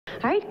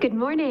All right, good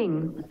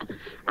morning.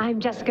 I'm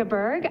Jessica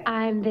Berg.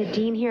 I'm the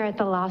dean here at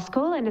the law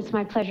school, and it's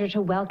my pleasure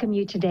to welcome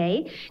you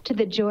today to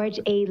the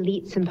George A.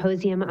 Leet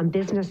Symposium on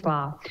Business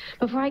Law.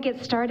 Before I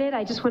get started,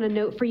 I just want to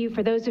note for you,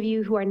 for those of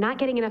you who are not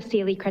getting enough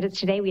CLE credits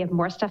today, we have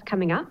more stuff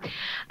coming up.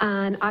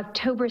 On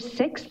October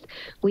 6th,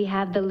 we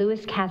have the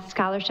Lewis Cass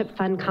Scholarship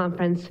Fund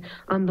Conference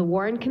on the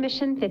Warren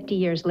Commission, 50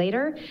 years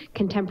later,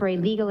 contemporary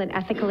legal and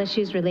ethical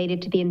issues related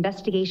to the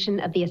investigation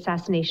of the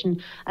assassination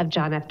of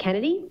John F.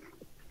 Kennedy.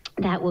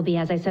 That will be,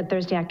 as I said,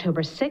 Thursday,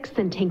 October 6th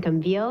in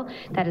Tinkham-Veal.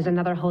 That is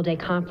another whole day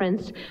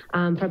conference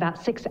for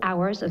about 6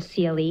 hours of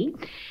CLE.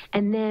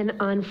 And then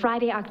on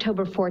Friday,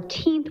 October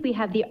 14th, we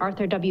have the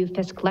Arthur W.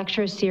 Fisk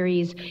Lecture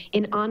Series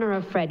in honor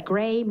of Fred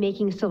Gray,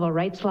 Making Civil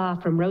Rights Law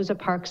from Rosa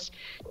Parks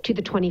to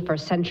the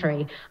 21st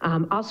Century.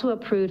 Also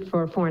approved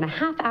for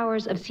 4.5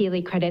 hours of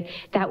CLE credit.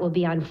 That will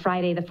be on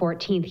Friday the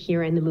 14th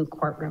here in the Moot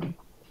Courtroom.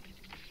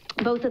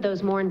 Both of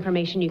those, more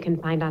information you can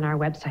find on our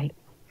website.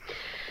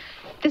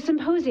 The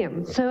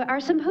symposium. So our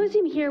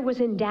symposium here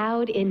was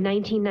endowed in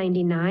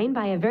 1999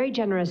 by a very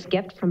generous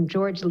gift from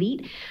George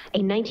Leet,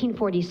 a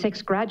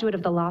 1946 graduate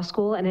of the law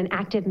school and an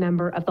active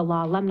member of the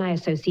Law Alumni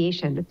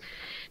Association.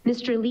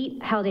 Mr.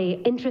 Leet held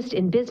an interest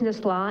in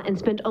business law and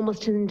spent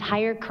almost his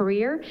entire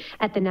career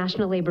at the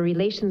National Labor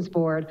Relations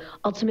Board,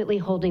 ultimately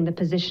holding the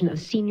position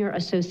of Senior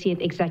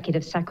Associate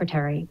Executive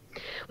Secretary.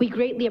 We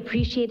greatly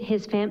appreciate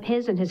his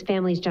and his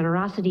family's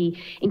generosity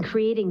in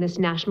creating this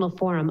national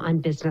forum on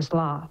business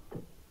law.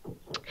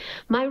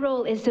 My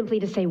role is simply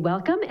to say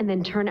welcome and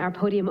then turn our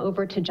podium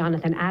over to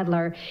Jonathan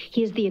Adler.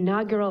 He is the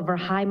inaugural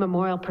Verhey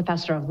Memorial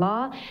Professor of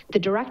Law, the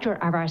director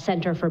of our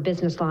Center for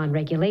Business Law and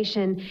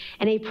Regulation,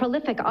 and a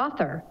prolific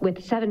author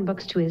with 7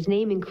 books to his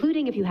name,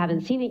 including, if you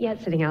haven't seen it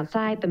yet, sitting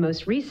outside, the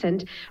most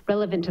recent,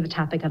 relevant to the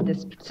topic of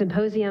this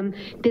symposium,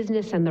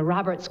 Business and the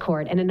Roberts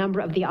Court, and a number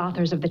of the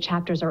authors of the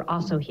chapters are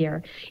also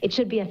here. It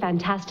should be a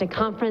fantastic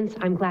conference.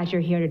 I'm glad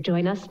you're here to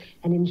join us,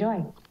 and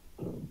enjoy.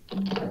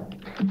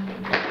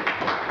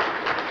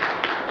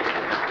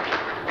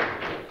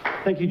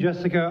 Thank you,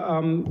 Jessica.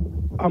 I'm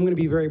going to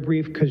be very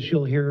brief because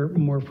you'll hear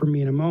more from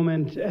me in a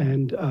moment.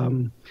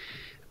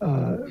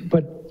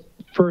 But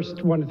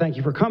first, want to thank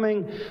you for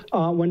coming.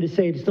 Wanted to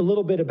say just a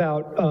little bit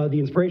about the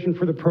inspiration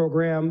for the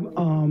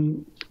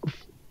program.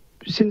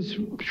 Since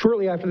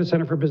shortly after the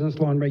Center for Business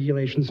Law and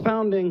Regulation's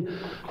founding,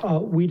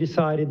 we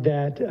decided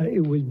that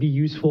it would be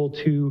useful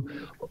to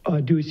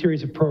do a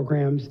series of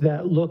programs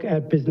that look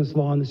at business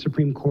law in the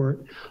Supreme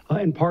Court,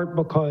 in part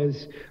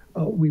because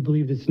we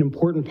believe it's an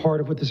important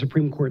part of what the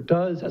Supreme Court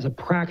does as a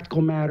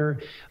practical matter.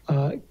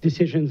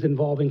 Decisions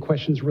involving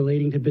questions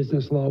relating to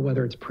business law,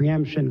 whether it's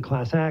preemption,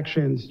 class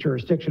actions,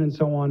 jurisdiction, and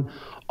so on,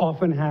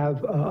 often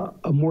have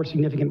a more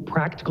significant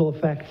practical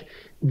effect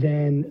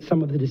than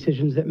some of the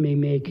decisions that may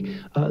make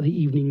the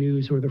evening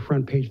news or the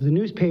front page of the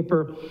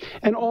newspaper.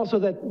 And also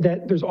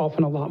that there's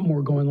often a lot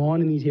more going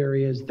on in these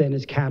areas than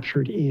is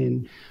captured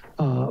in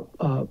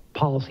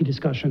policy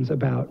discussions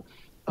about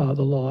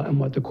the law and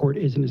what the court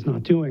is and is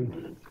not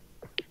doing.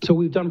 So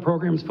we've done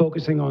programs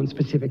focusing on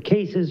specific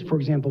cases. For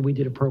example, we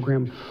did a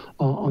program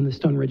on the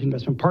Stonebridge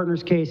Investment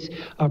Partners case,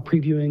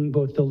 previewing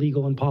both the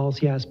legal and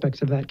policy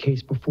aspects of that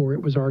case before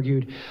it was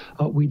argued.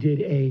 We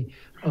did a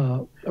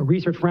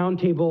research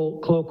roundtable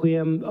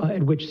colloquium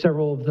at which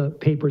several of the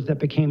papers that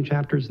became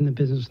chapters in the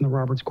Business and the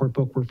Roberts Court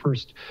book were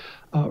first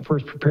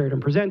prepared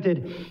and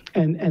presented.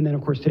 And then,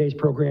 of course, today's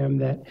program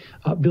that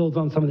builds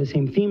on some of the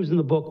same themes in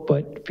the book,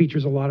 but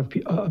features a lot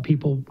of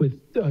people with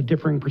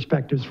differing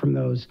perspectives from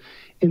those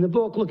in the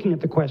book, looking at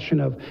the question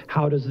of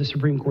how does the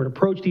Supreme Court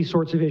approach these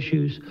sorts of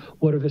issues,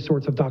 what are the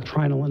sorts of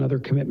doctrinal and other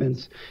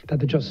commitments that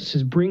the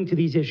justices bring to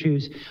these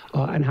issues,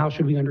 and how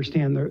should we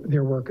understand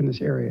their work in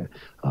this area.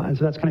 And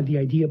so that's kind of the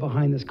idea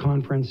behind this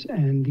conference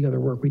and the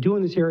other work we do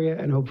in this area,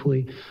 and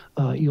hopefully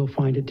you'll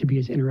find it to be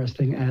as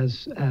interesting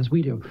as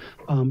we do.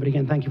 But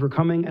again, thank you for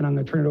coming, and I'm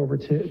going to turn it over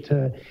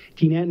to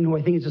Dean Anton, who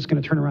I think is just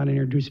going to turn around and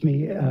introduce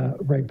me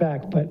right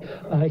back.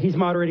 But he's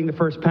moderating the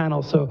first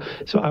panel, so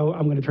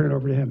I'm going to turn it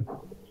over to him.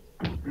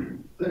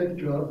 Thank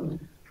you,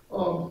 Jonathan.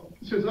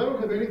 Since I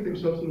don't have anything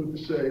substantive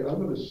to say,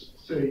 I'm going to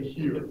say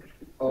here.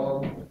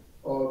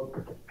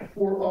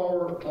 For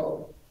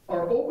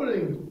our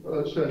opening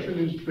session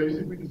is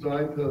basically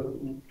designed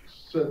to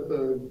set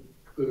the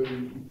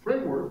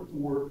framework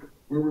for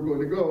where we're going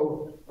to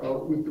go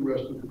with the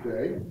rest of the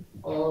day.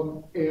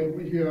 And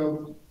we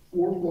have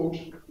 4 folks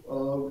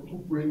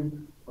who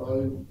bring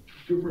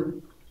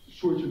different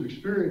sorts of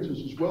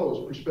experiences as well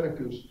as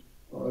perspectives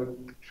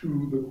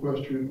to the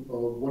question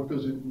of what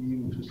does it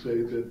mean to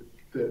say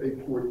that a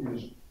court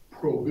is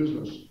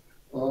pro-business.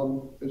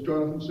 As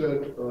Jonathan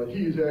said,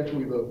 he is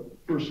actually the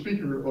first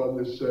speaker on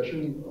this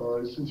session.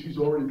 Since he's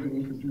already been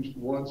introduced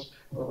once,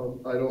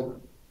 I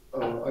don't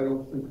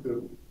think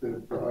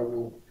that I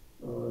will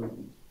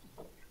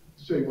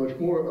say much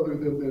more other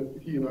than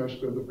that he and I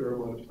spend a fair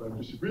amount of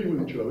time disagreeing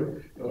with each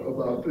other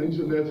about things,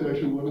 and that's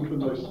actually one of the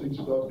nice things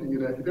about being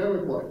an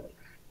academic life.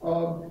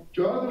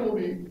 Jonathan will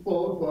be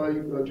followed by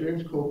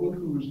James Copeland,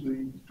 who is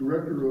the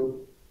Director of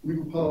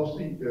Legal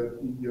Policy at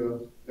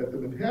the at the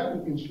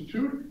Manhattan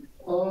Institute.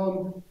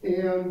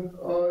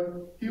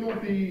 He'll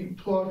be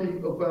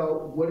talking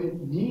about what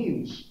it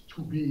means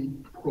to be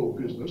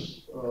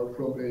pro-business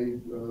from a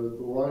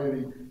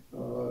variety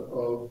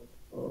of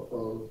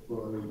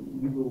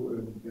legal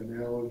and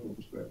analytical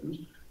perspectives.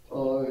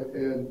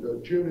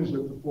 Jim is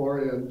at the far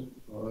end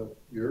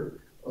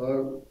here.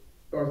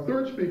 Our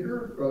third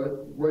speaker,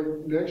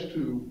 right next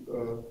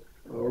to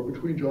or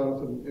between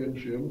Jonathan and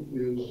Jim,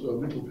 is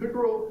Mitchell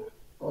Pickerel.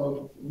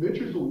 Mitch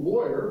is a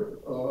lawyer,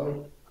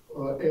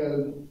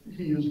 and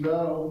he is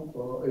now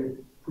a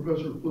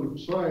professor of political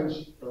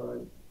science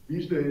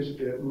these days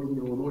at Northern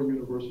Illinois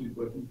University,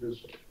 but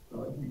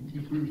he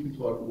previously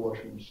taught at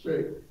Washington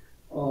State.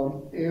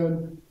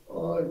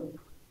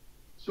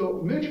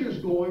 So Mitch is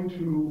going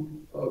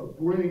to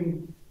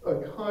bring a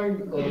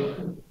kind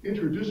of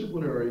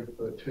interdisciplinary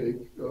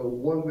take,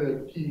 one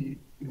that he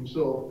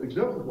himself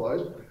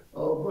exemplifies,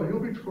 but he'll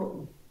be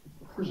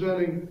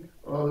presenting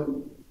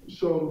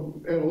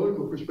some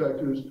analytical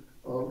perspectives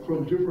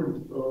from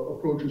different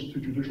approaches to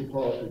judicial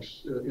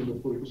politics in the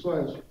political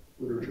science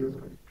literature.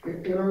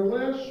 And our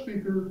last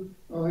speaker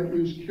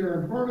is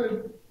Karen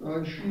Harned.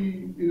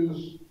 She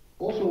is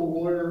also a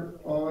lawyer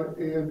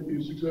and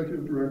is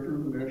executive director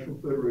of the National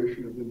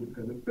Federation of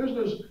Independent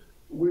Business,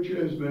 which,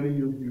 as many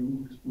of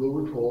you will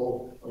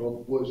recall,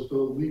 was the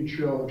lead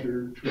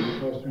challenger to the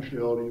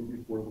constitutionality of the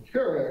Affordable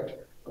Care Act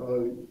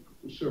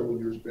several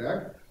years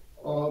back.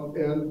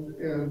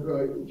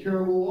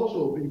 Karen will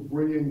also be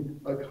bringing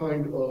a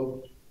kind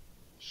of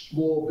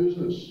small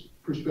business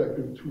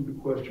perspective to the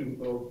question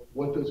of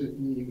what does it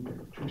mean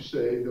to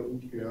say that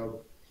we have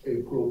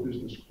a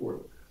pro-business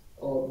court.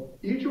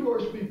 Each of our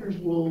speakers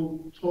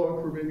will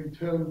talk for maybe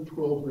 10,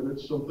 12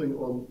 minutes, something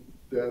on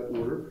that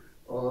order.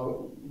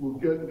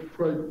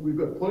 We've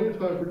got plenty of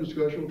time for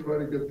discussion. We'll try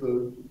to get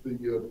the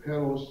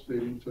panelists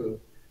maybe to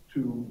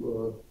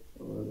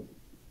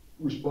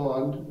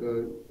respond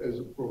as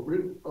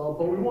appropriate.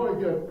 But we want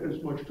to get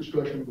as much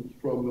discussion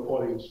from the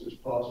audience as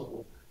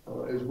possible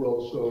as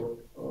well. So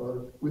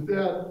with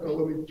that,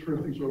 let me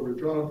turn things over to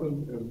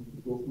Jonathan and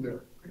go from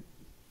there.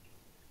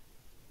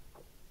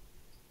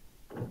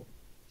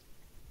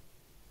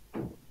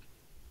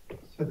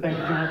 So thank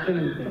you, Jonathan,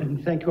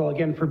 and thank you all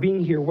again for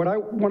being here. What I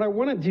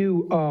want to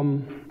do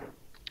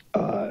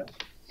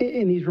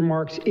in these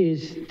remarks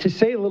is to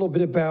say a little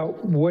bit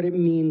about what it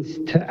means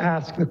to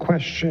ask the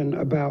question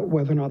about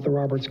whether or not the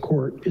Roberts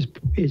Court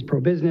is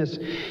pro-business,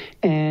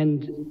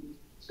 and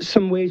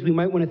some ways we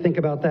might want to think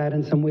about that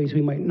and some ways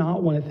we might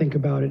not want to think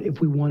about it if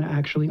we want to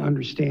actually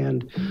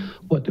understand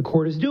what the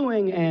court is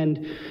doing,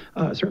 and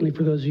certainly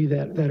for those of you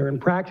that are in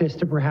practice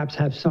to perhaps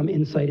have some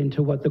insight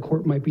into what the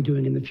court might be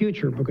doing in the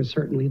future, because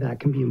certainly that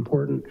can be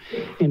important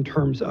in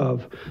terms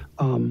of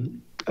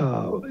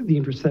the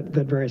interests that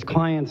various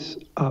clients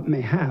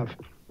may have.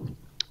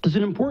 It's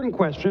an important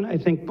question, I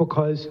think,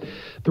 because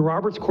the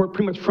Roberts Court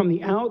pretty much from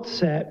the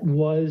outset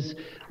was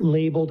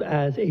labeled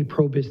as a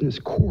pro-business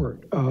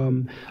court.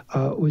 The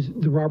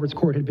Roberts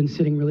Court had been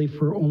sitting really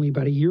for only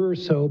about a year or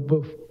so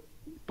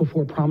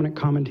before prominent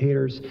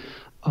commentators,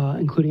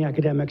 including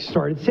academics,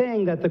 started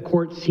saying that the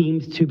court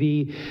seems to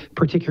be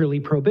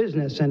particularly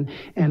pro-business, and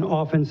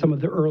often some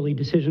of the early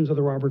decisions of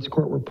the Roberts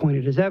Court were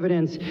pointed as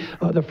evidence.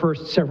 The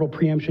first several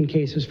preemption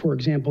cases, for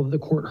example, that the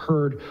court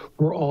heard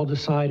were all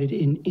decided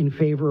in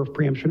favor of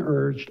preemption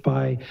urged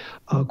by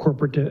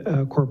corporate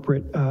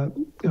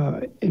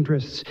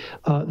interests.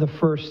 The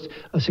first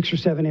 6 or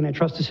 7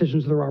 antitrust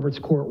decisions of the Roberts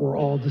Court were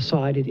all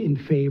decided in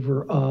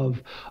favor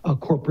of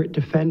corporate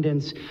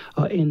defendants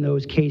in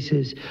those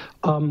cases.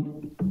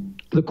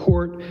 The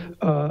court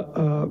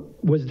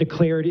was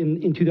declared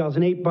in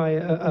 2008 by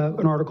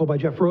an article by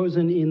Jeff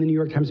Rosen in the New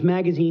York Times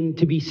Magazine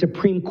to be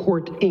Supreme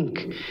Court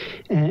Inc.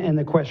 And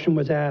the question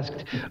was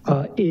asked,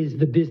 is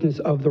the business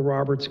of the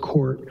Roberts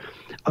Court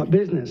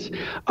business?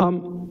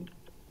 And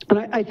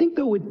I think,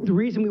 though, the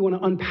reason we want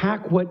to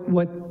unpack what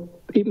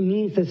it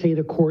means to say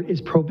the court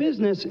is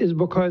pro-business is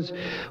because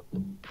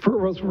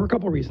for a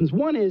couple of reasons.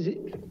 One is,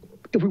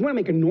 if we want to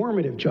make a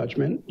normative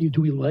judgment,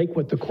 do we like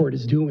what the court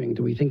is doing?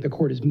 Do we think the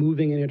court is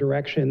moving in a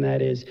direction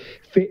that is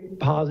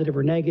positive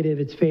or negative,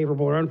 it's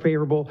favorable or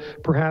unfavorable,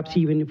 perhaps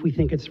even if we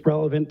think it's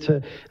relevant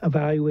to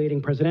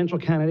evaluating presidential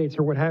candidates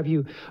or what have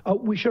you,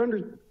 we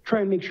should try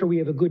and make sure we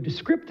have a good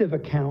descriptive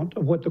account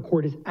of what the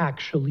court is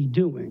actually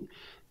doing.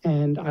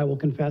 And I will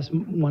confess,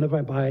 one of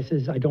my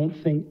biases, I don't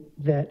think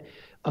that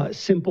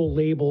simple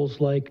labels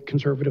like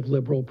conservative,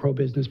 liberal,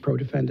 pro-business,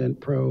 pro-defendant,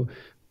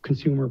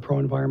 pro-consumer,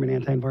 pro-environment,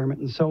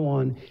 anti-environment, and so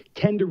on,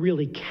 tend to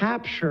really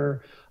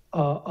capture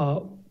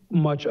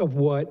much of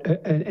what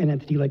an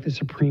entity like the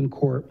Supreme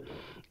Court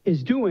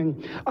is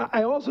doing.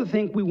 I also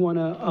think we want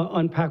to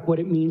unpack what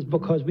it means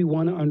because we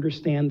want to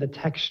understand the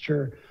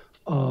texture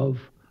of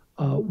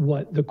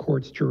what the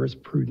court's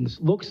jurisprudence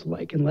looks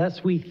like.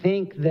 Unless we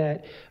think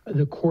that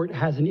the court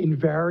has an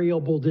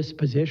invariable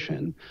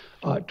disposition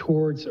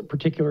towards a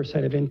particular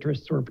set of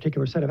interests or a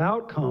particular set of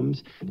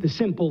outcomes, the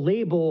simple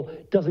label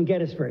doesn't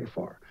get us very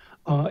far.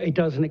 It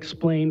doesn't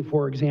explain,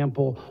 for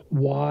example,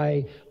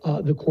 why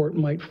the court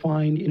might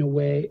find in a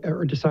way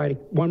or decide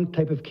one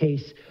type of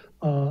case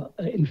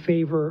in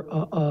favor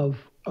of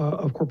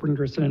corporate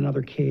interest in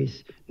another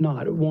case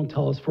not. It won't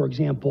tell us, for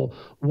example,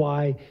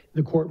 why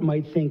the court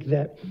might think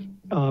that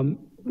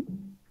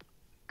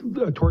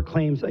tort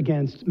claims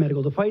against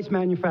medical device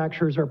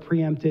manufacturers are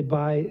preempted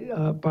by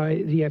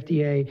the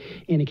FDA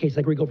in a case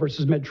like Regal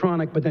versus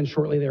Medtronic, but then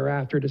shortly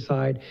thereafter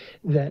decide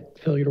that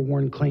failure to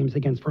warn claims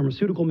against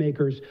pharmaceutical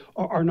makers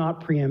are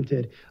not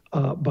preempted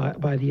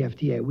by the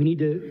FDA. We need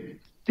to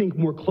think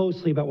more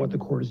closely about what the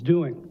court is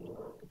doing.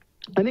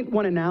 I think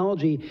one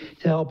analogy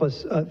to help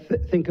us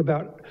think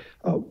about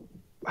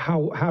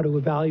how to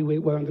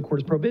evaluate whether the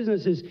court is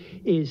pro-business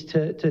is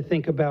to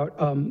think about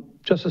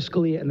Justice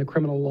Scalia and the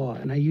criminal law.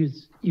 And I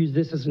use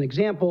this as an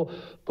example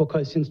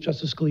because since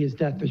Justice Scalia's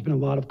death, there's been a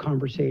lot of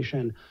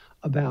conversation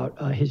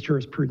about his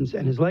jurisprudence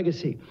and his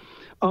legacy.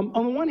 On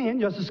the one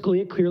hand, Justice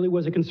Scalia clearly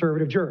was a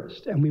conservative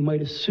jurist, and we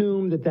might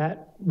assume that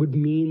that would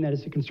mean that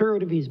as a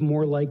conservative, he's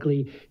more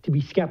likely to be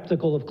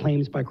skeptical of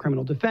claims by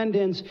criminal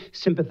defendants,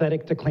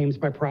 sympathetic to claims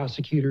by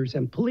prosecutors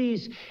and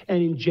police,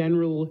 and in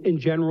general,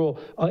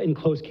 in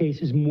close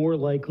cases, more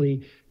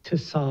likely to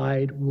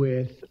side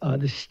with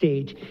the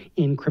state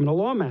in criminal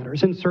law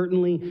matters. And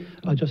certainly,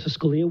 Justice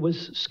Scalia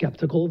was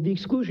skeptical of the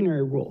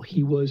exclusionary rule.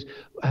 He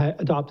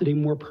adopted a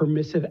more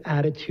permissive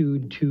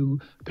attitude to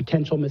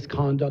potential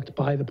misconduct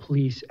by the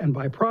police and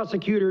by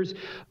prosecutors,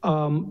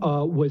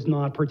 was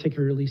not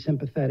particularly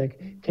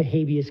sympathetic to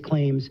habeas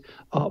claims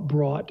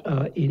brought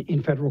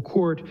in federal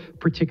court,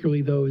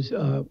 particularly those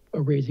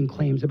raising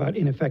claims about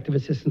ineffective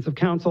assistance of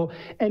counsel.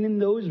 And in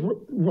those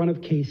run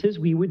of cases,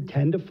 we would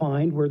tend to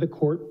find where the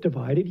court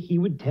divided, he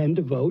would tend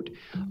to vote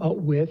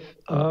with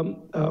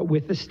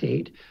the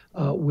state,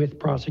 with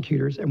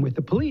prosecutors, and with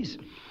the police.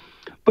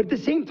 But at the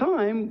same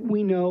time,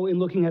 we know in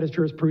looking at his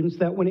jurisprudence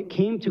that when it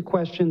came to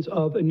questions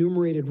of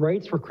enumerated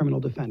rights for criminal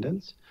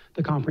defendants,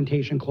 the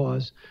Confrontation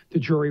Clause, the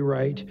jury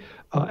right,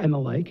 and the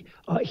like,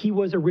 he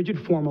was a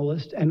rigid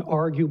formalist and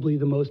arguably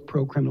the most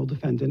pro-criminal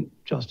defendant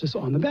justice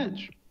on the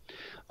bench.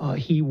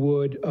 He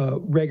would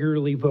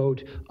regularly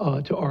vote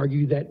to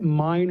argue that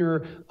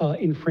minor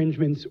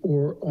infringements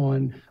or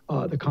on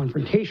the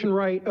confrontation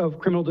right of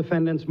criminal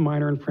defendants,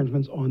 minor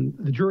infringements on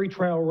the jury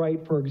trial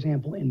right, for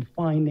example, in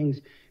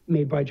findings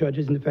made by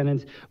judges and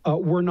defendants,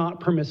 were not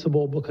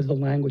permissible because the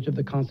language of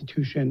the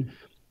Constitution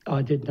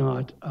did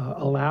not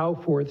allow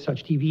for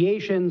such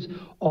deviations,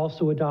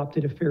 also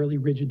adopted a fairly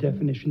rigid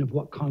definition of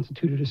what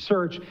constituted a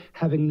search,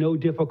 having no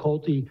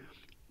difficulty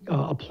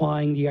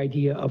applying the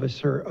idea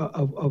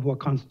of what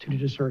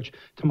constituted a search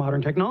to modern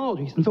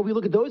technologies. And so we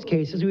look at those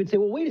cases, we would say,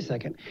 well, wait a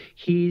second.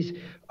 He's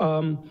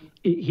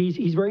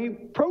very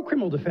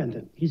pro-criminal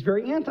defendant. He's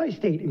very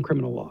anti-state in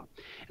criminal law.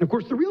 And of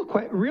course, the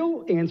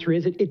real answer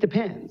is it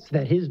depends,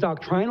 that his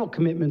doctrinal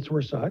commitments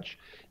were such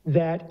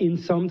that in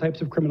some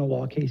types of criminal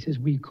law cases,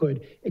 we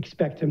could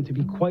expect him to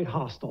be quite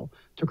hostile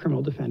to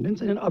criminal defendants,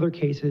 and in other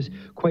cases,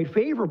 quite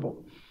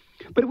favorable.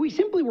 But if we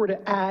simply were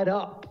to add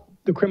up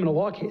the criminal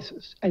law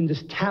cases and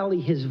just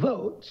tally his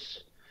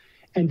votes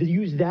and to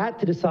use that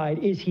to decide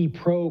is he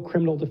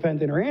pro-criminal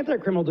defendant or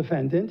anti-criminal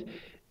defendant,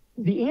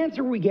 the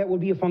answer we get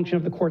would be a function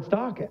of the court's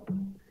docket.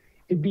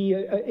 It'd be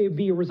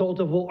a result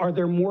of, well, are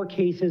there more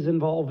cases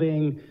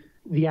involving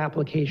the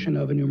application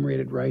of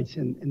enumerated rights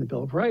in the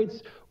Bill of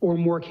Rights, or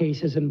more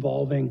cases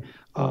involving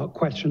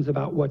questions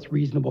about what's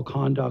reasonable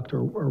conduct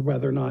or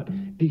whether or not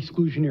the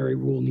exclusionary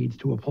rule needs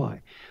to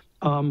apply.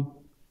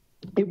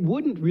 It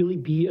wouldn't really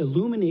be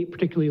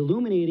particularly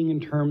illuminating in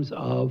terms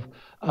of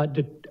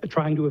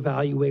trying to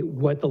evaluate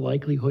what the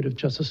likelihood of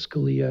Justice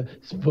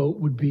Scalia's vote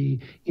would be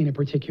in a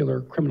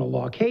particular criminal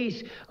law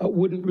case.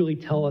 Wouldn't really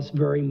tell us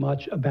very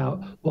much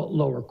about what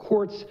lower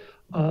courts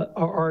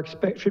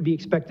should be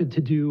expected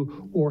to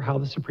do, or how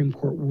the Supreme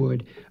Court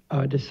would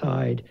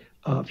decide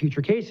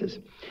future cases.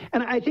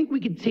 And I think we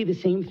could say the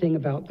same thing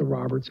about the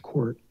Roberts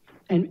Court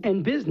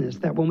and business,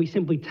 that when we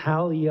simply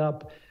tally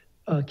up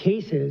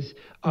cases,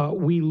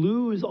 we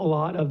lose a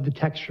lot of the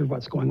texture of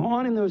what's going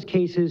on in those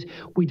cases.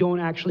 We don't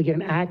actually get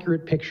an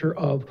accurate picture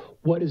of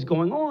what is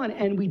going on,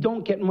 and we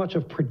don't get much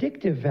of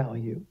predictive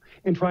value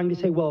in trying to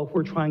say, well, if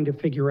we're trying to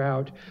figure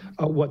out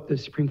what the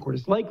Supreme Court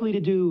is likely to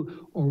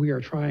do, or we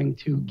are trying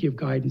to give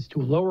guidance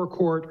to a lower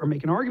court or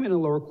make an argument in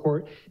a lower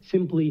court,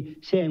 simply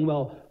saying,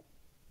 well,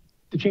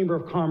 the Chamber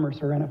of Commerce,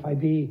 or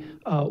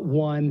NFIB,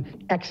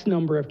 won X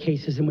number of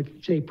cases in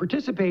which they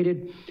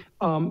participated,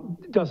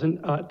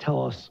 doesn't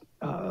tell us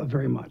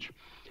very much.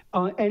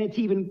 And it's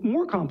even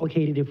more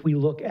complicated if we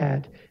look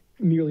at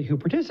merely who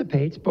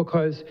participates,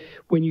 because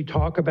when you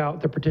talk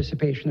about the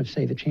participation of,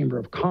 say, the Chamber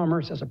of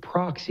Commerce as a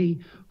proxy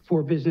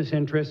for business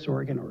interests,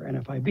 or again, or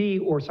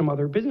NFIB, or some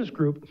other business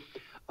group,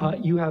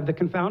 you have the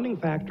confounding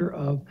factor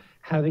of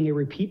having a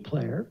repeat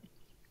player.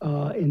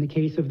 In the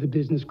case of the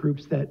business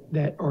groups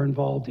that are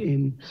involved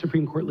in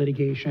Supreme Court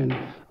litigation,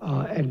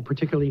 and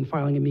particularly in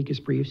filing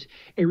amicus briefs,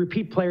 a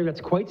repeat player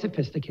that's quite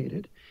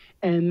sophisticated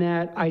And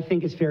that I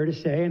think is fair to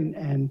say,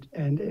 and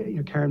you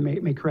know, Karen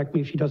may correct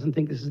me if she doesn't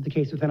think this is the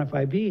case with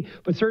NFIB,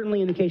 but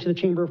certainly in the case of the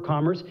Chamber of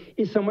Commerce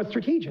is somewhat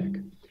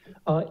strategic.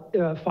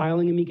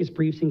 Filing amicus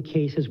briefs in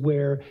cases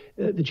where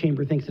the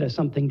Chamber thinks it has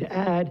something to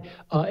add,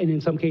 and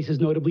in some cases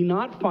notably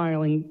not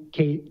filing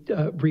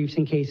briefs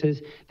in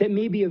cases that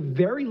may be of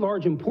very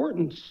large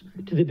importance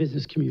to the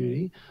business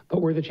community,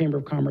 but where the Chamber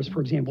of Commerce,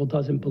 for example,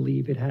 doesn't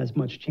believe it has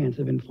much chance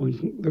of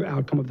influencing the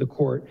outcome of the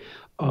court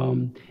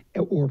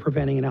or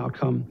preventing an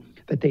outcome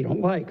that they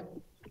don't like.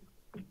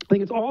 I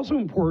think it's also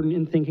important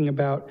in thinking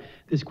about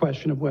this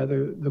question of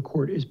whether the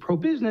court is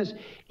pro-business,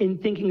 in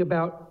thinking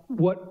about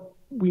what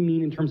we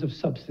mean in terms of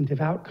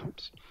substantive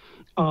outcomes.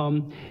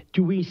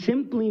 Do we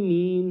simply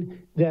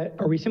mean that,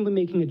 are we simply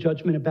making a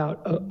judgment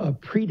about a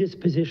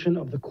predisposition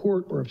of the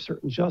court or of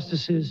certain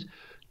justices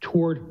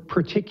toward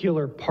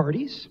particular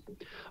parties?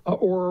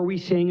 Or are we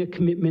saying a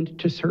commitment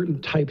to certain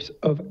types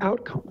of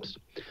outcomes?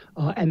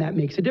 And that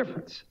makes a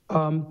difference.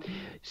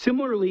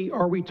 Similarly,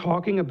 are we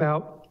talking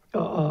about,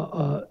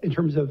 in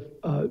terms of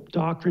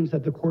doctrines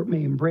that the court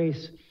may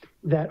embrace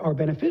that are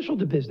beneficial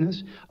to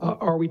business?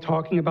 Are we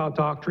talking about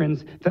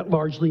doctrines that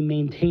largely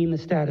maintain the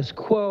status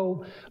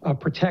quo,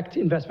 protect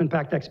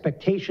investment-backed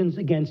expectations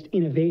against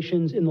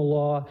innovations in the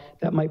law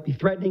that might be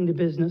threatening to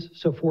business?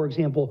 So, for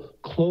example,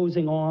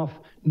 closing off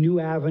new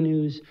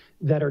avenues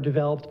that are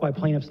developed by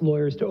plaintiffs'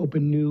 lawyers to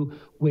open new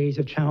ways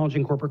of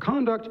challenging corporate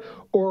conduct?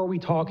 Or are we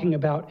talking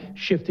about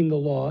shifting the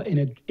law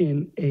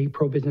in a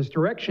pro-business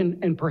direction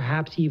and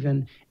perhaps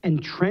even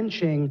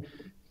entrenching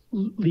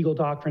legal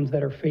doctrines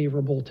that are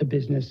favorable to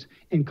business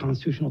in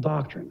constitutional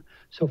doctrine?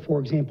 So, for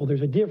example,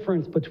 there's a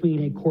difference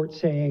between a court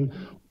saying,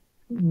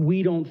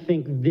 we don't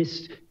think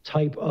this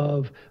type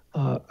of,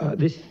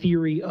 this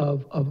theory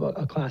of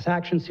a class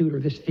action suit or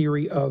this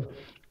theory of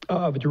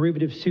a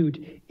derivative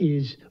suit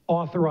is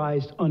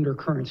authorized under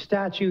current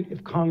statute.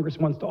 If Congress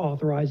wants to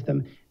authorize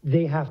them,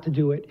 they have to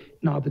do it,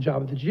 not the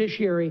job of the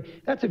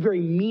judiciary. That's a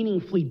very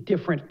meaningfully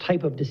different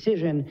type of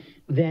decision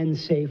than,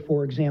 say,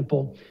 for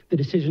example, the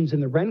decisions in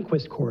the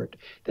Rehnquist court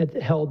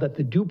that held that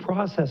the Due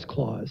Process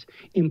Clause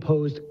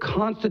imposed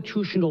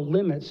constitutional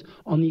limits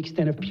on the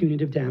extent of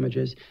punitive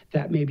damages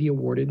that may be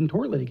awarded in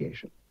tort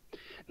litigation.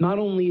 Not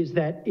only is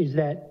that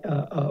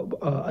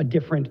a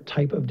different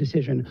type of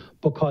decision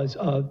because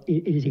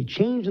it is a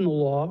change in the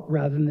law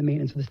rather than the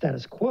maintenance of the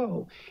status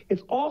quo,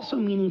 it's also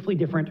meaningfully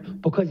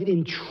different because it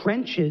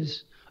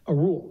entrenches a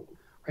rule,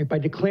 right? By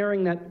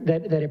declaring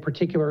that a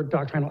particular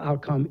doctrinal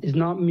outcome is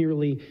not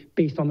merely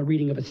based on the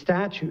reading of a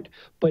statute,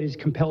 but is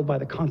compelled by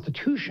the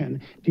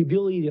Constitution, the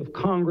ability of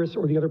Congress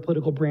or the other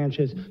political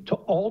branches to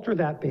alter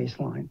that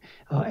baseline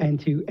and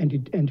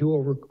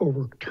to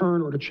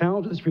overturn or to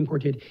challenge what the Supreme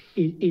Court did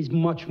is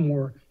much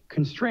more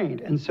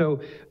constrained. And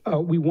so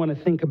we want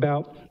to think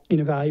about, in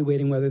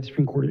evaluating whether the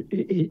Supreme Court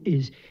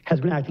has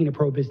been acting in a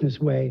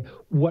pro-business way,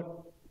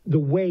 the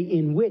way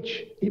in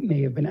which it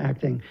may have been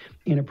acting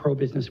in a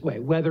pro-business way,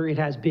 whether it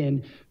has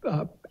been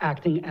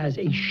acting as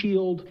a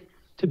shield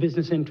to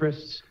business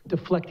interests,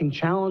 deflecting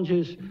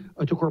challenges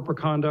to corporate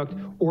conduct,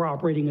 or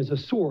operating as a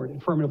sword,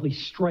 affirmatively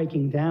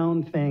striking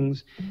down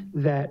things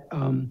that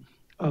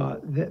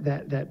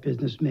that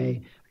business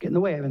may get in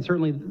the way of. And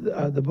certainly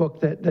the book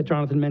that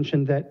Jonathan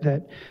mentioned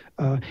that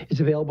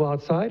is available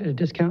outside at a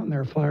discount, and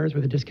there are flyers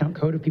with a discount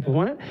code if people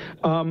want it.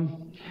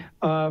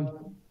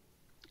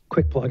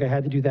 Quick plug, I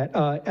had to do that.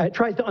 It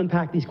tries to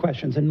unpack these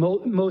questions, and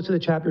most of the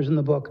chapters in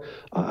the book,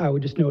 I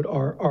would just note,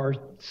 are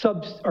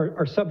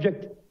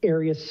subject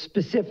area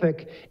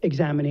specific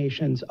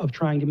examinations of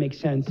trying to make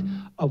sense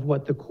of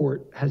what the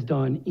court has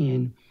done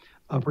in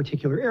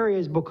particular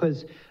areas,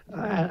 because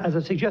as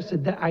I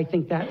suggested, that I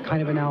think that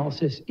kind of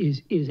analysis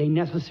is a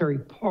necessary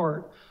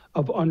part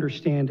of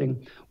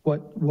understanding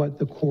what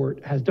the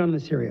court has done in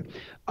this area.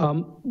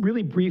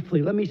 Really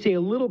briefly, let me say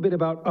a little bit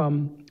about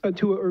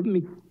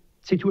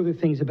say two other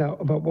things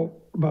about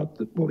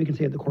what we can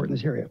say at the court in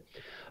this area.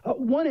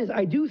 One is,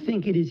 I do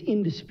think it is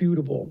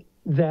indisputable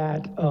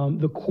that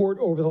the court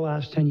over the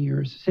last 10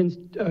 years, since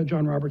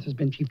John Roberts has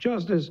been Chief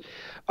Justice,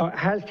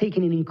 has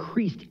taken an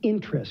increased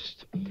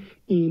interest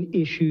in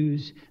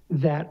issues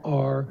that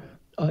are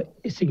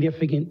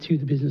significant to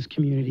the business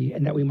community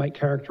and that we might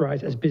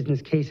characterize as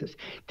business cases.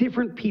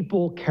 Different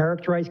people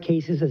characterize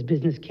cases as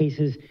business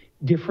cases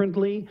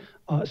differently.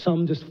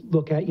 Some just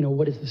look at,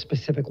 what is the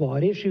specific law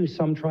at issue.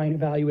 Some try and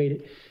evaluate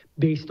it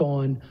based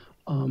on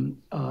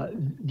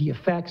the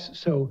effects.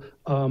 So,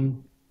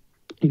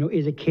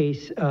 is a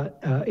case,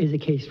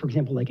 for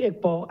example, like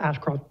Iqbal,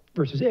 Ashcroft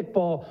versus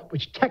Iqbal,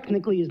 which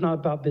technically is not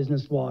about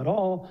business law at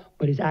all,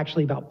 but is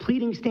actually about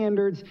pleading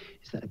standards.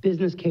 Is that a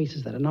business case?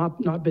 Is that a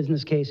not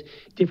business case?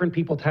 Different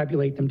people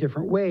tabulate them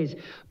different ways.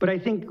 But I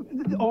think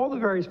all the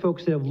various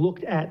folks that have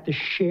looked at the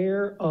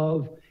share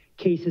of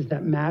cases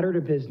that matter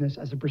to business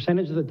as a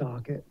percentage of the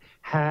docket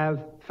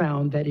have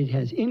found that it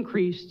has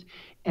increased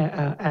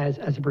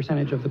as a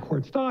percentage of the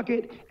court's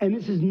docket. And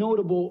this is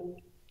notable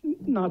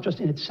not just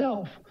in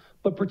itself,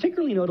 but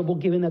particularly notable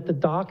given that the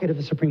docket of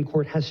the Supreme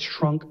Court has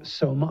shrunk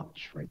so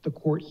much, right? The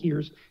court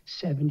hears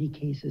 70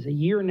 cases a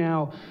year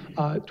now.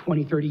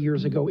 20, 30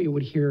 years ago, it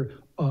would hear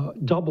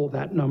double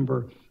that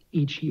number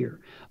each year.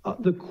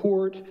 The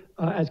court,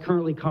 as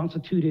currently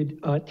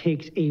constituted,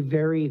 takes a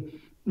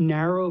very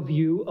narrow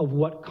view of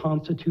what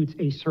constitutes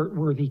a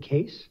cert-worthy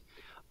case.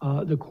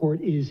 The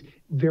court is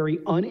very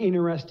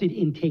uninterested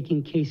in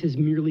taking cases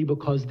merely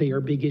because they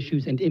are big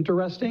issues and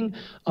interesting.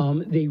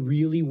 They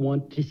really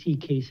want to see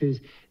cases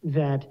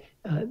that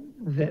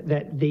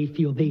they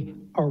feel they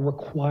are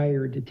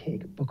required to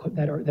take, because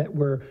that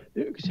where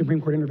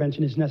Supreme Court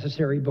intervention is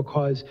necessary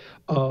because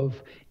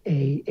of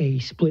a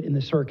split in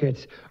the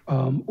circuits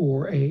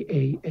or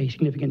a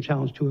significant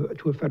challenge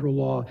to a federal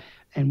law,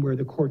 and where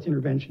the court's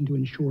intervention to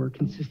ensure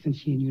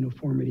consistency and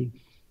uniformity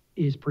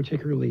is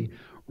particularly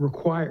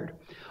required.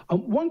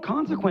 One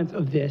consequence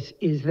of this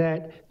is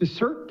that the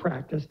cert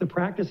practice, the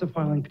practice of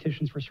filing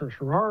petitions for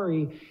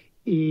certiorari,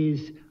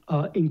 is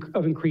of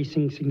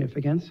increasing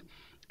significance.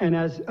 And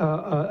as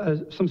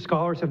some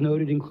scholars have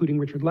noted, including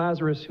Richard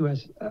Lazarus, who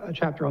has a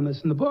chapter on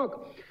this in the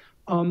book,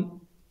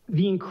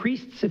 the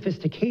increased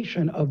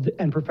sophistication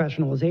and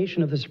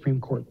professionalization of the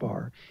Supreme Court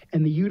bar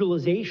and the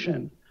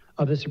utilization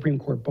of the Supreme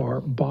Court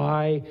bar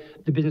by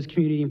the business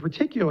community in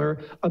particular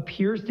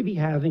appears to be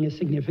having a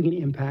significant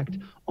impact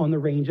on the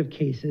range of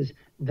cases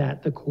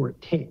that the court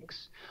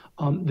takes.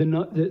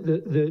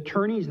 The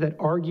attorneys that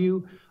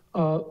argue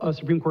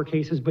Supreme Court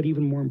cases, but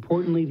even more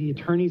importantly, the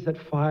attorneys that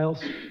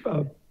file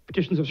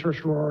petitions of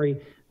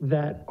certiorari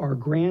that are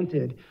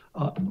granted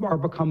are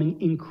becoming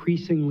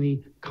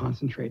increasingly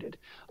concentrated.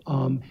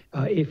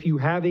 If you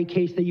have a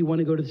case that you want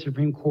to go to the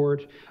Supreme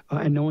Court,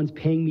 and no one's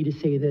paying me to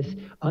say this,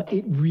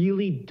 it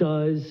really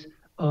does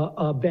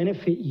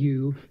benefit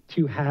you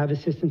to have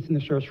assistance in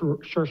the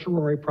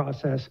certiorari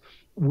process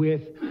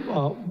with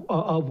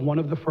of one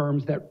of the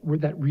firms that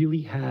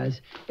really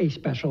has a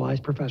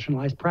specialized,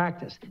 professionalized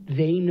practice.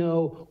 They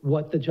know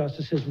what the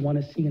justices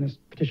want to see in a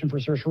petition for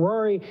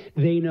certiorari.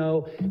 They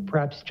know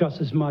perhaps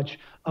just as much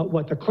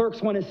what the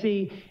clerks want to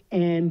see,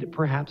 and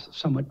perhaps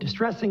somewhat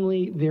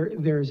distressingly,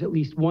 there's at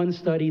least one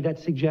study that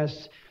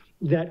suggests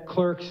that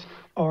clerks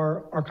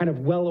are kind of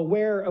well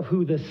aware of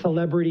who the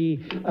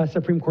celebrity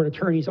Supreme Court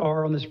attorneys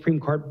are on the Supreme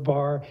Court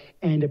bar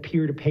and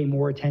appear to pay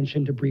more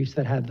attention to briefs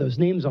that have those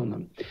names on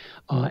them.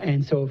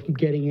 And so if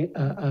getting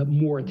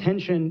more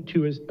attention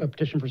to a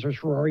petition for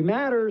certiorari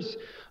matters,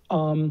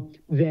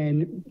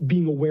 then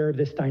being aware of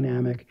this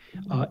dynamic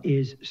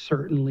is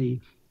certainly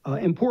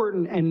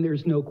important, and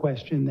there's no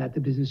question that the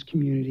business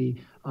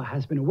community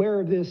has been aware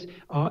of this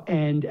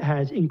and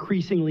has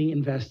increasingly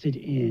invested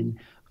in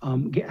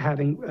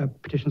having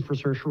petitions for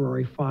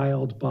certiorari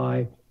filed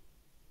by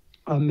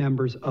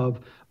members of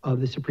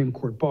the Supreme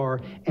Court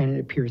bar, and it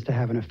appears to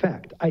have an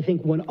effect. I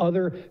think one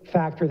other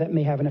factor that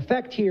may have an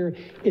effect here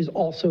is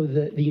also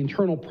the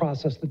internal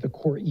process that the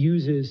court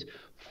uses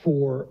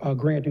for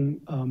granting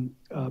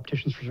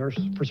petitions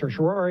for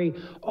certiorari.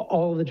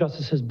 All of the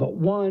justices but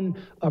one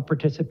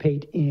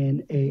participate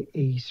in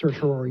a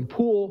certiorari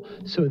pool,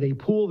 so they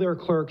pool their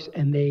clerks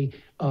and they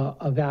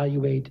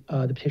evaluate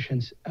the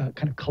petitions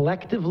kind of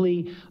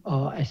collectively.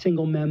 A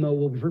single memo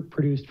will be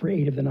produced for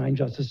 8 of the 9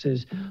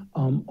 justices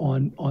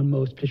on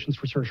most petitions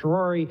for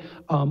certiorari.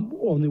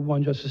 Only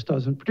one justice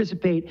doesn't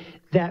participate.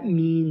 That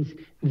means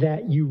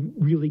that you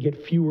really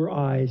get fewer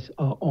eyes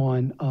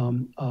on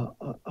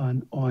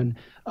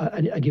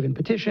a given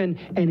petition,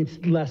 and it's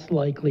less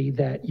likely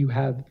that you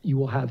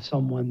will have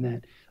someone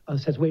that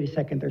says, wait a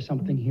second, there's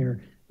something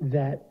here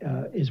that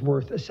is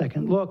worth a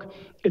second look.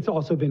 It's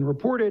also been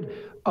reported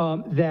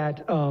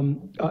that,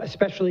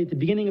 especially at the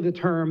beginning of the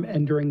term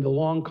and during the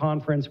long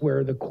conference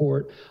where the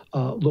court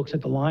looks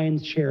at the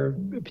lion's share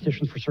of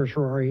petitions for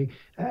certiorari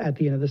at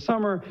the end of the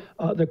summer,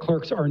 the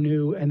clerks are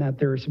new, and that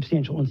there is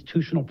substantial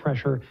institutional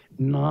pressure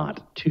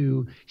not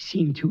to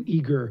seem too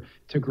eager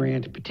to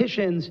grant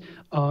petitions.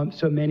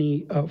 So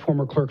many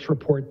former clerks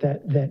report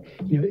that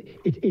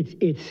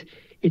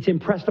it's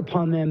impressed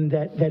upon them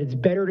that it's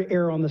better to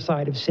err on the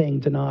side of saying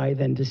deny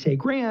than to say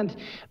grant.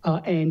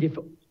 And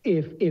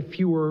if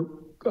fewer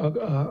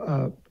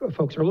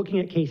folks are looking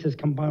at cases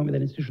combined with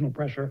that institutional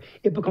pressure,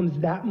 it becomes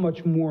that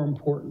much more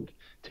important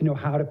to know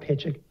how to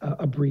pitch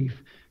a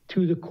brief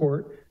to the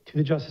court, to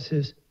the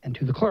justices, and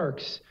to the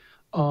clerks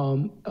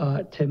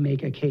to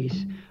make a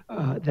case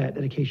that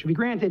a case should be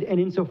granted. And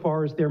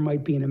insofar as there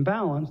might be an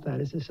imbalance,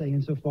 that is to say,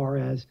 insofar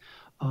as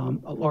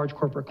large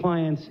corporate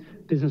clients,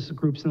 business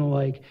groups and the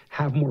like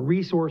have more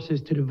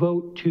resources to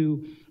devote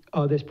to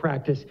this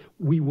practice,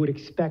 we would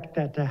expect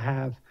that to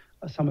have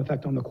some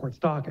effect on the court's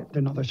docket.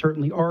 There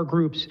certainly are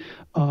groups,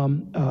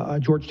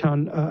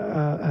 Georgetown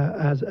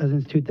as an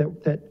institute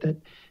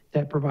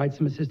that provides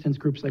some assistance,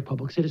 groups like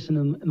Public Citizen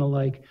and the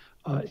like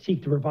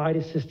seek to provide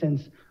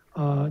assistance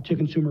to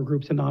consumer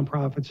groups and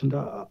nonprofits and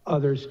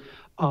others.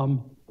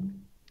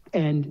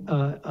 And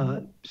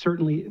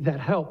certainly that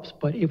helps,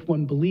 but if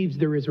one believes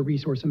there is a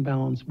resource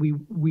imbalance,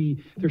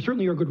 there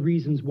certainly are good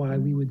reasons why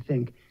we would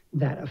think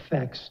that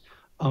affects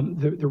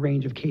the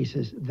range of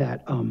cases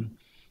that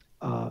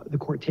the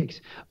court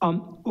takes.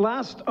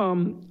 Last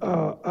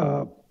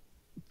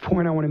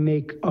point I want to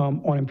make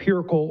on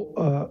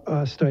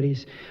empirical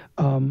studies,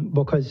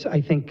 because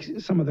I think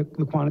some of the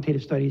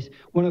quantitative studies,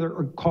 one other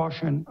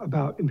caution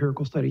about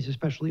empirical studies,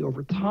 especially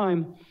over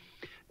time,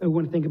 I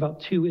want to think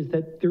about too, is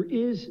that there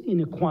is,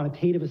 in a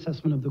quantitative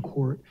assessment of the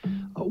court,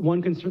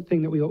 one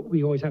thing that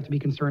we always have to be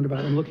concerned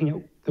about in looking at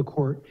the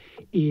court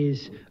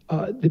is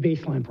the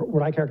baseline,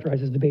 what I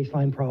characterize as the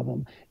baseline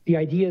problem. The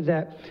idea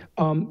that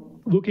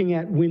looking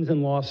at wins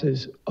and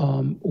losses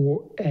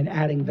and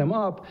adding them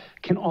up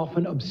can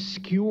often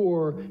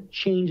obscure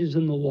changes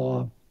in the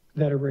law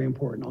that are very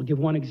important. I'll give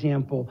one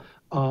example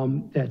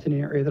that's in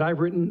an area that I've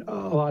written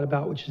a lot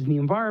about, which is the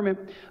environment,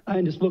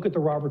 and just look at the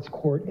Roberts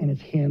Court and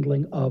its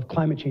handling of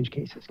climate change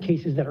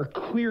cases that are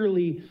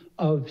clearly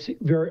of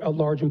very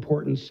large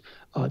importance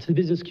to the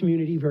business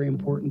community, very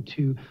important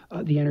to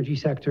the energy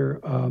sector,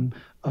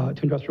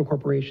 to industrial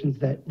corporations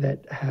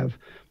that have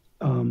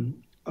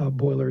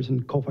boilers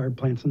and coal-fired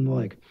plants and the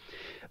like.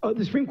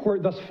 The Supreme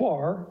Court thus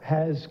far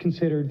has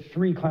considered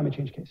 3 climate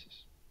change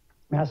cases: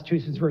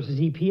 Massachusetts versus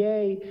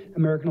EPA,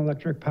 American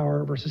Electric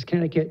Power versus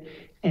Connecticut,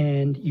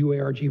 and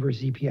UARG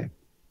versus EPA.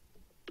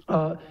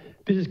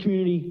 Business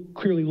community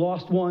clearly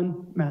lost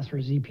one, Mass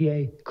versus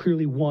EPA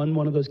clearly won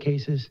one of those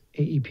cases,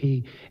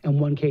 AEP, and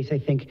one case I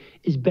think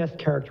is best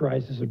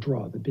characterized as a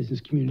draw. The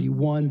business community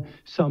won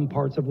some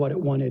parts of what it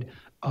wanted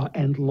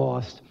and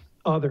lost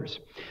others.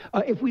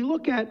 If we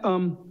look at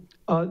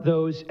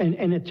those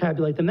and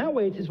tabulate them that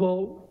way, it says,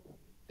 well,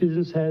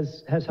 business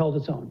has held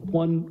its own.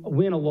 A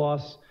win, a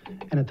loss,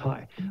 and a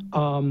tie.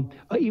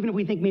 Even if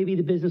we think maybe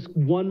the business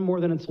won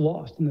more than it's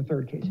lost in the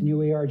third case, in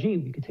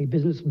UARG, we could say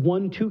business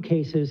won 2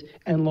 cases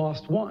and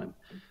lost 1.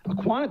 A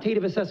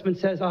quantitative assessment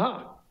says,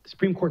 aha, the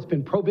Supreme Court's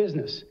been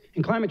pro-business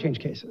in climate change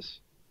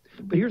cases.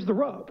 But here's the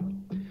rub.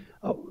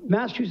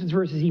 Massachusetts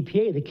versus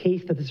EPA, the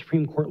case that the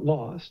Supreme Court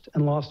lost,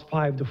 and lost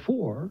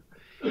 5-4,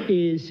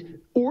 is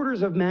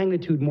orders of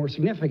magnitude more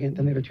significant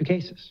than the other 2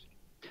 cases.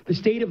 The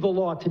state of the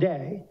law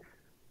today,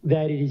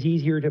 that it is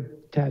easier to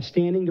have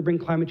standing to bring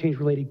climate change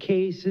related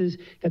cases,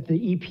 that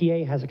the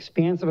EPA has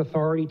expansive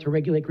authority to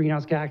regulate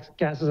greenhouse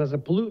gases as a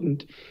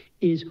pollutant,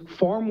 is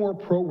far more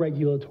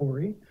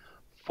pro-regulatory,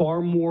 far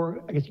more,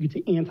 I guess you could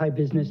say,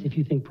 anti-business if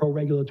you think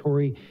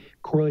pro-regulatory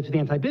correlates with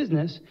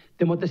anti-business,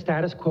 than what the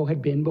status quo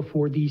had been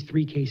before these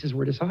 3 cases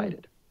were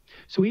decided.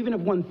 So even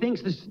if one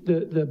thinks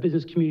the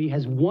business community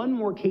has won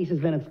more cases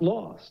than it's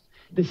lost,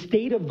 the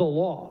state of the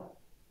law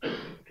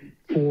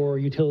for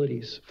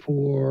utilities,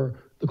 for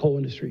the coal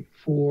industry,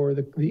 for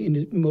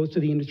most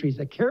of the industries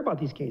that care about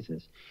these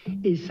cases,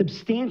 is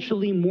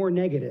substantially more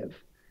negative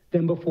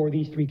than before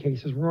these 3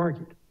 cases were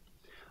argued.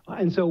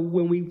 And so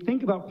when we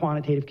think about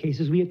quantitative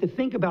cases, we have to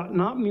think about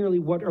not merely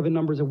what are the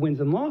numbers of wins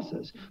and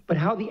losses, but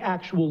how the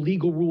actual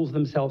legal rules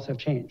themselves have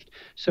changed.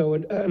 So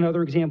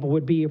another example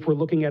would be if we're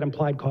looking at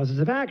implied causes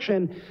of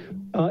action,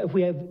 if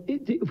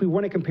we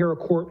want to compare a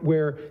court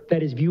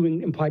that is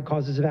viewing implied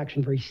causes of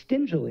action very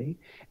stingily,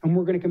 and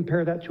we're going to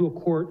compare that to a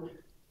court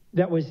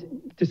that was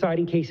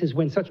deciding cases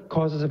when such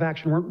causes of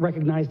action weren't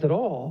recognized at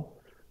all,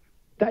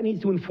 that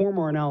needs to inform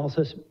our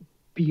analysis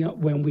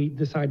when we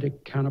decide to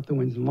count up the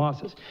wins and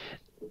losses.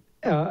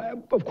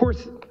 Of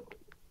course,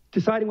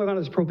 deciding whether or not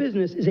it's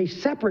pro-business is a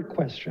separate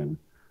question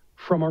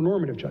from our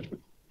normative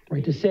judgment,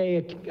 right? To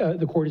say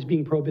the court is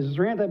being pro-business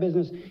or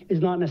anti-business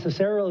is not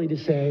necessarily to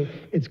say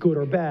it's good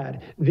or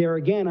bad. There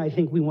again, I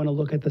think we want to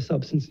look at the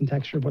substance and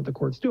texture of what the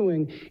court's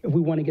doing if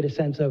we want to get a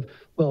sense of,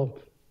 well,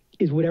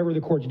 is whatever the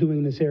court's doing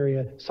in this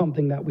area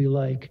something that we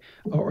like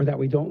or that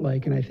we don't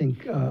like? And I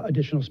think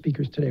additional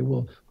speakers today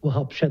will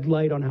help shed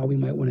light on how we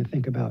might want to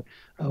think about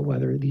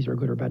whether these are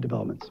good or bad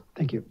developments.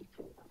 Thank you.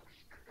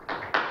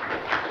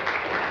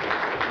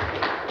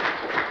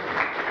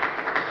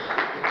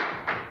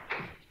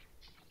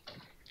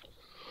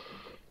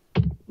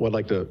 Well,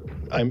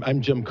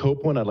 I'm Jim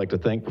Copeland. I'd like to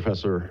thank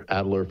Professor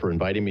Adler for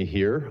inviting me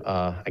here.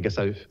 I guess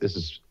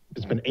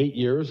it's been 8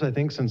 years, I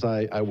think, since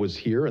I was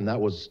here, and that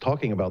was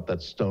talking about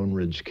that Stone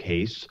Ridge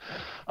case.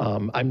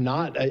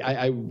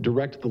 I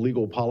direct the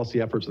legal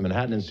policy efforts of the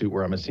Manhattan Institute,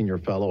 where I'm a senior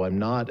fellow. I'm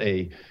not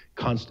a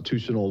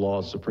constitutional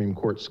law Supreme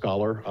Court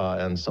scholar,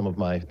 and some of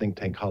my think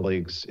tank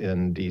colleagues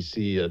in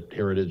DC at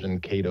Heritage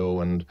and Cato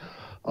and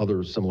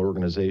other similar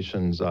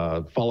organizations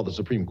follow the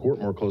Supreme Court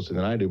more closely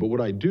than I do. But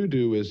what I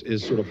do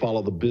is sort of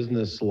follow the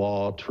business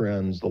law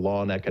trends, the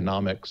law and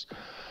economics.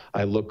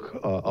 I look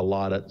a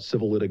lot at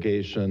civil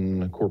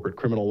litigation, corporate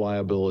criminal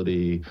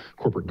liability,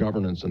 corporate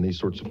governance, and these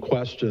sorts of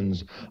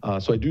questions.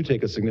 So I do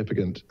take a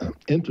significant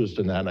interest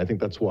in that, and I think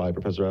that's why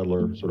Professor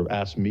Adler sort of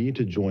asked me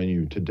to join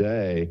you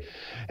today.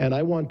 And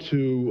I want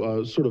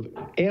to sort of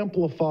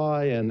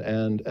amplify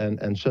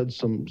and shed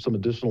some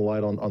additional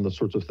light on the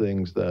sorts of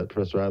things that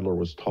Professor Adler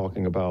was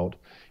talking about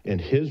in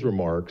his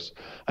remarks.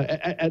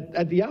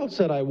 At the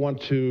outset, I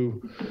want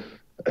to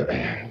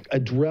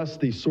address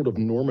the sort of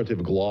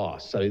normative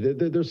gloss. I mean,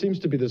 there seems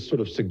to be this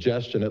sort of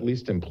suggestion, at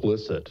least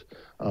implicit,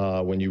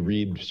 when you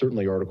read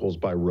certainly articles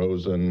by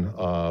Rosen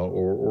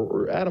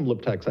or Adam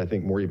Liptak's, I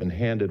think, more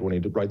even-handed when he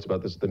writes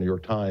about this at the New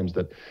York Times,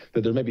 that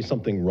there may be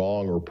something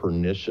wrong or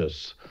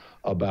pernicious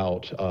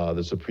about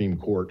the Supreme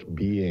Court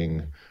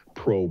being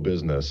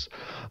pro-business.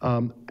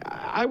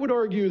 I would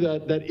argue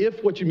that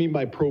if what you mean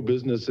by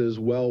pro-business is,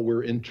 well,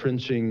 we're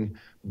entrenching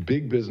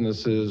big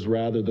businesses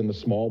rather than the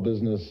small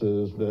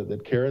businesses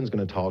that Karen's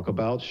going to talk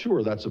about,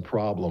 sure, that's a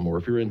problem. Or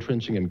if you're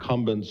entrenching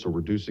incumbents or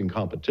reducing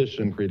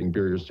competition, creating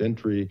barriers to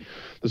entry,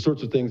 the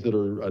sorts of things that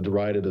are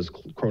derided as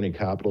crony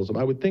capitalism,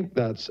 I would think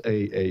that's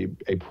a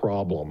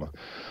problem.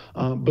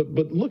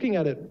 But looking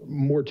at it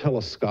more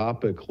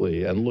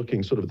telescopically and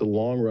looking sort of the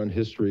long-run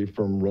history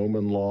from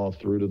Roman law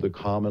through to the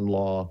common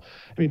law,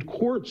 I mean,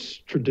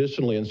 courts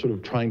traditionally, and sort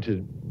of trying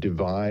to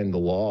divine the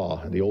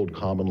law, the old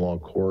common law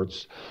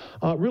courts,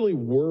 really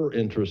were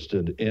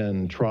interested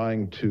in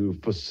trying to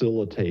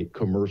facilitate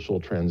commercial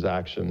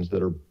transactions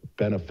that are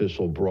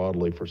beneficial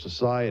broadly for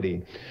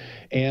society.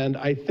 And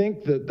I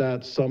think that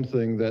that's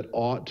something that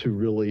ought to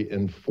really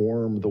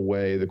inform the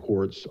way the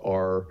courts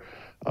are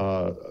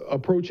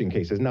approaching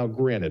cases. Now,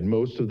 granted,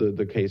 most of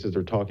the cases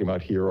they're talking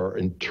about here are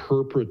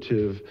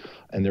interpretive,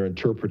 and they're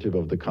interpretive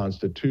of the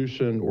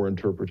Constitution or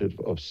interpretive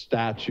of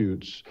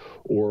statutes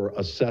or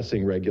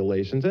assessing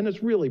regulations. And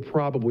it's really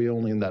probably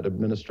only in that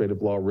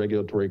administrative law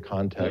regulatory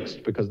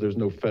context, because there's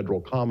no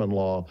federal common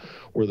law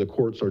where the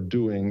courts are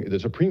doing, the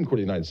Supreme Court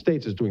of the United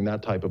States is doing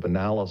that type of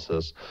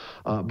analysis.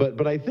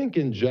 But I think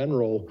in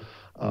general,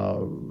 I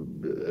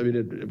mean,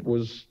 it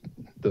was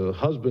the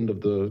husband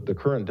of the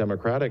current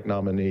Democratic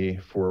nominee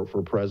for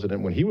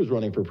president, when he was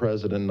running for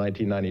president in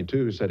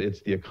 1992, who said,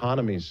 it's the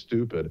economy's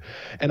stupid.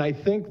 And I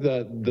think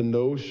that the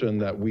notion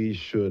that we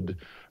should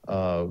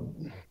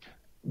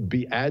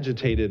be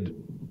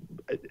agitated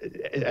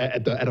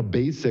at a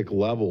basic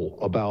level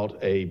about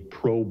a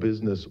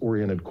pro-business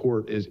oriented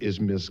court is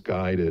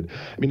misguided.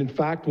 I mean, in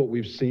fact, what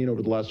we've seen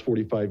over the last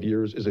 45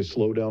 years is a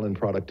slowdown in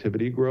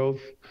productivity growth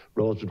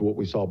relative to what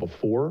we saw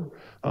before.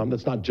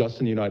 That's not just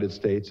in the United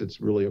States, it's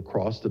really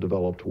across the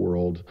developed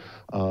world.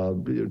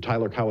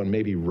 Tyler Cowen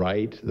may be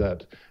right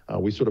that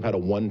we sort of had a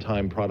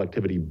one-time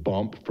productivity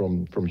bump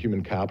from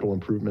human capital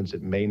improvements.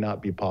 It may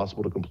not be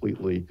possible to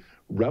completely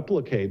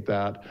replicate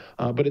that,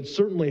 but it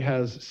certainly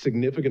has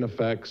significant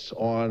effects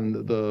on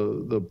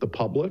the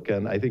public,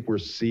 and I think we're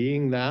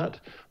seeing that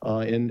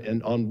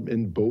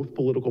in both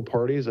political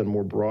parties and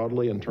more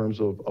broadly in terms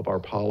of our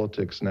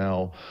politics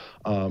now.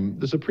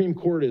 The Supreme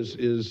Court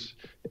is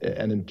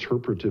an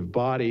interpretive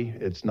body.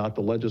 It's not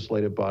the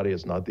legislative body.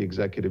 It's not the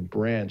executive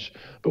branch.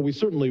 But we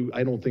certainly,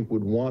 I don't think,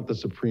 would want the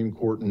Supreme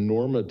Court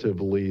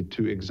normatively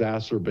to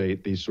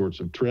exacerbate these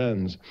sorts of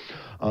trends.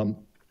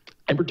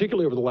 And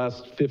particularly over the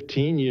last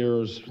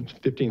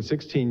 15,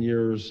 16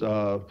 years,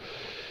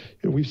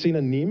 we've seen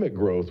anemic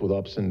growth with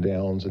ups and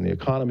downs in the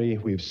economy.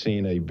 We've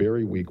seen a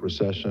very weak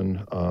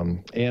recession.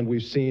 And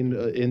we've seen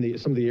in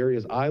some of the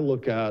areas I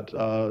look at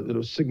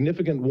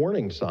significant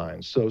warning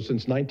signs. So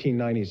since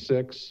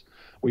 1996,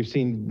 we've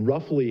seen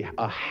roughly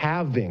a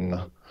halving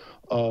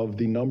of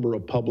the number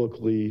of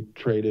publicly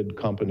traded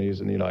companies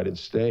in the United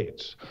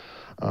States.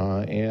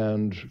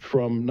 And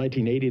from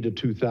 1980 to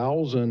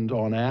 2000,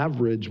 on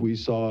average, we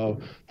saw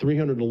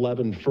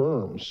 311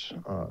 firms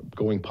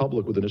going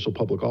public with initial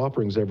public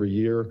offerings every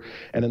year.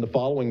 And in the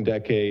following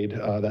decade,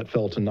 that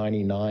fell to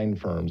 99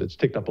 firms. It's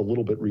ticked up a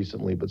little bit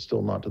recently, but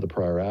still not to the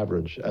prior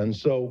average. And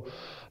so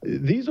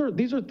these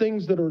are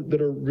things that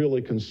are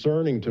really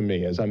concerning to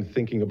me as I'm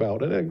thinking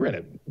about it. And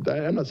granted,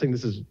 I'm not saying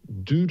this is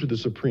due to the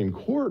Supreme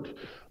Court,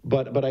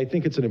 but I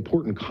think it's an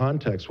important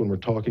context when we're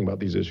talking about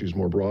these issues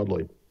more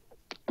broadly.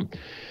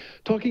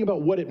 Talking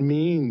about what it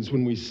means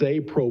when we say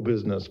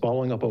pro-business,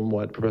 following up on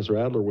what Professor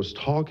Adler was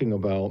talking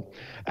about,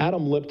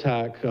 Adam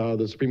Liptak,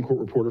 the Supreme Court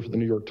reporter for the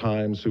New York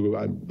Times, who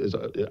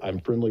I'm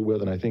friendly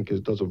with and I think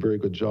does a very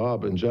good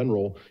job in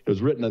general,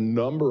 has written a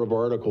number of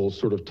articles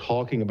sort of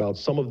talking about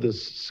some of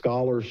this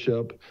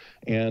scholarship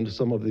and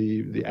some of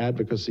the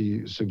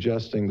advocacy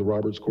suggesting the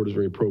Roberts Court is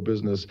very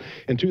pro-business.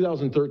 In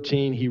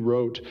 2013, he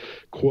wrote,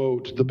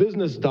 quote, "The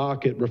business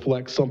docket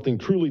reflects something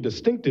truly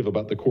distinctive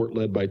about the court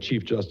led by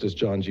Chief Justice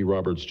John G.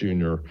 Roberts Jr.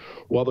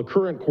 While the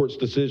current court's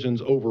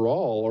decisions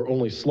overall are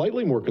only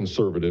slightly more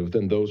conservative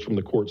than those from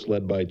the courts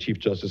led by Chief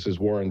Justices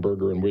Warren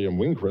Burger and William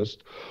Winquist,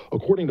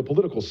 according to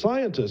political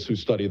scientists who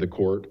study the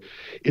court,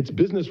 its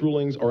business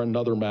rulings are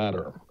another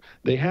matter.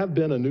 They have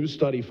been, a new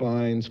study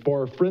finds,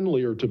 far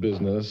friendlier to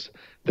business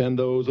than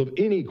those of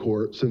any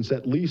court since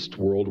at least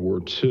World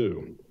War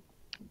II.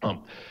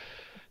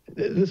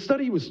 The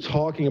study he was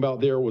talking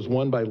about there was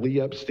one by Lee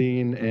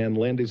Epstein and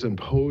Landis and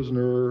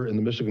Posner in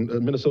the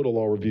Minnesota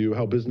Law Review,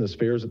 How Business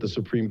Fares at the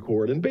Supreme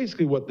Court. And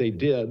basically what they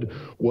did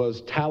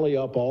was tally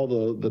up all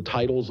the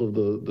titles of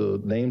the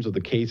names of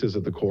the cases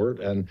at the court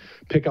and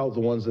pick out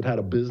the ones that had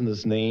a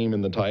business name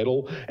in the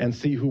title and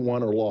see who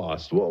won or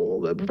lost.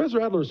 Well,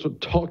 Professor Adler sort of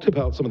talked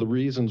about some of the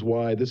reasons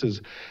why this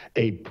is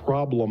a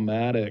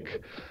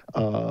problematic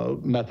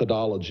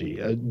methodology.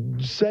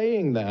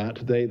 Saying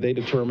that, they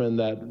determined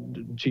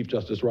that Chief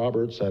Justice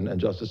Roberts and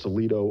Justice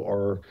Alito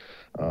are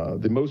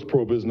the most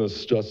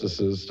pro-business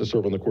justices to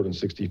serve on the court in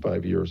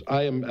 65 years.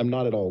 I'm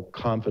not at all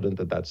confident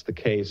that that's the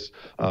case,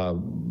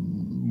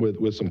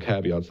 with some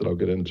caveats that I'll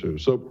get into.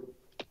 So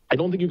I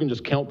don't think you can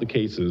just count the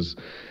cases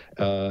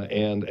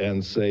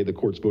and say the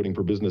court's voting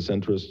for business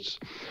interests,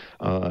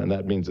 and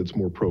that means it's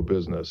more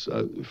pro-business.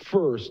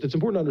 First, it's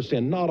important to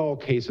understand not all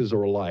cases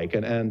are alike,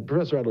 and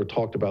Professor Adler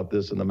talked about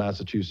this in the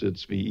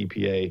Massachusetts v.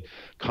 EPA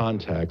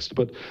context,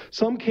 but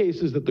some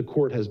cases that the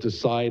court has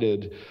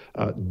decided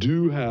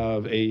do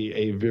have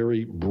a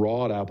very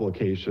broad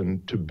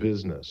application to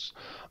business.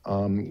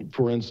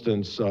 For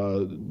instance,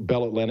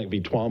 Bell Atlantic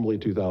v. Twombly,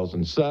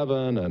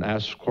 2007, and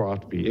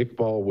Ashcroft v.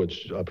 Iqbal,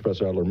 which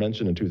Professor Adler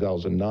mentioned in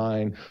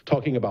 2009,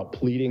 talking about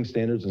pleading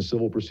standards and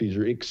civil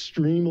procedure,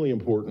 extremely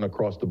important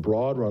across the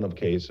broad run of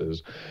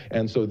cases.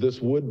 And so this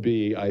would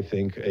be, I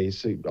think,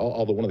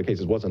 although one of the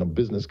cases wasn't a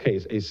business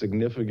case, a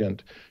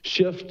significant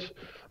shift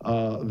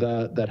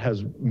that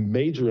has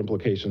major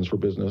implications for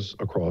business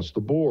across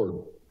the board.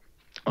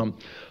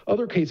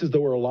 Other cases,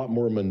 though, are a lot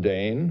more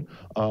mundane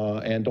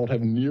and don't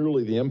have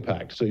nearly the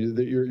impact. So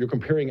you're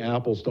comparing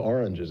apples to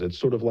oranges. It's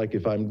sort of like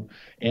if I'm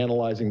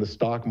analyzing the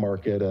stock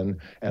market and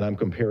I'm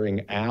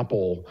comparing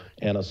Apple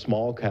and a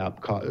small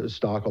cap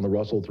stock on the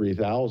Russell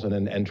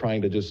 3000 and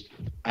trying to just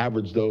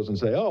average those and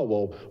say, oh,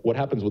 well, what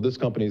happens with this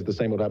company is the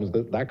same what happens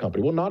with that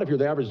company. Well, not if you're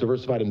the average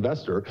diversified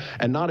investor,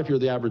 and not if you're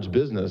the average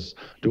business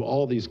do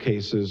all these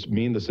cases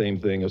mean the same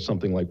thing as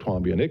something like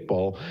Twombly and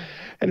Iqbal.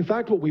 And in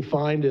fact, what we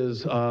find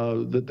is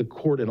that the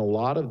court in a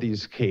lot of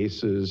these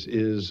cases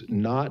is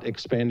not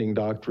expanding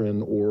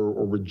doctrine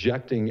or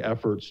rejecting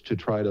efforts to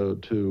try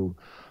to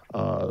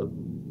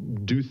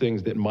do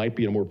things that might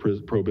be in a more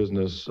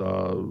pro-business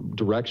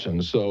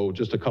direction. So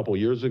just a couple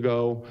years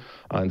ago,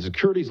 in the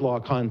securities law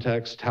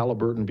context,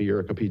 Halliburton v.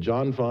 Erica P.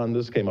 John Fund,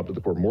 this came up to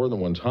the court more than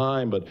one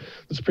time, but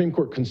the Supreme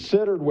Court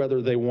considered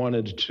whether they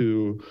wanted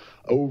to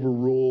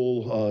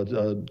overrule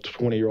a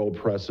 20-year-old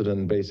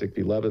precedent, Basic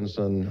v.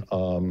 Levinson.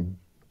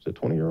 Is it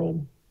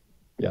 20-year-old?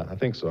 Yeah, I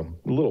think so.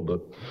 A little bit,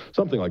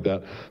 something like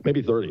that,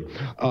 maybe 30.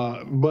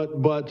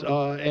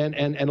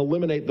 And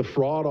eliminate the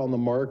fraud on the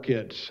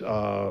market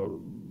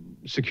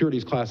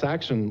securities class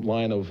action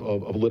line of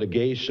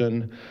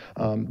litigation.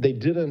 They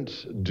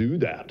didn't do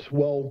that.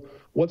 Well,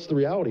 what's the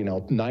reality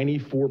now?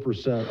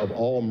 94% of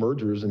all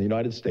mergers in the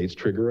United States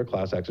trigger a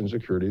class action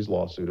securities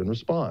lawsuit in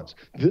response.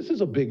 This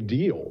is a big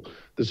deal.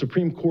 The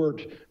Supreme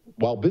Court,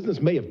 while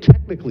business may have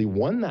technically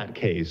won that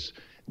case,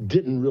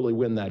 didn't really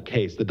win that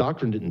case. The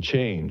doctrine didn't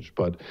change,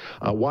 but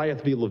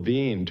Wyeth v.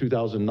 Levine,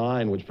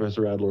 2009, which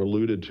Professor Adler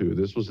alluded to,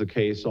 this was the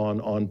case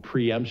on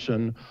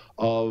preemption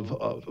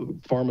of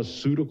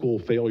pharmaceutical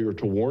failure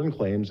to warn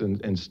claims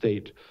in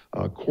state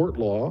court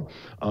law.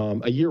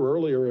 A year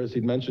earlier, as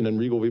he'd mentioned in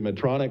Regal v.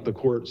 Medtronic, the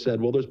court said,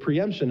 well, there's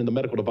preemption in the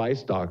medical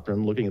device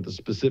doctrine, looking at the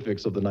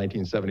specifics of the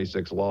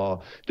 1976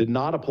 law, did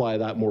not apply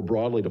that more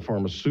broadly to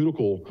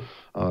pharmaceutical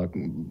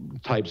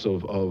types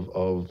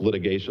of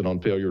litigation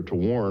on failure to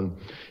warn.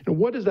 And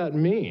what does that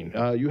mean?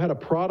 You had a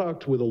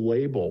product with a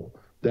label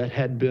that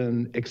had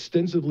been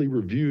extensively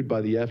reviewed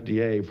by the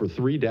FDA for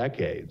 3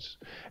 decades,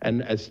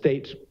 and a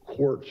state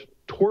court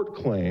tort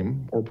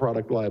claim or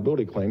product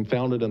liability claim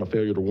founded in a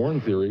failure to warn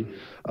theory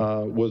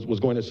was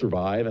going to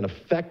survive and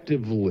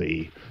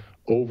effectively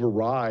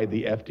override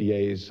the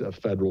FDA's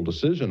federal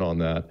decision on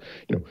that.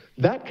 You know,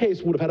 that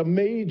case would have had a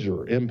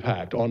major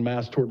impact on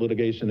mass tort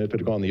litigation if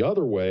it had gone the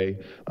other way.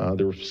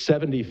 There were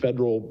 70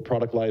 federal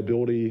product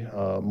liability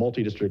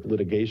multi-district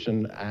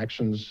litigation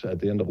actions at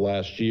the end of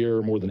last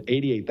year. More than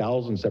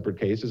 88,000 separate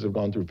cases have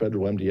gone through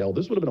federal MDL.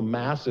 This would have been a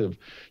massive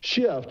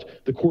shift.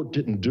 The court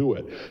didn't do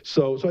it.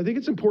 So I think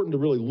it's important to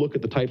really look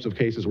at the types of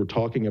cases we're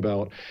talking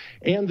about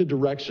and the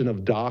direction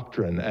of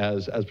doctrine,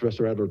 as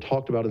Professor Adler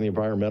talked about in the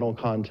environmental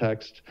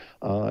context.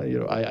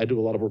 I do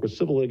a lot of work with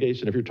civil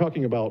litigation. If you're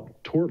talking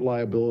about tort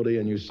liability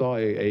and you saw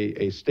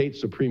a state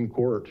Supreme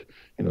Court,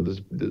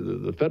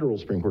 the federal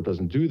Supreme Court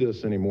doesn't do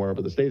this anymore,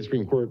 but the state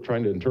Supreme Court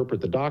trying to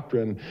interpret the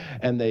doctrine,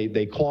 and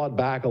they clawed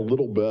back a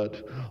little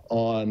bit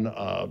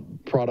on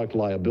product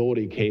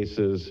liability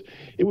cases,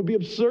 it would be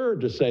absurd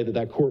to say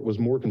that court was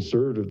more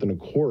conservative than a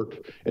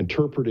court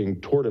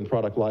interpreting tort and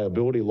product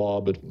liability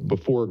law, but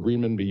before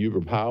Greenman v.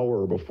 Huber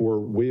Power or before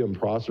William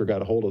Prosser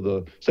got a hold of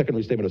the second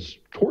restatement of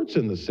torts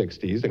in the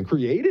 60s and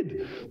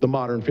created the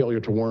modern failure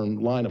to warn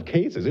line of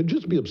cases. It'd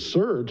just be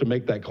absurd to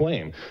make that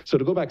claim. So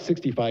to go back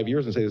 65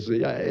 years and say this,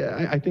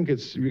 I think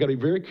you got to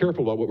be very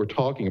careful about what we're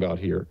talking about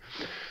here.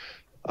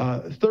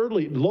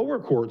 Thirdly, lower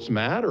courts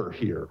matter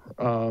here.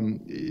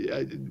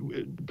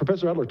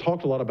 Professor Adler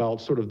talked a lot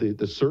about sort of the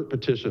cert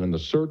petition and the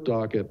cert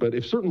docket, but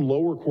if certain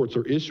lower courts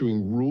are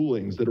issuing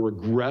rulings that are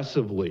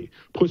aggressively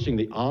pushing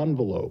the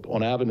envelope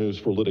on avenues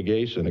for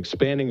litigation,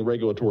 expanding the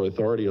regulatory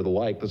authority or the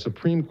like, the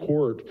Supreme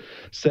Court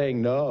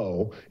saying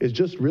no is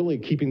just really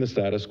keeping the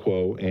status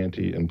quo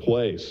ante in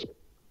place.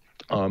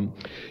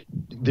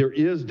 There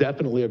is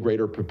definitely a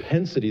greater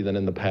propensity than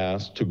in the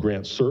past to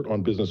grant cert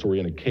on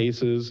business-oriented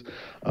cases.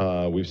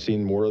 We've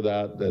seen more of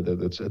that.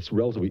 It's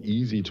relatively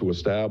easy to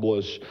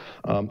establish.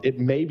 It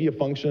may be a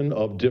function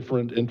of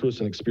different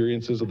interests and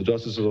experiences of the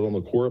justices on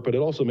the court, but it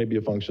also may be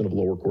a function of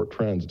lower court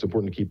trends. It's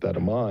important to keep that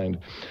in mind.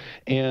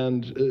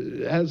 And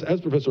as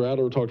Professor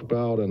Adler talked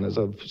about, and as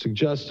I've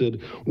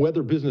suggested,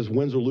 whether business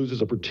wins or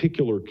loses a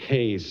particular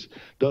case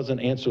doesn't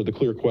answer the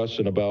clear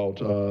question about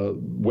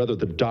whether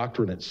the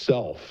doctrine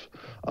itself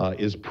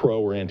is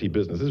pro or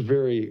anti-business. It's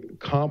very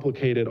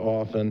complicated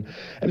often,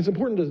 and it's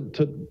important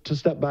to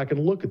step back and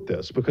look at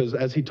this, because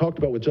as he talked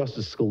about with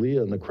Justice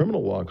Scalia in the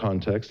criminal law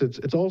context,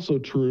 it's also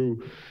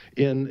true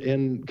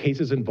in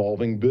cases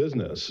involving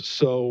business.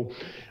 So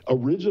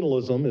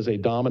originalism is a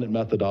dominant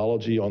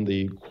methodology on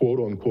the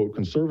quote-unquote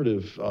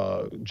conservative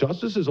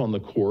justices on the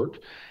court,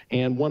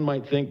 and one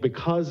might think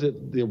because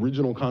the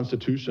original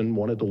Constitution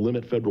wanted to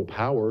limit federal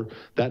power,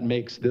 that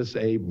makes this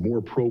a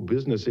more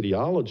pro-business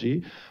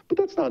ideology, but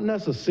that's not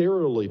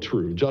necessarily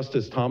true.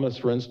 Justice Thomas,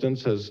 for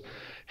instance, has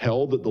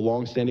held that the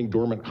longstanding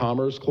Dormant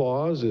Commerce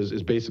Clause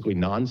is basically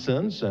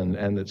nonsense,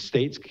 and that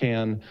states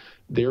can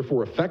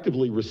therefore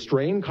effectively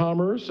restrain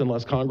commerce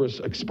unless Congress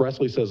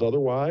expressly says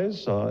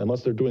otherwise,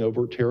 unless they're doing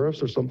overt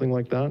tariffs or something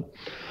like that.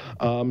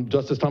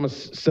 Justice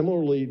Thomas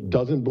similarly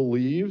doesn't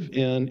believe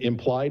in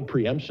implied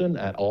preemption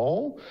at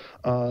all.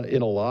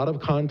 In a lot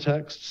of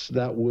contexts,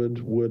 that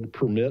would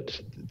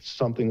permit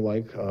something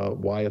like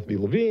Wyeth v.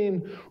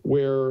 Levine,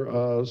 where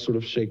sort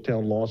of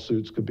shakedown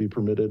lawsuits could be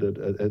permitted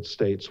at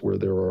states where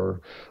there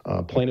are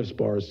plaintiffs'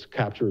 bars to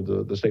capture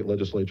the state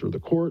legislature or the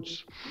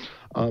courts.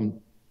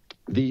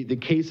 The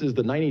cases,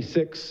 the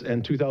 96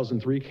 and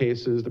 2003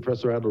 cases that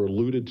Professor Adler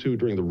alluded to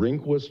during the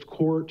Rehnquist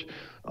court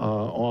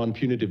on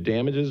punitive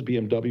damages,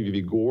 BMW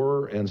v.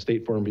 Gore and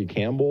State Farm v.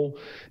 Campbell,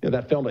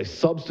 that found a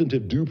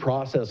substantive due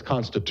process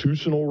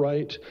constitutional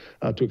right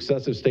to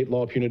excessive state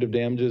law punitive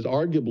damages,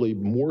 arguably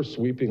more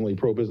sweepingly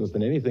pro-business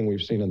than anything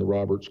we've seen in the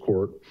Roberts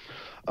Court.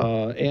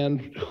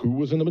 And who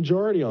was in the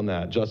majority on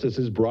that?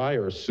 Justices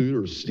Breyer,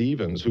 Souter,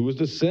 Stevens. Who was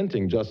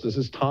dissenting?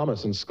 Justices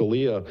Thomas and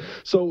Scalia.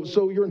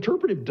 So your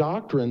interpretive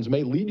doctrines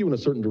may lead you in a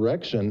certain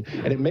direction,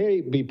 and it may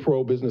be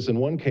pro-business in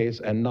one case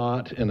and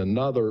not in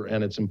another,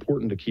 and it's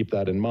important to keep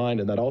that in mind,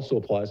 and that also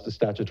applies to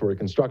statutory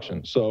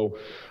construction. So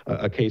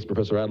a case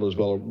Professor Adler is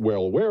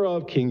well aware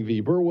of, King v.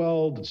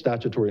 Burwell,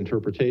 statutory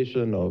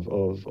interpretation of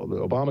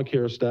the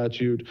Obamacare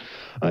statute.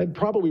 It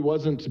probably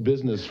wasn't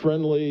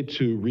business-friendly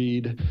to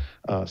read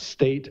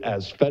state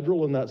as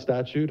federal in that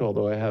statute,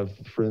 although I have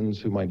friends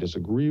who might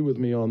disagree with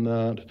me on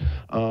that.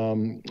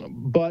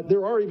 But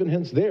there are even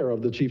hints there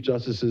of the Chief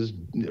Justice's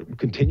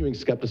continuing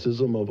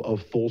skepticism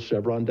of full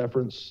Chevron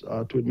deference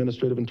to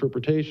administrative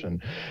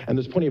interpretation. And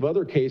there's plenty of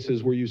other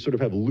cases where you sort of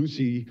have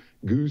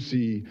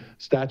loosey-goosey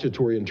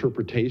statutory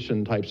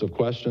interpretation types of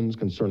questions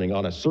concerning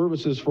honest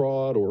services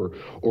fraud, or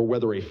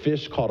whether a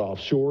fish caught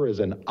offshore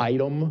is an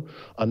item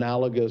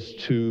analogous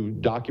to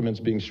documents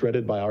being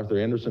shredded by Arthur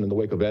Andersen in the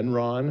wake of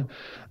Enron.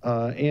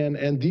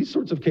 And these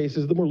sorts of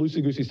cases, the more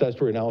loosey-goosey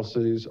statutory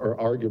analyses are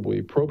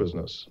arguably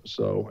pro-business.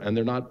 So, and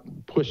they're not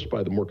pushed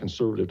by the more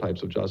conservative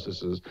types of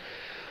justices.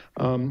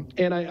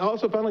 And I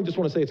also finally just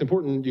want to say it's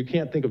important, you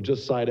can't think of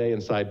just side A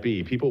and side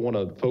B. People want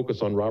to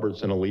focus on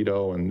Roberts and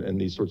Alito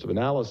and these sorts of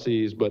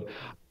analyses, but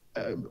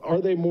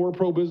are they more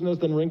pro-business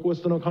than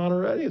Rehnquist and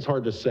O'Connor? I think it's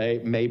hard to say,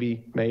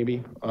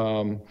 maybe.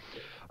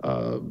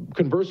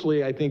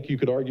 Conversely, I think you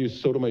could argue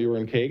Sotomayor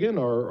and Kagan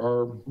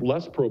are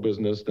less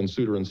pro-business than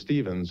Souter and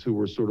Stevens, who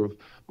were sort of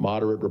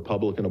moderate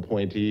Republican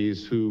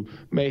appointees who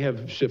may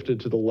have shifted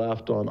to the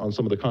left on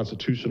some of the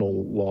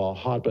constitutional law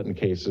hot-button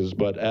cases,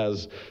 but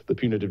as the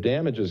punitive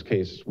damages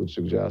case would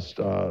suggest,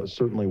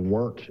 certainly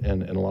weren't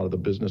in a lot of the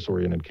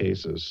business-oriented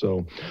cases.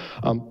 So.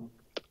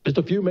 Just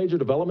a few major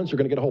developments. You're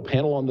going to get a whole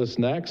panel on this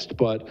next,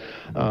 but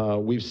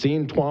we've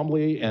seen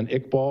Twombly and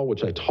Iqbal,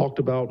 which I talked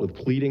about with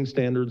pleading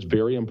standards,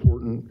 very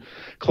important.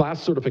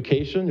 Class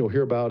certification, you'll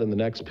hear about in the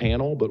next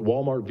panel, but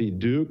Walmart v.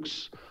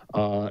 Dukes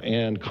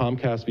and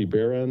Comcast v.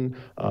 Barron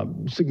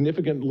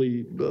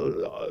significantly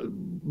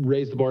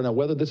raised the bar. Now,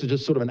 whether this is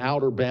just sort of an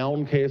outer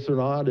bound case or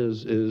not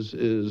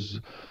is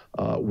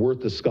worth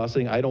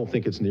discussing. I don't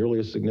think it's nearly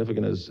as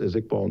significant as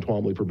Iqbal and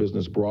Twombly for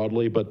business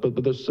broadly, but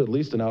there's at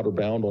least an outer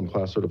bound on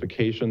class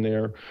certification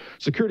there.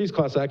 Securities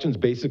class actions,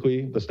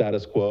 basically the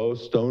status quo.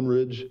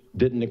 Stoneridge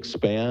didn't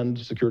expand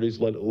securities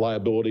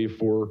liability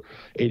for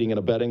aiding and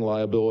abetting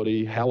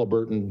liability.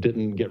 Halliburton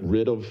didn't get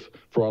rid of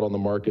fraud on the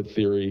market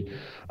theory.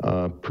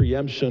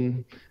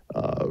 Preemption,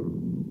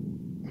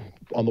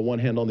 on the one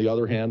hand, on the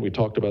other hand, we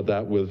talked about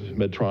that with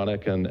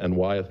Medtronic and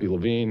Wyeth v.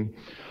 Levine.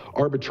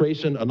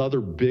 Arbitration,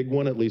 another big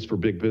one, at least for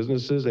big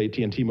businesses,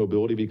 AT&T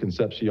Mobility v.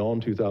 Concepcion,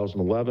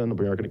 2011,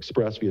 American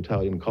Express v.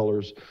 Italian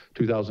Colors,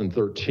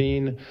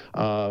 2013.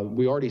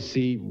 We already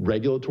see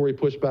regulatory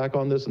pushback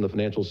on this in the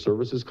financial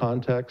services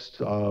context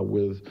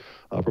with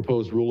a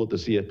proposed rule at the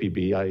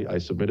CFPB. I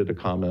submitted a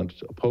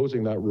comment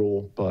opposing that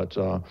rule, but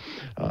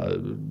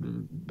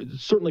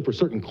certainly for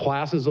certain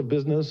classes of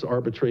business,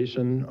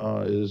 arbitration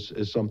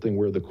is something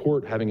where the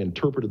court, having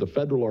interpreted the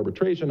Federal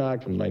Arbitration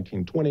Act from the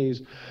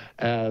 1920s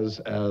as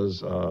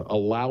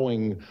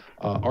allowing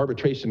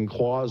arbitration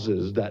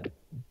clauses that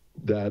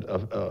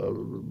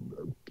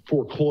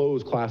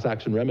foreclose class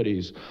action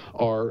remedies,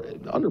 are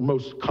under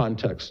most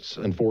contexts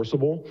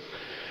enforceable.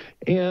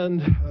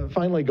 And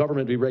finally,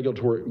 government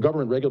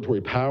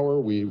regulatory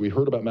power. We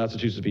heard about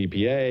Massachusetts v.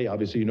 EPA.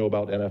 Obviously, you know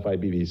about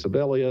NFIB v.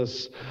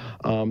 Sebelius.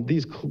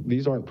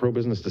 These aren't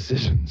pro-business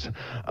decisions.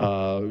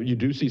 You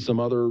do see some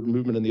other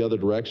movement in the other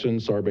direction.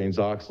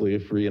 Sarbanes-Oxley,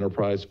 Free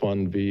Enterprise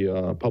Fund v.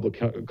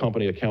 Public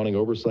Company Accounting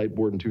Oversight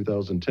Board in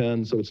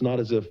 2010. So it's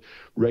not as if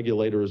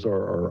regulators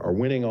are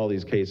winning all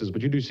these cases,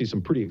 but you do see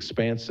some pretty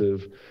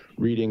expansive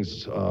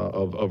readings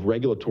of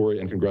regulatory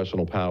and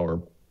congressional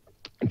power.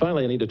 And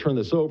finally, I need to turn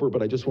this over,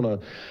 but I just want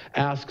to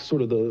ask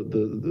sort of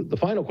the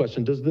final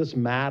question: does this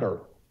matter?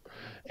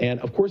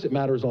 And of course it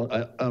matters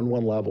on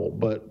one level,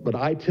 but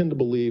I tend to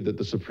believe that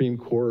the Supreme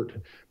Court,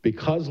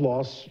 because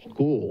law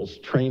schools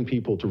train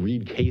people to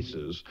read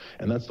cases,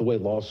 and that's the way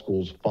law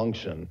schools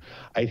function,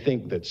 I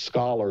think that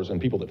scholars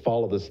and people that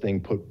follow this thing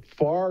put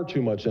far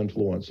too much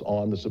influence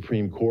on the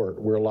Supreme Court,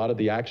 where a lot of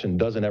the action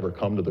doesn't ever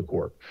come to the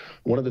court.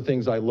 One of the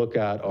things I look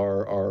at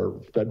are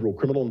federal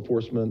criminal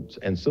enforcement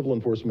and civil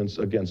enforcements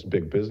against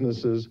big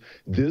businesses.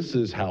 This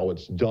is how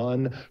it's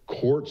done.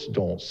 Courts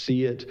don't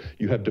see it.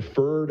 You have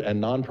deferred and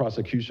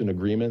non-prosecution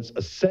agreements.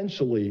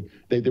 Essentially,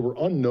 they were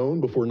unknown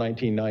before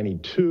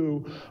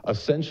 1992,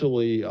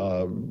 essentially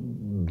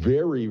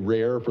very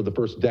rare for the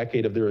first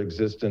decade of their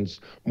existence,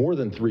 more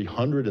than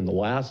 300 in the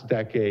last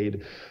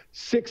decade.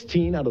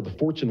 16 out of the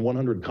Fortune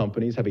 100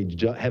 companies have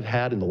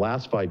had in the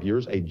last 5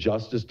 years a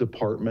Justice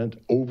Department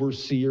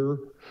overseer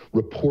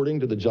reporting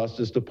to the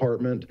Justice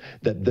Department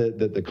that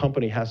the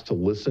company has to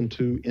listen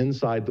to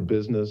inside the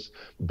business.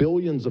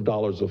 Billions of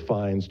dollars of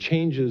fines,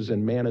 changes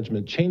in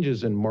management,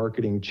 changes in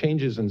marketing,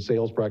 changes in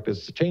sales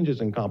practice,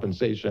 changes in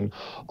compensation,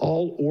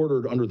 all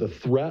ordered under the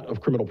threat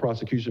of criminal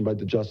prosecution by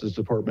the Justice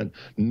Department,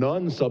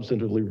 none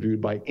substantively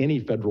reviewed by any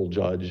federal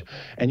judge.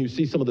 And you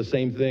see some of the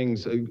same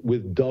things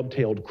with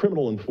dovetailed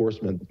criminal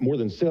enforcement, more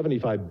than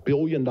 $75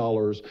 billion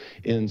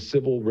in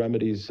civil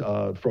remedies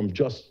from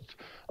just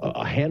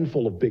a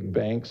handful of big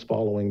banks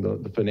following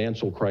the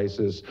financial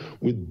crisis,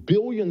 with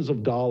billions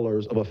of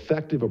dollars of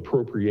effective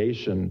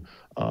appropriation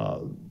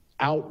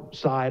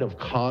outside of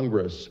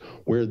Congress,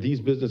 where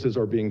these businesses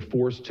are being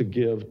forced to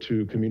give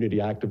to community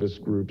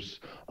activist groups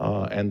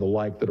and the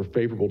like that are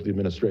favorable to the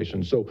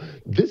administration. So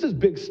this is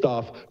big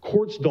stuff.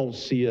 Courts don't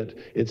see it.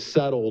 It's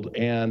settled.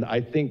 And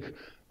I think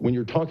when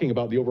you're talking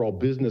about the overall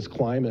business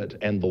climate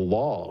and the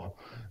law,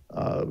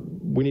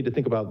 we need to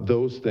think about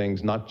those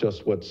things, not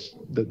just what's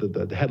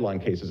the headline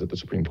cases at the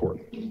Supreme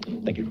Court.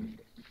 Thank you.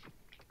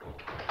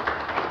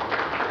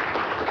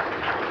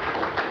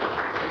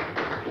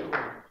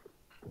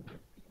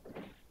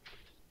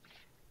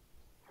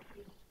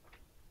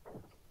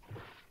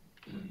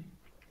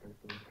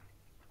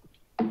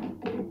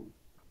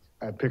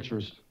 I have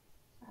pictures.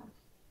 I'm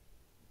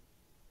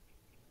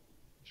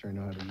sure I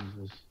know how to use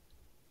this.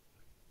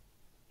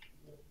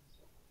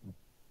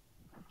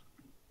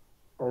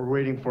 While we're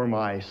waiting for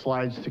my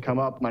slides to come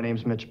up, my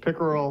name's Mitch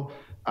Pickerel.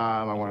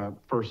 I want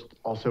to first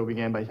also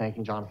begin by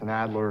thanking Jonathan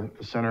Adler,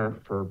 the Center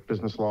for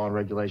Business Law and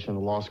Regulation of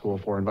the Law School,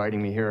 for inviting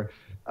me here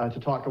to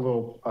talk a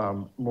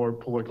little more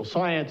political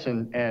science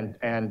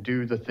and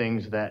do the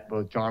things that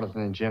both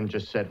Jonathan and Jim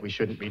just said we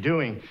shouldn't be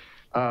doing.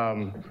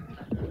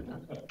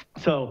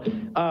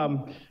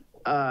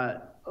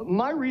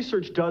 My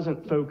research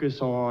doesn't focus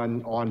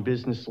on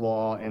business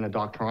law in a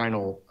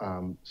doctrinal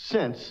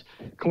sense.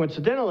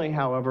 Coincidentally,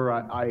 however,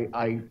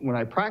 when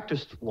I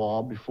practiced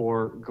law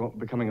before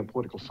becoming a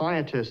political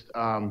scientist,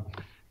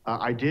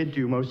 I did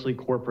do mostly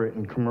corporate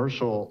and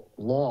commercial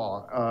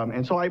law.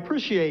 And so I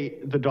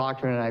appreciate the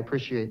doctrine and I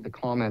appreciate the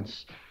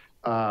comments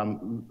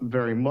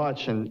very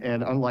much. And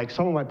unlike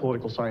some of my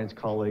political science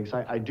colleagues,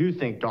 I do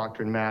think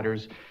doctrine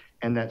matters,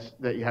 and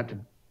that you have to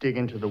dig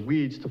into the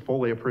weeds to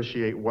fully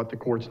appreciate what the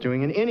court's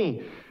doing in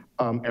any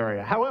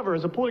area. However,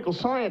 as a political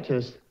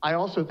scientist, I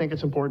also think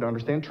it's important to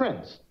understand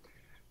trends.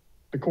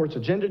 The court's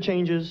agenda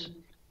changes,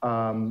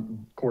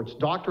 court's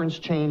doctrines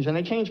change, and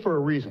they change for a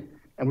reason.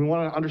 And we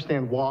want to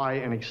understand why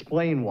and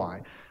explain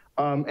why.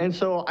 And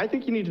so I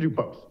think you need to do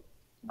both.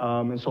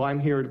 And so I'm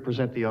here to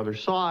present the other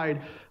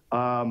side.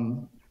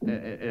 We'll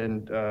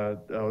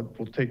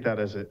take that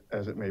as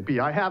it may be.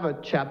 I have a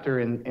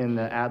chapter in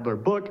the Adler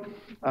book,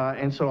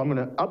 and so I'm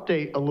going to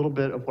update a little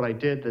bit of what I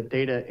did. The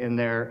data in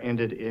there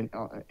ended in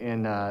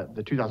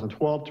the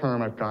 2012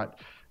 term. I've got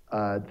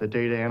the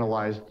data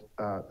analyzed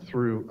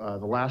through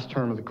the last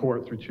term of the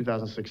court through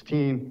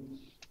 2016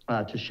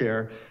 to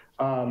share.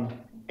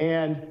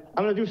 And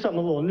I'm going to do something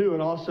a little new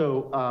and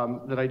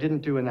also that I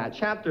didn't do in that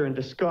chapter and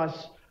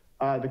discuss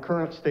the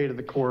current state of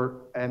the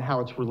court and how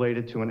it's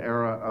related to an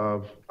era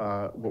of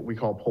what we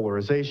call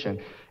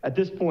polarization. At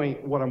this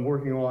point, what I'm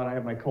working on, I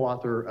have my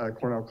co-author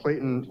Cornell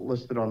Clayton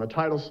listed on the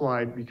title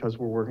slide because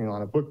we're working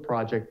on a book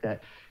project that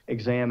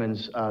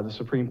examines the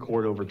Supreme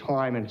Court over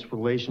time and its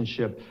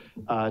relationship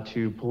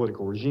to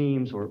political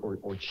regimes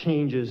or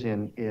changes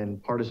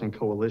in partisan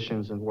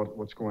coalitions and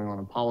what's going on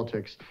in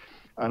politics.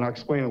 And I'll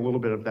explain a little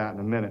bit of that in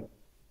a minute.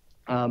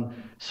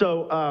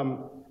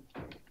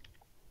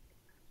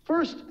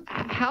 First,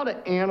 how to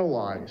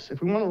analyze,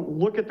 if we want to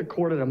look at the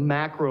court at a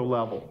macro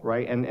level,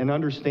 right, and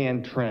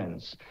understand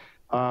trends,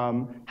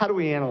 how do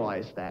we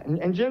analyze that?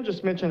 And Jim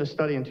just mentioned a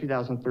study in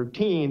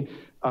 2013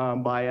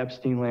 by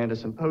Epstein,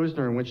 Landis, and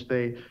Posner in which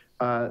they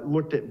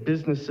looked at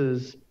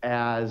businesses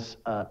as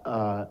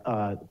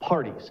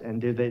parties,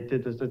 and did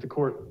the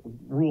court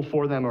rule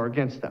for them or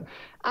against them?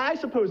 I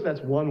suppose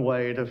that's one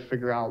way to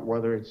figure out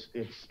whether it's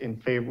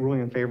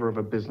ruling in favor of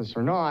a business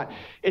or not.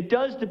 It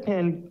does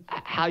depend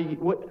how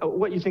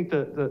what you think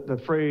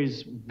the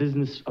phrase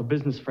a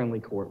business-friendly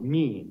court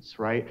means,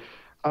 right?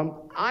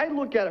 I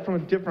look at it from a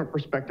different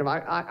perspective.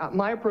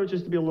 My approach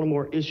is to be a little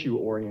more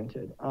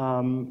issue-oriented,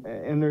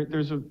 and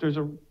there's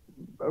a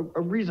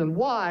reason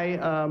why,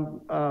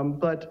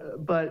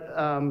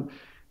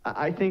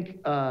 I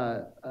think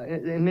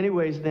in many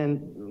ways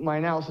then my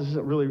analysis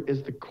isn't really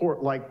is the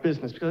court like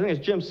business, because I think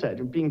as Jim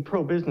said, being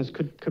pro-business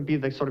could be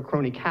the sort of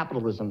crony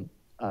capitalism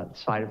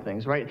side of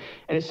things, right?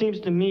 And it seems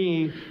to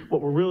me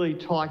what we're really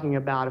talking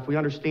about, if we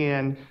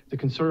understand the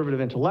conservative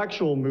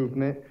intellectual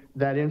movement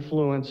that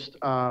influenced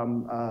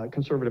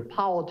conservative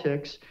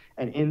politics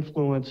and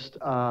influenced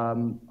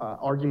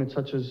arguments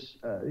such as,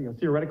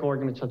 theoretical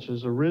arguments such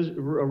as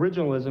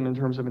originalism in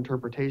terms of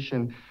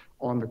interpretation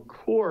on the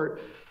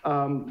court.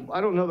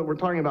 I don't know that we're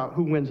talking about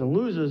who wins and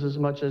loses as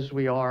much as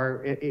we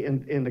are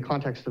in the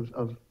context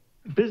of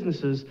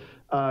businesses,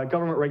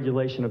 government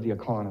regulation of the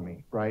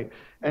economy, right?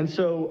 And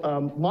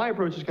so my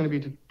approach is going to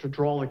be to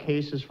draw the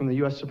cases from the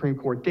U.S. Supreme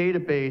Court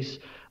database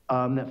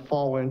that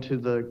fall into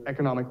the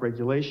economic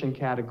regulation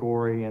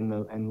category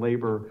and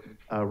labor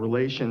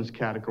relations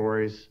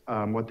categories,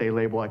 what they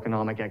label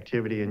economic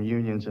activity and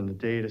unions in the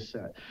data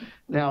set.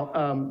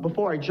 Now,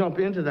 before I jump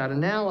into that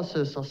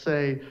analysis, I'll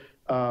say,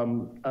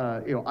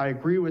 I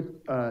agree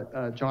with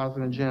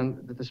Jonathan and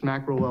Jen that this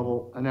macro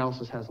level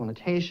analysis has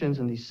limitations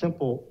and these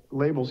simple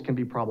labels can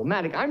be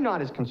problematic. I'm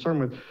not as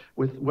concerned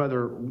with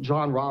whether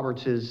John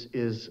Roberts is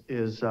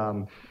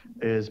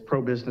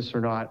pro-business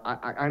or not.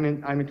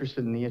 I'm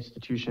interested in the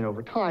institution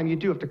over time. You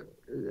do have to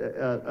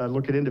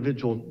look at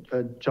individual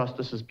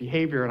justices'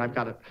 behavior, and I've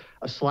got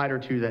a slide or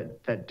two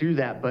that do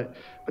that, but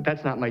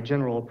that's not my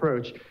general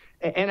approach.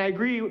 And I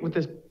agree with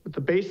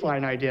the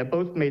baseline idea.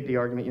 Both made the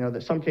argument,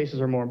 that some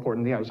cases are more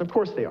important than the others. Of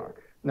course they are.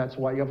 And that's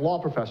why you have law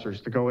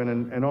professors to go in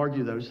and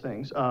argue those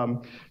things.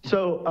 And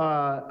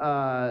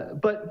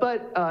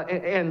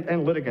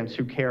litigants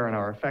who care and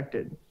are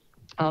affected.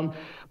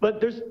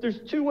 But there's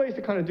two ways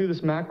to kind of do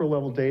this macro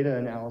level data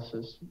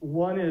analysis.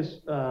 One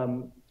is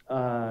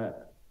as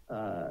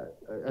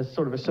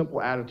sort of a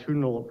simple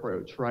attitudinal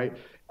approach, right?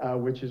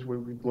 Which is where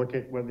we look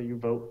at whether you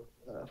vote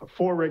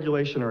for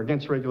regulation or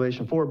against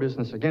regulation, for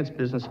business, against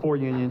business, for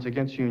unions,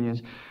 against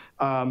unions.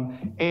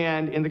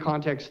 And in the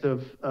context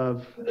of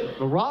the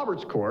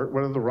Roberts Court,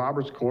 whether the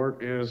Roberts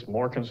Court is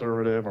more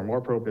conservative or more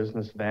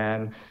pro-business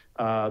than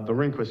the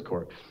Rehnquist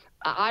Court.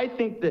 I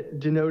think that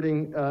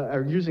denoting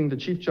or using the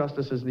Chief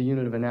Justice as the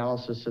unit of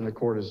analysis in the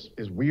court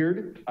is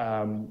weird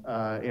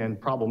and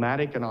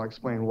problematic, and I'll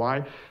explain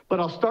why. But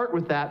I'll start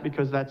with that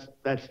because that's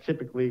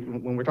typically,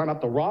 when we're talking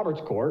about the Roberts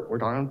Court, we're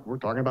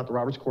talking about the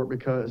Roberts Court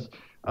because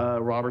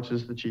Roberts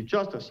is the Chief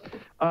Justice.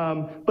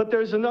 But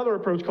there's another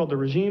approach called the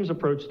regimes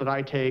approach that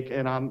I take,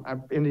 and I'm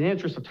in the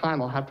interest of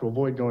time, I'll have to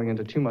avoid going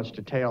into too much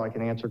detail. I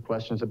can answer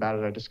questions about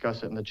it. I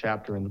discuss it in the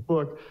chapter in the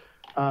book.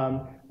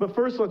 But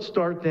first, let's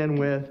start then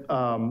with,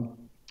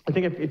 I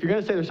think if you're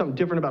going to say there's something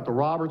different about the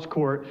Roberts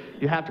Court,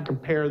 you have to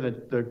compare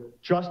the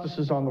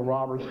justices on the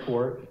Roberts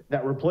Court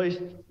that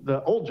replaced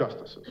the old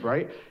justices,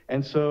 right?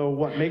 And so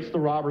what makes the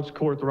Roberts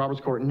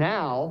Court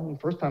now, the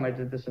first time I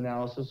did this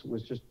analysis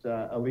was just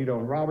Alito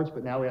and Roberts,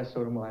 but now we have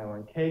Sotomayor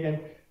and Kagan.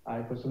 I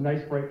put some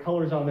nice bright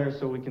colors on there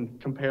so we can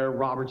compare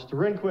Roberts to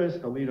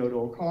Rehnquist, Alito to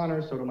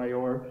O'Connor,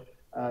 Sotomayor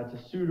to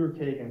Souter,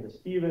 Kagan to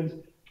Stevens.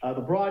 The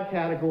broad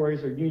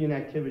categories are union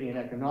activity and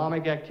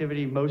economic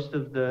activity. Most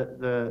of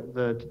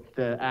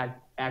the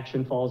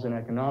action falls in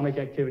economic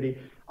activity.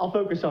 I'll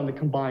focus on the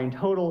combined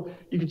total.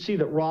 You can see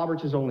that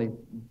Roberts is only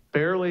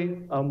barely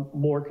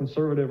more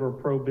conservative or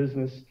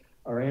pro-business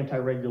or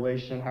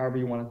anti-regulation, however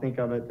you want to think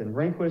of it, than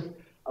Rehnquist.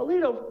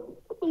 Alito,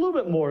 a little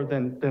bit more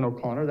than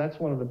O'Connor. That's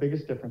one of the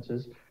biggest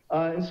differences.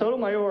 And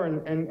Sotomayor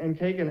and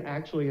Kagan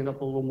actually end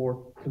up a little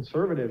more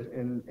conservative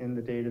in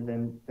the data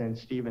than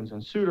Stevens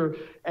and Souter.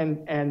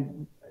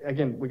 And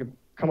again, we could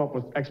come up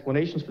with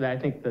explanations for that. I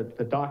think that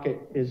the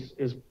docket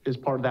is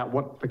part of that,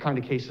 what the kind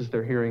of cases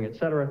they're hearing, et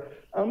cetera.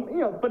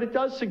 But it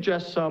does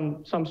suggest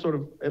some sort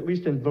of, at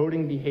least in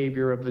voting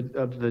behavior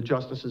of the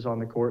justices on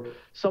the court,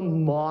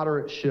 some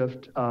moderate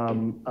shift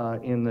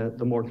in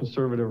the more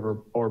conservative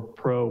or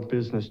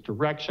pro-business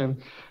direction.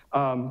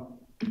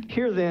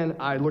 Here then,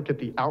 I look at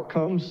the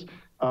outcomes.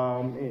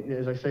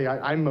 As I say,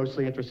 I'm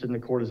mostly interested in the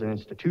court as an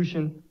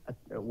institution.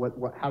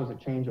 How does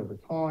it change over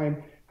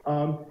time?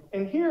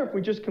 And here, if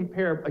we just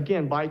compare,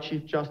 again, by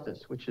Chief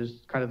Justice, which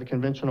is kind of the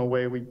conventional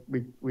way we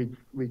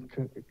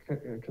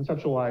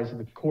conceptualize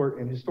the court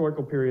in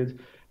historical periods,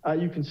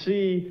 you can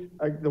see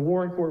the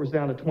Warren Court was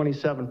down to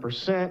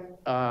 27%,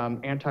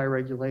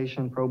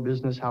 anti-regulation,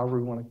 pro-business, however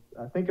we want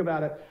to think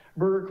about it.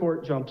 Burger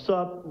Court jumps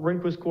up,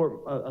 Rehnquist Court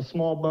a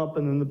small bump,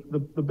 and then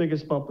the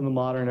biggest bump in the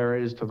modern era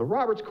is to the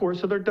Roberts Court.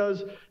 So there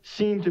does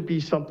seem to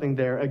be something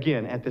there,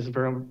 again, at this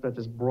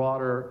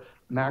broader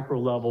macro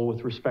level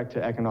with respect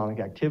to economic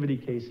activity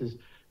cases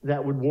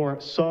that would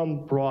warrant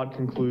some broad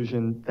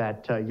conclusion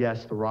that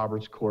yes, the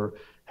Roberts Court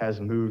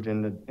has moved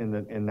in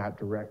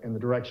the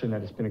direction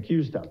that it's been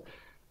accused of.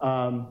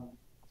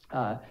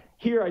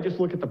 Here, I just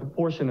look at the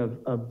proportion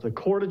of the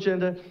court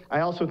agenda.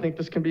 I also think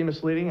this can be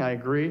misleading, I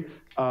agree.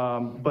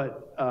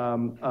 But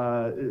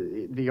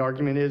the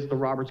argument is the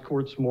Roberts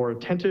Court's more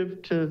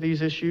attentive to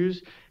these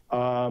issues.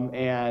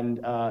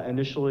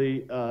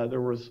 Initially,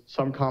 there was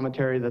some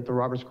commentary that the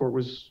Roberts Court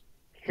was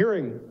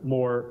hearing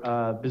more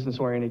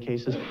business-oriented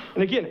cases.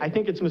 And again, I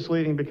think it's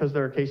misleading because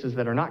there are cases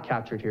that are not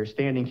captured here,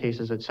 standing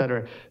cases, et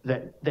cetera,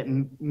 that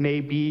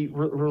may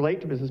relate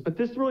to business. But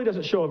this really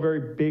doesn't show a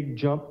very big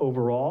jump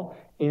overall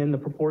in the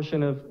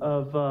proportion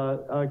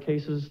of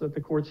cases that the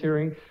court's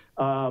hearing.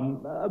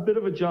 A bit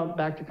of a jump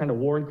back to kind of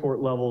Warren Court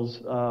levels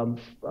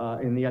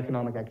in the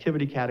economic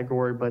activity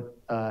category, but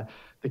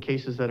the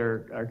cases that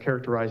are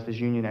characterized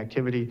as union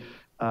activity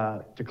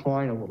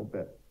decline a little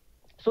bit.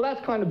 So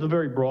that's kind of the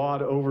very broad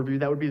overview.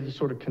 That would be the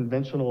sort of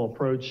conventional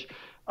approach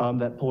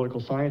that political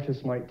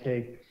scientists might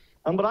take.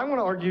 But I want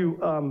to argue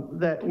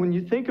that when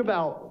you think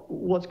about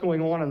what's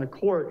going on in the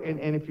court,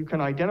 and if you can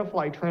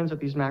identify trends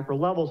at these macro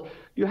levels,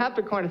 you have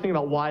to kind of think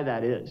about why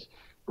that is,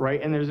 right?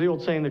 And there's the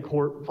old saying, the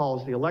court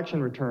follows the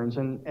election returns,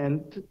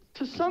 and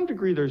to some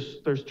degree,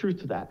 there's truth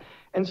to that.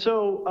 And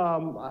so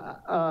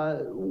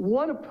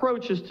one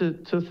approach is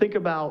to think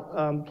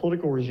about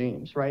political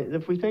regimes, right?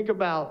 If we think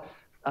about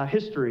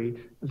history,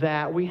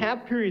 that we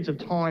have periods of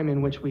time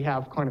in which we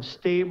have kind of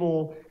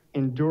stable,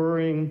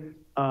 enduring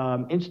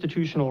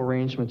institutional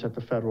arrangements at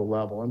the federal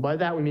level. And by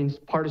that we mean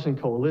partisan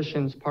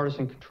coalitions,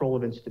 partisan control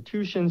of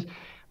institutions,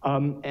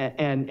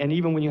 and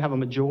even when you have a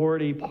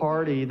majority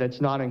party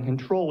that's not in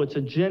control, its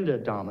agenda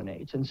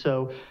dominates. And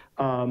so,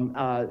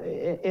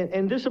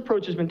 and this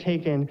approach has been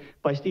taken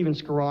by Stephen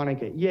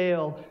Skowronek at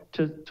Yale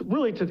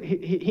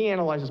he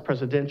analyzes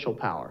presidential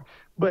power.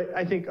 But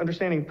I think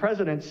understanding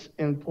presidents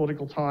in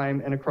political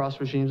time and across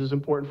regimes is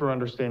important for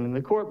understanding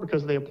the court,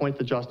 because they appoint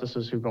the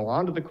justices who go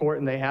on to the court,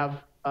 and they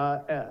have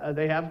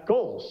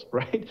goals,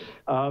 right?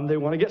 They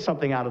want to get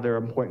something out of their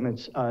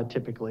appointments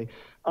typically.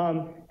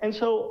 And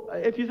so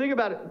if you think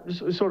about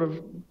it, sort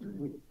of,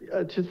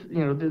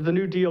 the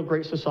New Deal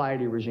Great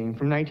Society regime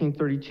from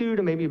 1932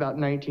 to maybe about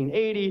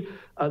 1980,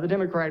 the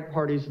Democratic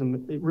Party is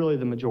really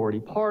the majority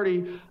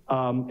party,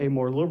 a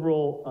more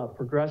liberal,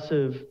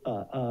 progressive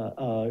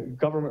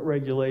government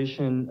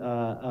regulation,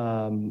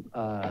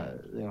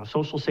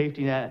 social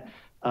safety net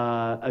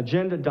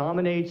agenda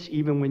dominates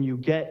even when you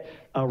get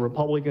a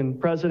Republican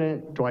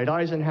president. Dwight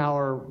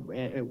Eisenhower,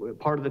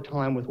 part of the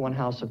time with one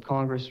House of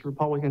Congress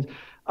Republicans,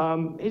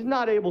 is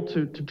not able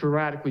to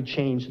dramatically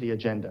change the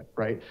agenda,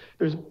 right?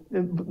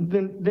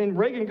 Then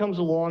Reagan comes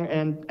along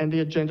and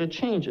the agenda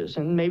changes,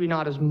 and maybe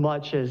not as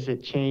much as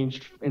it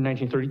changed in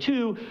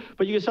 1932,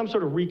 but you get some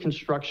sort of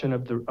reconstruction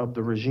of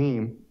the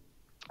regime.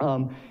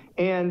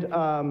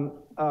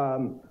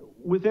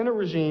 Within a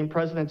regime,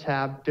 presidents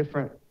have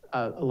different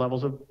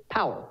levels of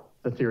power,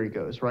 the theory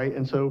goes, right?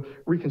 And so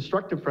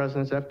reconstructive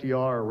presidents, FDR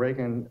or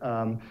Reagan,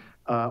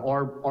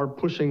 are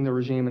pushing the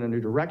regime in a new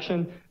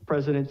direction.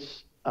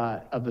 Presidents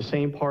of the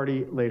same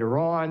party later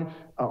on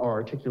are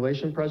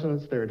articulation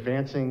presidents. They're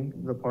advancing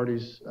the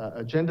party's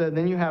agenda. And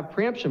then you have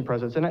preemption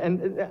presidents.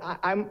 And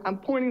I'm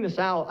pointing this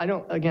out. I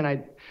don't want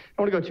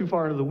to go too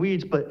far into the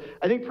weeds, but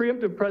I think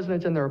preemptive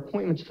presidents and their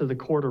appointments to the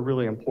court are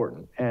really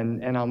important.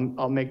 And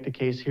I'll make the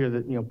case here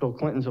that Bill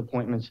Clinton's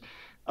appointments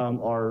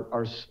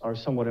are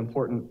somewhat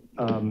important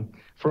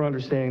for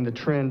understanding the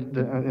trend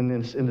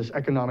in this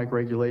economic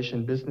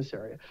regulation business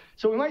area.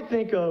 So we might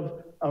think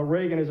of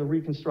Reagan as a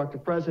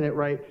reconstructive president,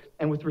 right?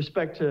 And with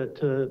respect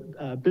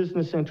to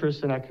business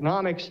interests and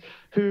economics,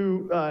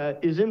 who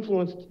is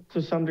influenced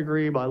to some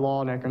degree by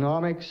law and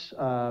economics.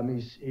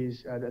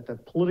 He's at the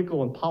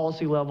political and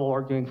policy level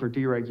arguing for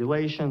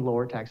deregulation,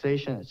 lower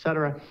taxation, et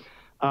cetera.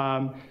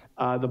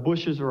 The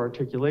Bushes are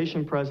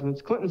articulation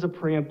presidents. Clinton's a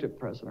preemptive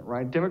president,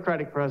 right?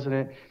 Democratic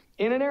president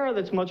in an era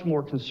that's much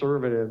more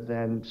conservative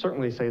than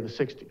certainly, say, the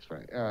 60s,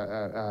 right?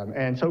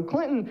 And so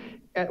Clinton,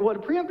 what a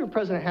preemptive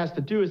president has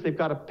to do is they've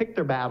got to pick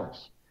their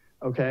battles,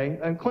 okay?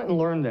 And Clinton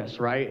learned this,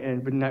 right?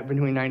 And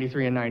between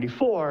 93 and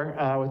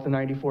 94, with the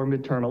 94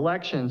 midterm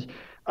elections,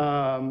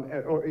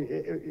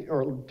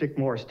 or Dick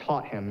Morris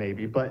taught him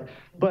maybe,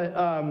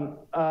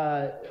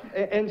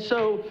 and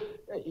so,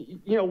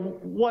 you know,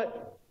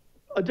 what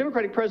a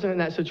Democratic president in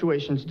that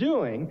situation is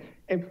doing,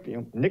 and you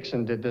know,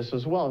 Nixon did this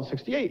as well in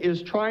 '68,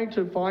 is trying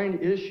to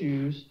find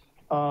issues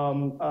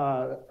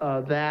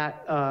that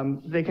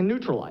they can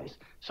neutralize.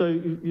 So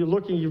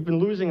you've been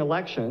losing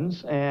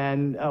elections,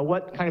 and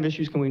what kind of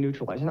issues can we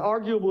neutralize? And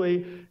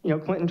arguably, you know,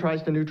 Clinton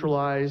tries to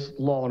neutralize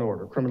law and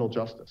order, criminal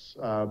justice.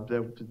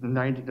 The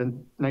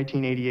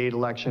 1988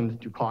 election,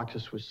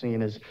 Dukakis was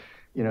seen as,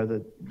 you know,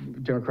 the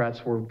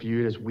Democrats were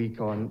viewed as weak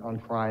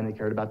on crime. They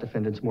cared about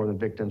defendants more than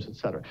victims, et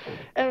cetera.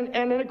 And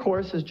then, of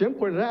course, as Jim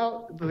pointed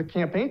out, the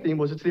campaign theme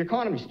was, it's the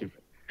economy,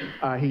 stupid.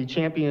 He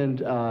championed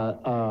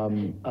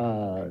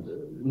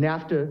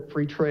NAFTA,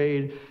 free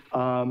trade,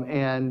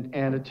 and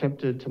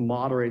attempted to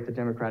moderate the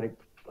Democratic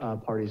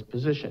Party's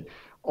position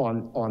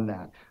on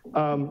that.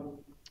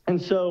 And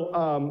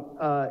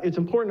so it's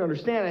important to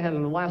understand, I had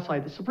on the last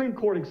slide, the Supreme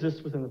Court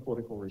exists within the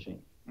political regime.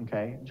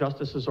 Okay,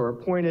 justices are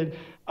appointed,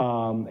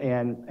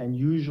 and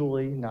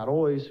usually, not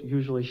always,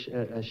 usually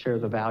share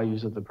the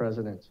values of the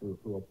president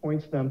who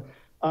appoints them.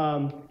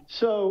 I'm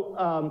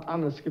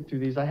going to skip through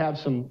these. I have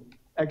some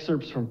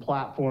excerpts from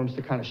platforms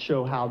to kind of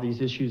show how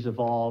these issues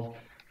evolve,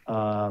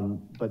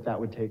 but that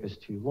would take us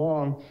too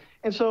long.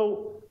 And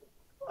so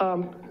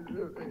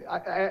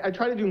I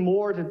try to do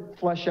more to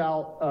flesh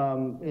out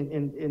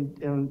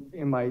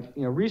in my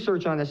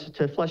research on this,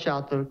 to flesh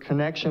out the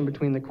connection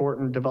between the court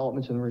and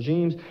developments and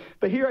regimes.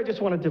 But here I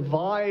just want to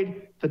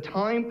divide the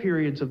time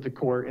periods of the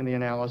court in the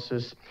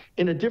analysis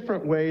in a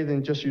different way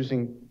than just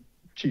using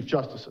chief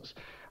justices.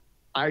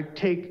 I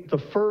take the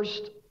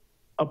first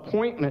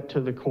appointment to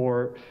the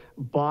court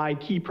by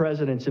key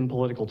presidents in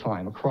political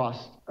time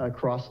across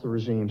the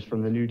regimes,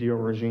 from the New Deal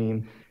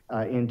regime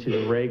into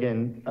the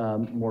Reagan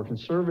more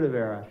conservative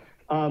era.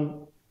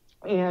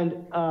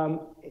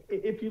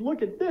 If you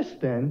look at this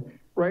then,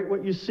 right,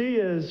 what you see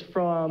is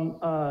from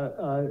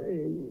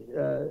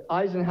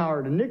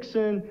Eisenhower to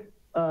Nixon,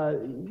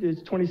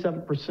 it's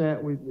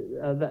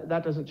 27%.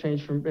 That doesn't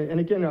change from, and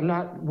again,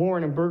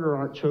 Warren and Berger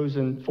aren't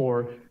chosen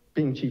for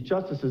being chief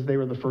justices. They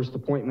were the first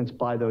appointments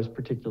by those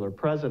particular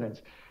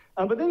presidents.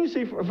 But then you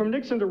see from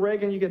Nixon to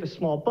Reagan, you get a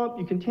small bump.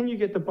 You continue to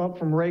get the bump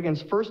from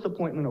Reagan's first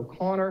appointment,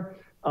 O'Connor,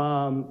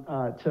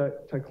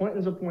 to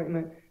Clinton's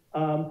appointment.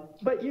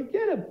 But you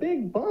get a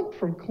big bump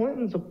from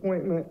Clinton's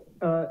appointment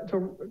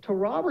to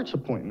Roberts'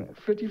 appointment,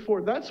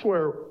 54. That's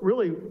where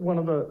really one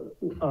of the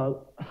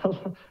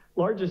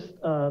largest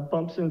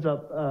bumps ends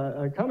up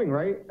coming,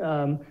 right?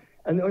 And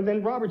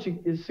then Roberts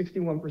is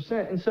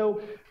 61%. And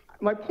so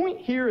my point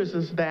here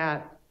is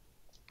that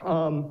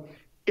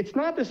it's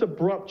not this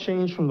abrupt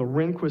change from the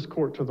Rehnquist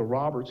court to the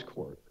Roberts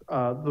court.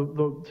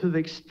 To the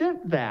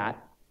extent that,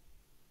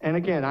 and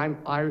again,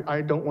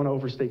 I don't want to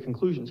overstate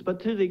conclusions, but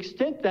to the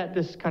extent that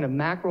this kind of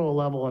macro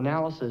level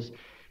analysis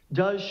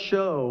does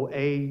show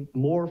a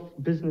more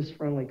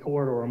business-friendly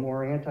court or a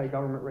more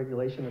anti-government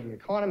regulation of the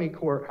economy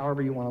court,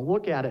 however you want to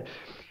look at it,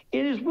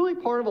 it is really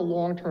part of a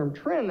long-term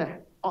trend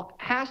that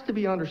has to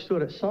be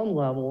understood at some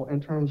level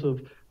in terms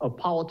of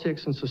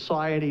politics and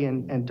society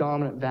and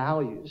dominant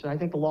values. And I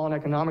think the law and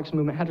economics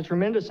movement had a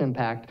tremendous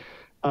impact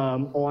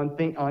on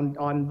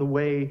the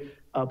way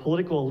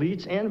political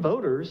elites and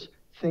voters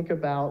think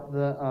about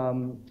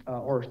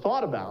or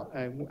thought about.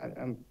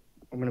 I'm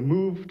going to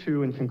move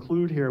to and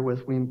conclude here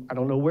with, I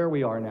don't know where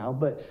we are now,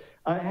 but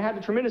it had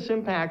a tremendous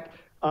impact.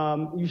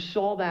 You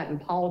saw that in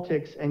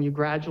politics, and you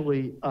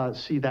gradually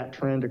see that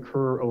trend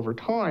occur over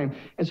time.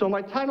 And so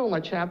my title of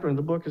my chapter in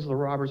the book is The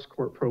Roberts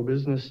Court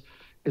Pro-Business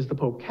is the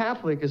Pope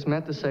Catholic, is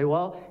meant to say,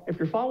 well, if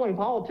you're following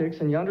politics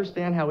and you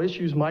understand how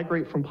issues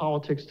migrate from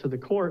politics to the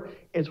court,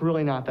 it's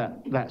really not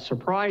that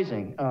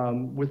surprising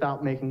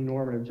without making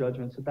normative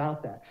judgments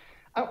about that.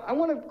 I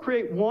want to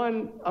create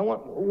one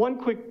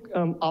quick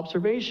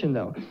observation,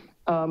 though.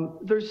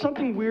 There's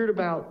something weird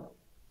about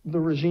the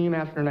regime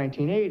after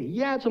 1980.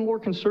 Yeah, it's a more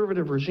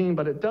conservative regime,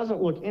 but it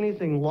doesn't look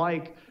anything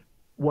like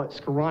what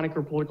Skowronek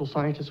or political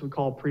scientists would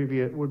call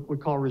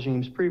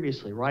regimes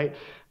previously, right?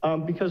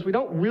 Because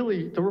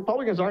the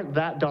Republicans aren't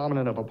that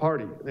dominant of a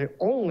party. They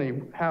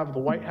only have the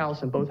White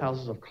House and both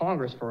houses of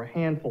Congress for a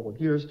handful of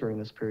years during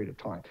this period of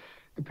time.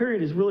 The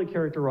period is really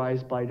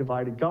characterized by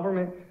divided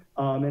government,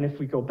 and if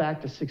we go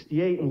back to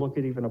 '68 and look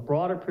at even a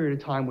broader period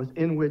of time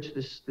within which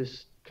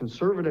this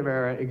conservative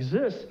era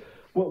exists,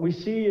 what we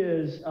see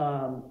is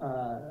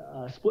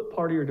a split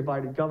party or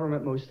divided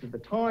government most of the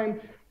time.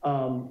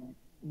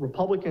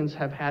 Republicans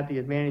have had the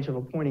advantage of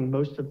appointing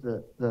most of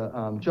the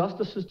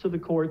justices to the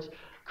courts.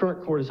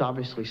 Current court is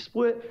obviously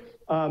split.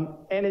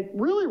 And it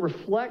really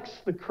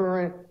reflects the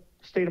current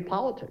state of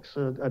politics,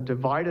 a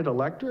divided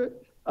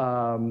electorate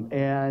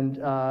and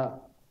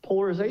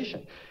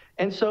polarization.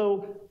 And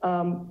so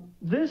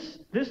this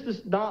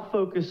does not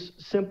focus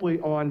simply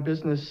on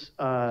business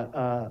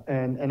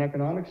and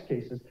economics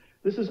cases.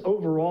 This is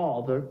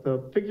overall.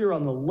 The figure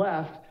on the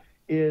left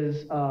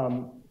is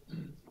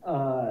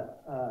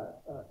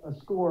a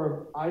score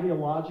of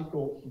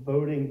ideological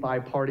voting by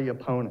party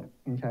opponent,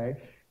 okay,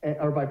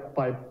 or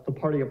by the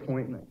party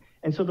appointment.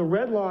 And so the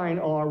red line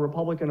are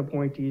Republican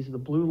appointees, the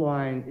blue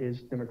line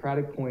is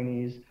Democratic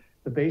appointees,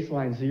 the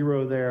baseline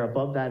 0 there,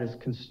 above that is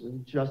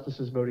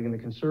justices voting in the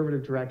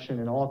conservative direction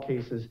in all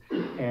cases,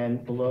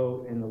 and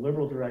below in the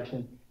liberal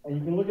direction. And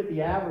you can look at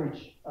the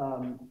average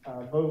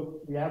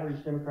vote, the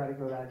average Democratic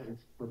vote, average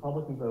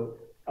Republican vote,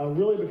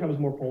 really becomes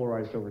more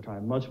polarized over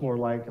time, much more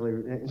likely.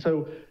 And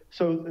so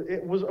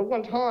it was at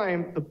one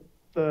time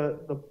the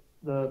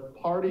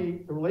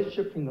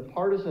relationship between the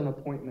partisan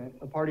appointment,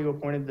 the party who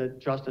appointed the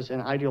justice,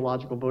 and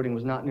ideological voting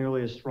was not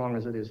nearly as strong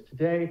as it is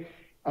today.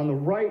 On the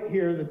right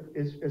here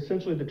is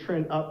essentially the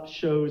trend up,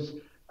 shows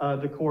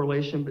the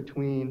correlation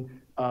between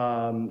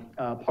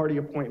party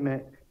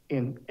appointment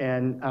and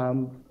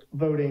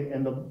voting,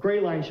 and the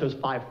gray line shows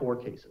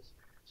 5-4 cases.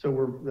 So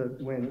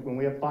when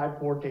we have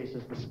 5-4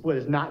 cases, the split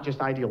is not just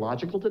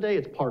ideological today,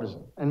 it's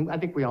partisan. And I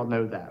think we all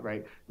know that,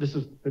 right? This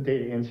is the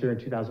data ends here in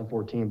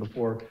 2014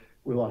 before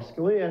we lost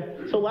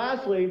Scalia. So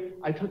lastly,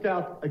 I took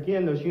out,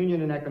 again, those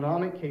union and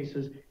economic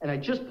cases, and I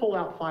just pulled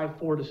out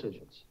 5-4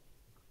 decisions,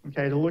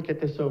 okay, to look at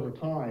this over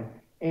time.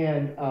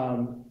 And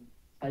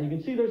you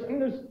can see there's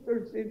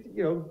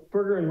you know,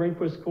 Berger and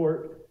Rehnquist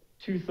court,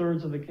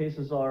 2/3 of the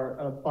cases are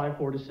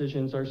 5-4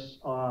 decisions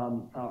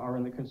are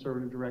in the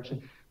conservative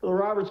direction. For the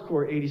Roberts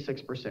court,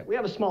 86%. We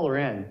have a smaller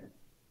n,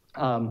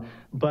 and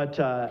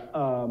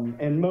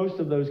most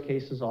of those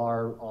cases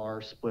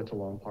are split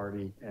along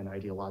party and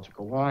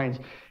ideological lines.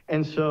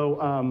 And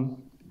so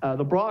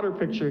the broader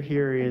picture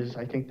here is,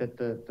 I think that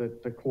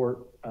the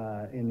court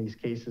in these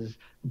cases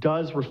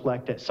does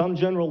reflect at some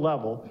general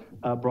level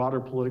broader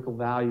political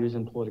values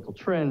and political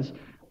trends,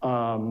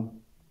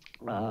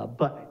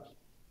 but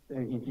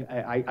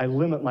I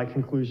limit my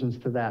conclusions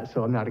to that,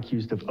 so I'm not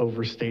accused of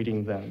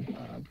overstating them.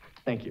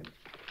 Thank you.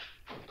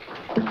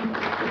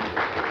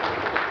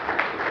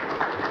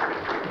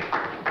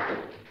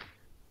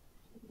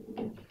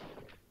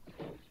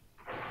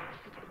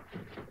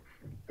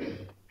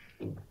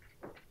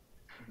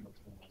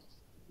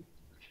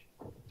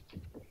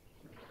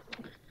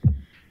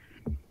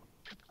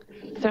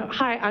 So,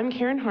 hi, I'm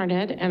Karen Harned,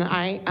 and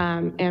I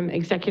am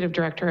Executive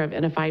Director of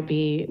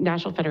NFIB,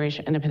 National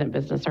Federation of Independent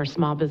Business, our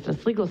small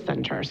business legal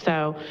center.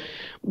 So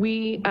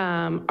we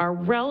are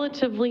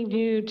relatively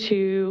new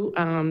to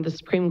the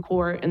Supreme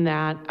Court in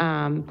that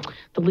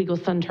the legal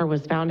center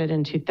was founded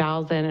in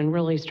 2000 and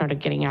really started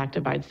getting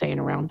active, I'd say, in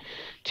around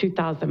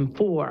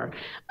 2004.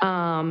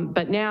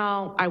 But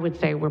now I would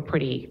say we're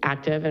pretty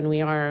active, and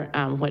we are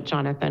what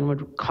Jonathan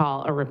would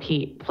call a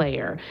repeat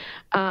player.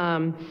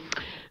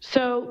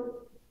 So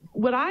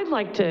what I'd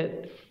like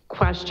to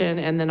question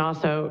and then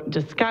also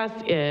discuss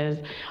is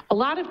a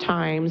lot of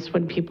times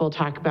when people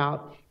talk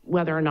about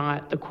whether or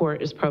not the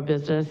court is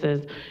pro-business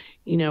is,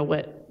 you know,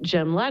 what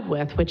Jim led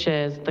with, which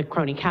is the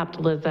crony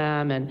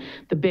capitalism and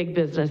the big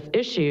business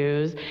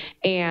issues.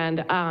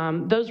 And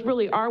those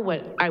really are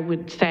what I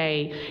would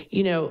say,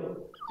 you know,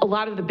 a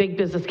lot of the big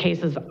business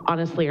cases,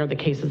 honestly, are the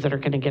cases that are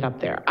going to get up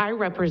there. I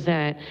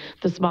represent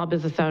the small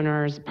business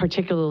owners,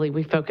 particularly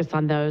we focus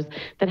on those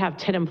that have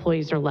 10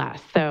 employees or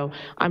less. So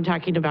I'm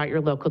talking about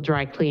your local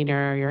dry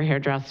cleaner, your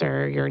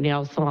hairdresser, your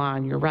nail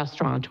salon, your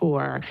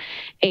restaurateur.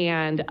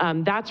 And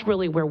that's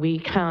really where we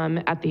come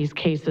at these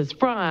cases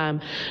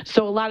from.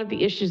 So a lot of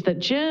the issues that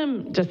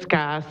Jim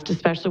discussed,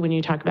 especially when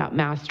you talk about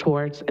mass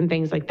torts and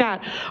things like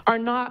that, are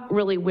not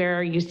really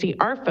where you see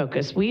our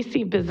focus. We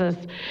see business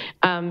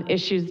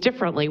issues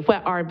differently.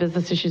 What are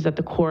business issues at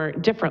the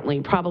court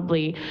differently,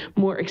 probably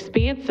more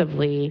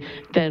expansively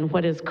than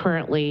what is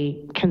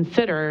currently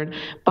considered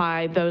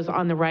by those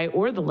on the right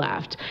or the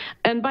left.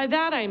 And by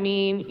that I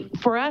mean,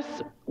 for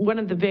us, one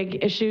of the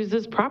big issues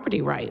is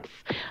property rights.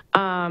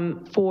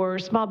 For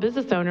small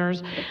business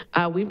owners,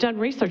 we've done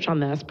research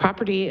on this.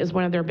 Property is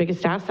one of their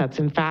biggest assets.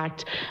 In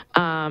fact,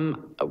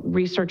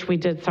 research we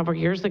did several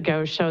years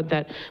ago showed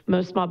that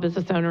most small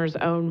business owners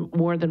own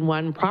more than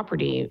one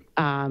property.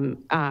 And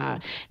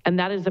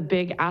that is a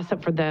big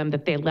asset for them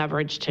that they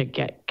leverage to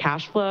get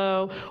cash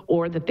flow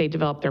or that they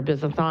develop their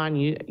business on,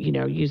 you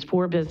know, use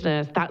for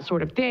business, that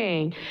sort of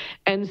thing.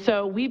 And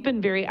so we've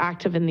been very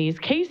active in these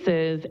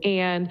cases.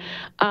 And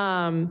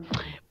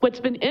what's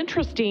been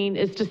interesting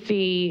is to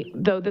see,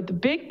 though, that the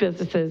big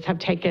businesses have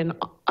taken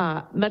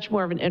much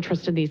more of an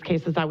interest in these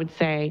cases, I would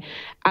say,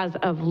 as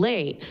of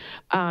late.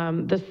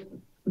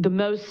 The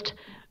most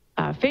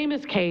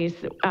famous case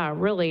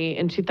really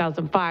in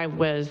 2005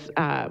 was,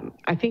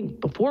 I think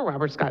before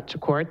Roberts got to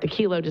court, the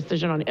Kelo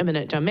decision on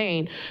eminent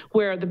domain,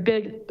 where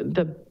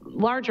the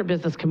larger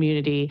business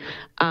community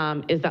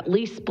is at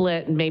least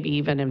split and maybe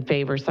even in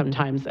favor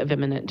sometimes of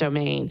eminent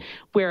domain.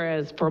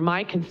 Whereas for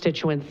my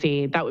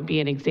constituency, that would be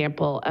an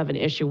example of an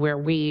issue where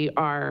we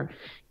are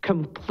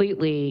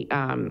completely,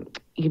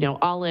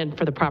 all in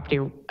for the property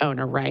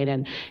owner, right?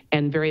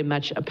 And very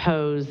much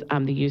oppose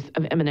the use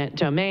of eminent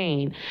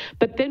domain.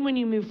 But then when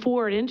you move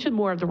forward into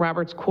more of the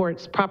Roberts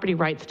Court's property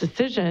rights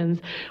decisions,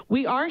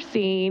 we are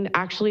seeing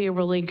actually a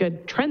really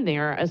good trend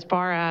there as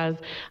far as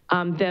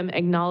them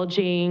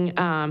acknowledging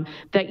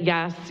that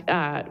yes,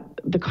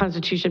 the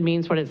Constitution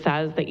means what it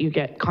says, that you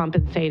get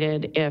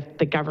compensated if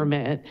the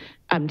government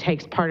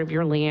takes part of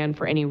your land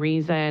for any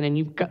reason. And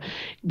you've got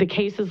the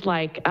cases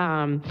like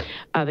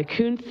the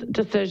Kuntz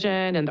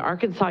decision and the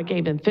Arkansas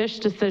Game and Fish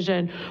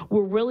decision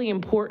were really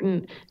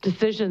important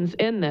decisions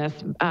in this.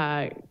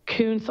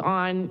 Kuntz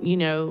on,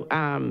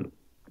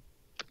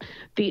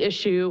 the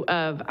issue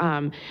of,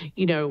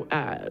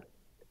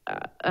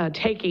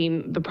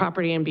 taking the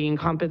property and being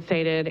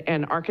compensated,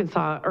 and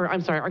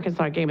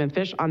Arkansas Game and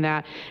Fish on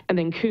that, and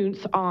then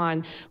Kuntz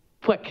on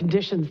what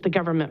conditions the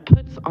government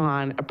puts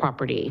on a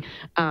property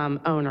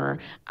owner.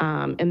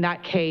 In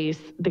that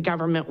case, the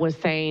government was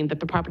saying that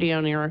the property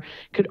owner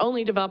could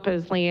only develop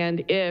his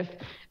land if,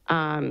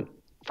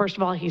 first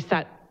of all, he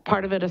set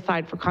part of it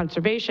aside for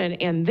conservation,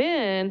 and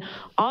then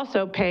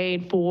also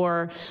paid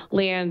for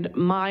land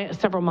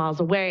several miles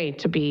away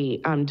to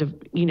be,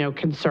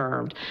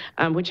 conserved,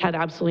 which had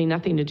absolutely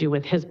nothing to do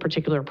with his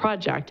particular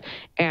project.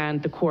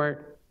 And the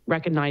court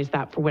recognized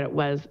that for what it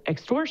was,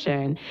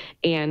 extortion,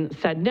 and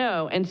said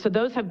no. And so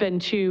those have been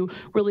two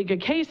really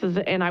good cases.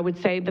 And I would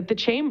say that the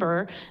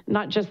chamber,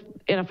 not just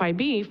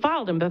NFIB,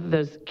 filed in both of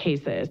those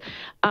cases.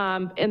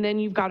 And then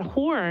you've got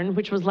Horn,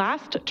 which was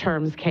last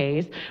term's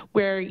case,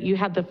 where you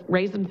had the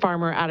raisin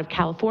farmer out of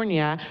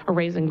California, or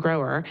raisin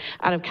grower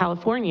out of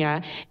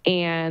California,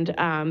 and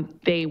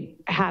they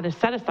had a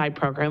set-aside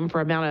program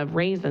for amount of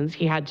raisins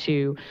he had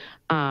to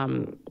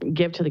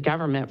give to the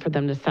government for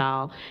them to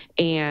sell.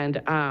 And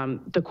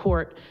the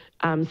court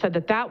said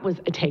that that was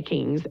a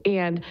takings.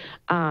 And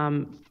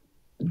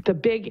the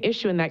big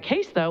issue in that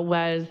case, though,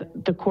 was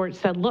the court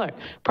said, look,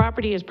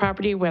 property is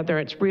property, whether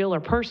it's real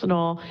or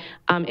personal.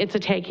 It's a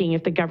taking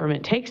if the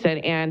government takes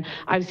it. And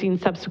I've seen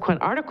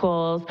subsequent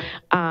articles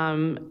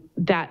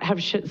that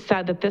have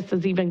said that this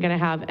is even going to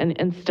have an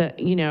instant,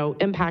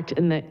 impact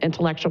in the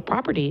intellectual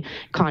property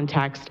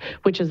context,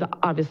 which is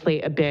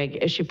obviously a big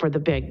issue for the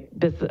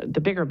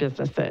bigger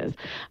businesses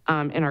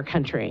in our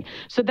country.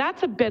 So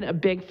that's been a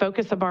big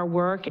focus of our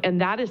work, and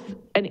that is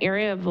an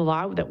area of the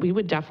law that we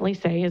would definitely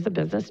say is a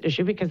business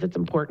issue because it's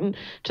important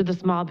to the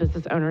small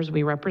business owners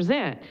we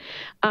represent.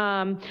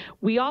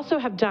 We also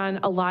have done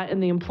a lot in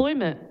the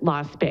employment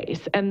law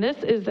space, and this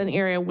is an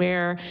area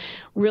where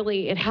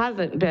really it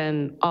hasn't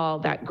been all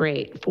that great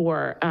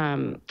for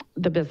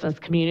the business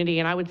community,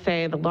 and I would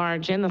say the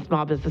large and the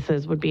small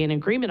businesses would be in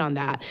agreement on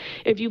that.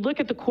 If you look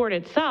at the court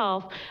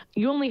itself,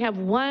 you only have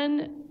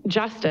one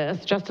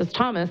justice, Justice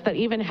Thomas, that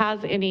even has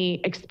any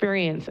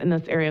experience in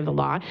this area of the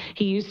law.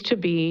 He used to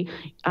be,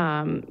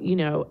 an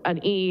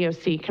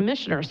EEOC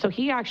commissioner, so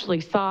he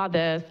actually saw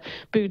this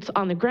boots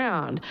on the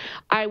ground.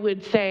 I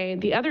would say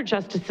the other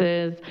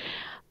justices,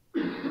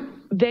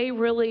 they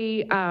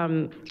really,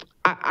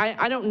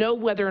 I don't know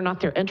whether or not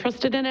they're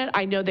interested in it.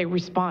 I know they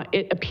respond,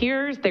 it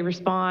appears they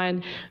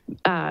respond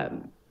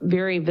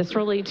very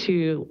viscerally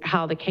to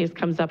how the case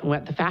comes up and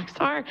what the facts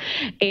are.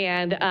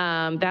 And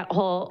that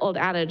whole old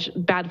adage,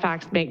 bad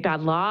facts make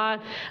bad law,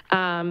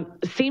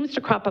 seems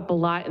to crop up a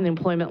lot in the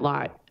employment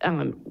law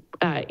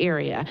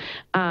area.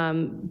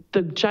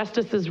 The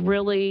justices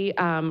really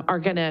are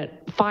going to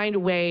find a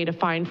way to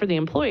find for the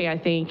employee, I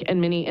think,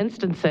 in many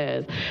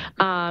instances.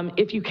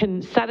 If you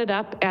can set it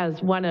up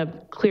as one of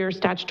clear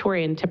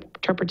statutory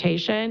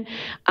interpretation,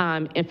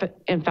 if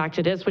in fact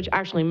it is, which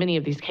actually many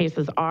of these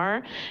cases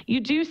are, you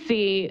do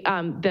see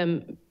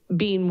them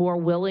being more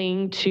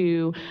willing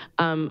to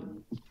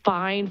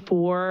fine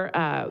for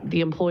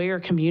the employer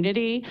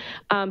community,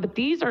 but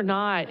these are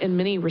not in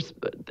many,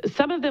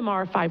 some of them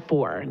are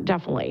 5-4,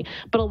 definitely,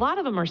 but a lot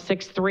of them are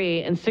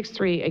 6-3 and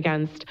 6-3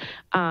 against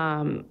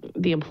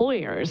the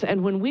employers.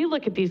 And when we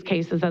look at these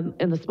cases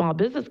in the small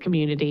business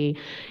community,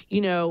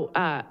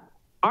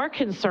 our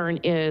concern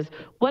is,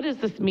 what does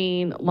this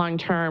mean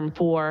long-term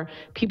for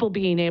people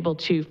being able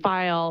to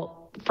file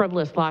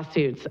frivolous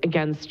lawsuits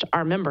against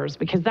our members?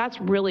 Because that's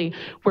really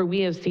where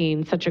we have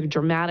seen such a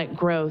dramatic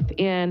growth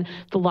in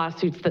the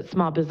lawsuits that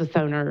small business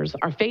owners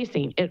are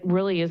facing. It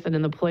really is in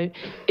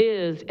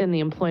the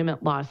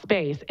employment law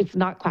space. It's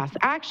not class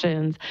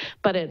actions,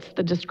 but it's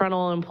the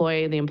disgruntled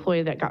employee, the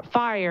employee that got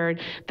fired,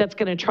 that's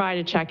going to try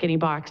to check any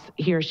box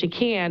he or she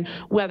can,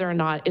 whether or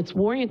not it's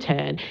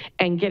warranted,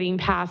 and getting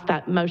past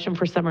that motion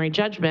for summary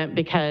judgment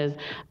because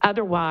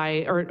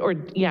otherwise,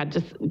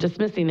 just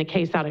dismissing the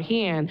case out of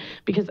hand,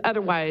 because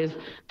otherwise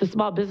the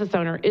small business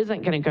owner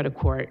isn't going to go to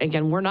court.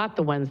 Again, we're not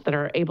the ones that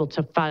are able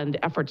to fund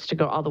efforts to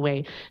go all the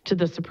way to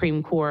the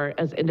Supreme Court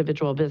as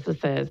individual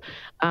businesses.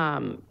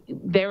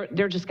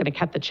 They're just going to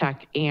cut the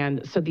check.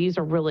 And so these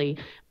are really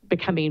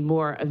becoming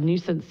more of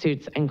nuisance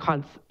suits and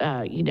cost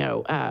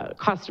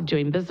of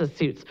doing business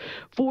suits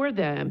for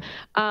them.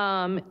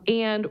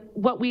 And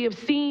what we have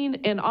seen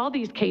in all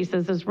these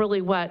cases is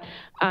really what,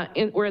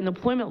 or in the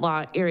employment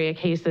law area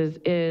cases,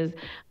 is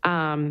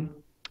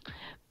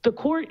the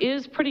court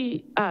is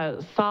pretty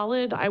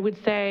solid, I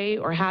would say,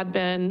 or had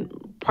been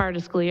prior to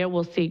Scalia.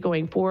 We'll see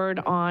going forward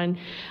on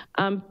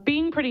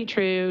being pretty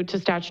true to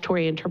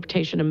statutory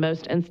interpretation in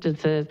most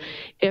instances.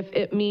 If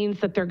it means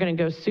that they're going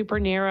to go super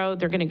narrow,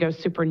 they're going to go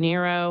super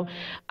narrow,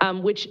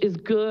 which is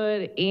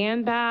good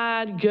and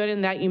bad. Good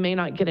in that you may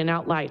not get an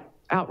outright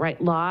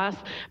loss,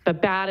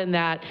 but bad in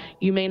that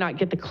you may not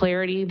get the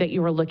clarity that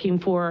you were looking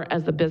for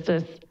as a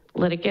business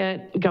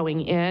litigant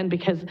going in,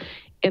 because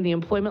in the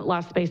employment law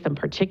space in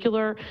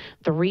particular,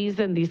 the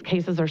reason these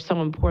cases are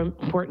so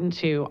important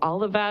to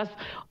all of us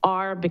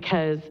are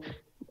because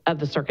of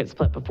the circuit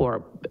split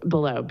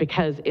below,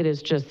 because it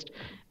is just,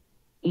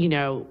 you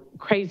know,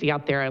 crazy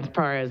out there as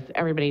far as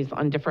everybody's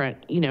on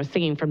different, you know,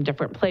 singing from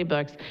different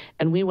playbooks,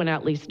 and we want to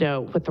at least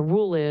know what the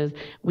rule is.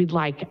 We'd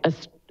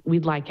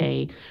like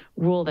a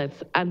rule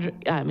that's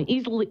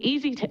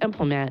easy to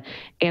implement,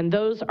 and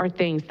those are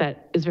things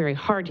that is very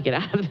hard to get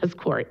out of this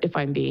court, if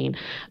I'm being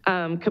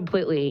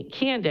completely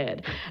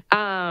candid.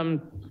 I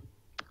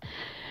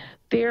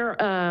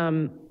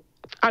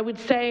would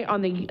say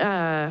on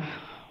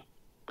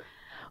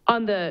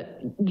the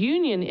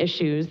union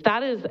issues,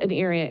 that is an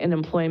area in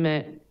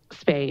employment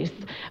space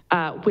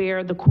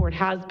where the court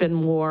has been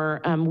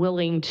more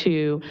willing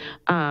to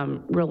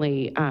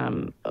really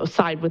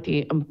side with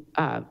the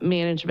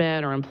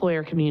management or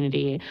employer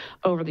community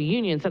over the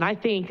unions. And I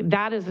think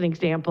that is an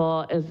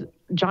example, as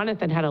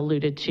Jonathan had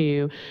alluded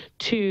to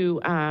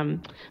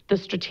the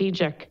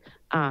strategic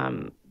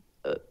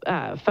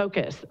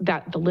focus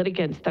that the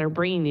litigants that are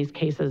bringing these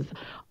cases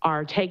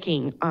are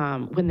taking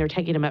when they're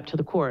taking them up to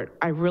the court.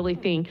 I really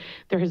think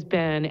there has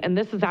been, and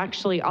this is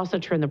actually also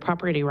true in the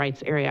property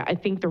rights area, I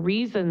think the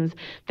reasons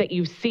that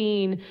you've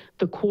seen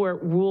the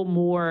court rule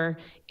more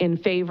in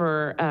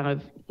favor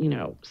of, you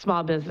know,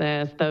 small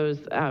business,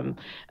 those and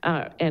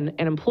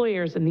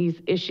employers in these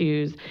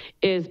issues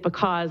is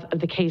because of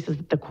the cases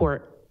that the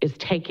court is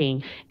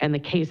taking and the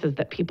cases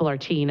that people are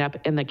teeing up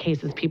and the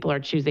cases people are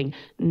choosing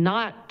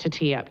not to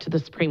tee up to the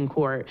Supreme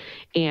Court.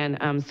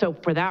 And so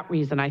for that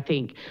reason, I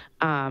think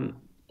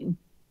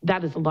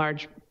that is a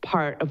large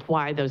part of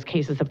why those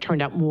cases have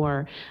turned out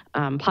more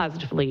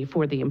positively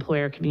for the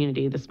employer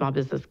community, the small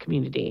business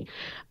community.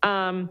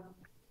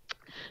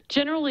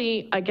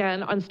 Generally,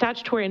 again, on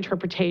statutory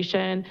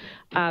interpretation,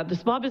 the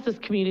small business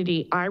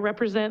community I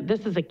represent,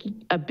 this is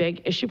a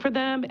big issue for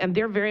them, and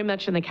they're very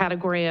much in the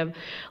category of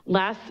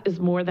less is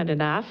more than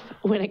enough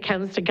when it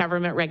comes to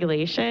government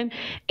regulation,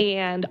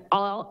 and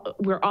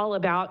we're all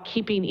about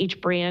keeping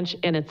each branch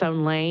in its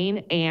own lane,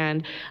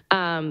 and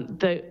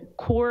the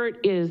court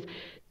is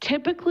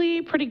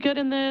typically pretty good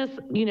in this.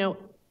 You know,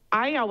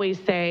 I always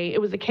say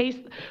it was a case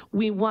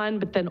we won,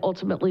 but then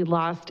ultimately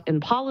lost in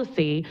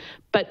policy.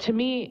 But to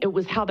me, it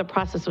was how the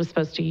process was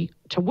supposed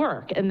to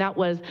work. And that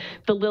was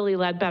the Lilly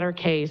Ledbetter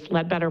case,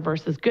 Ledbetter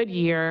versus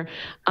Goodyear.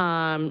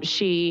 It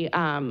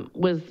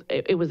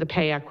was a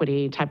pay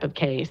equity type of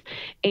case.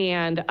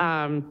 And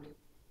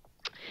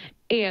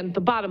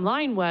the bottom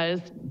line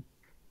was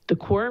the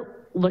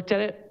court looked at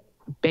it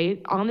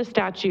based on the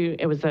statute.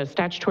 It was a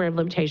statutory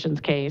limitations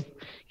case.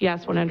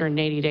 Yes,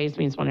 180 days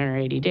means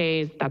 180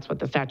 days. That's what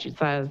the statute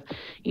says.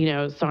 You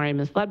know, sorry,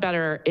 Ms.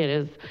 Ledbetter, it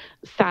is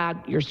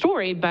sad, your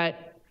story,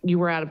 but you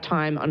were out of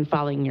time on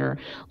filing your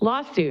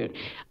lawsuit.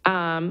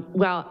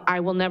 Well, I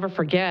will never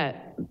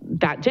forget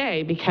that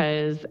day,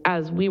 because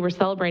as we were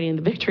celebrating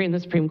the victory in the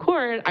Supreme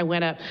Court, I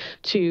went up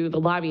to the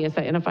lobbyists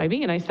at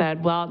NFIB and I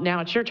said, well, now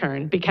it's your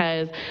turn,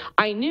 because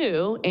I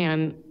knew,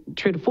 and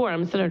true to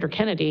form, Senator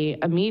Kennedy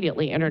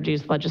immediately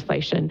introduced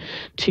legislation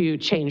to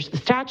change the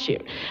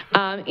statute,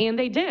 and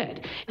they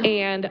did.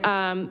 And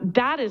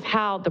that is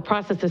how the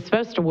process is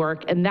supposed to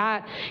work. And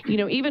that, you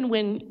know, even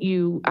when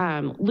you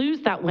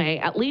lose that way,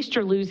 at least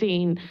you're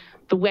losing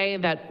the way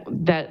that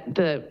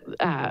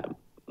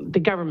the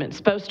government's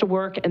supposed to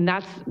work, and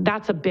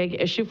that's a big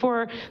issue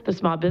for the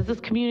small business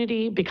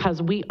community,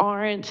 because we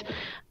aren't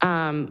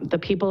the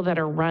people that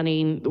are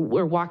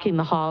we're walking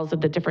the halls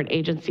of the different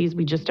agencies.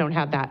 We just don't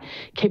have that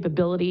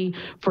capability.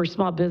 For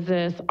small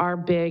business, our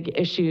big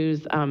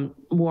issues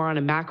more on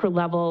a macro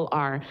level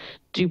are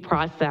due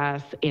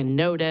process and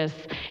notice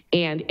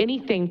and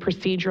anything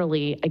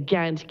procedurally,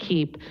 again, to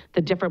keep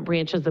the different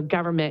branches of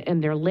government in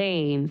their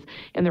lanes,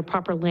 in their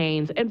proper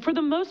lanes. And for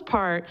the most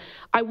part,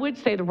 I would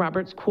say the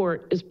Roberts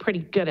Court is pretty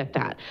good at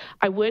that.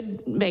 I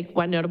would make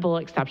one notable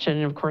exception,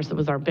 and of course it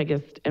was our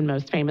biggest and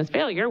most famous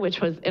failure,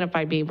 which was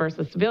NFIB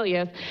versus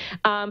Sebelius.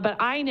 But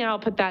I now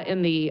put that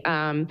in the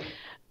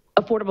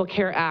Affordable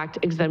Care Act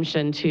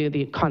exemption to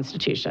the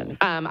Constitution.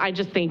 I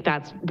just think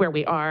that's where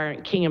we are.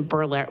 King and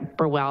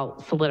Burwell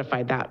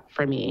solidified that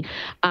for me.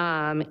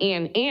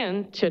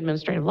 And to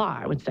administrative law,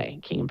 I would say,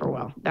 King and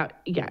Burwell.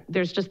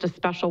 There's just a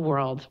special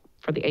world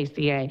for the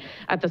ACA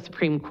at the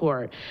Supreme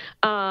Court.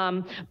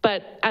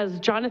 But as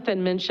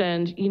Jonathan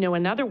mentioned, you know,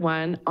 another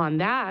one on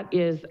that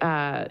is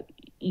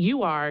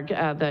UARG,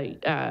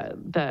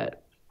 the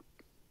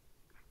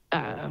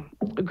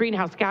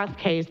greenhouse gas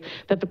case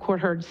that the court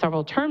heard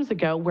several terms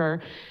ago,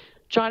 where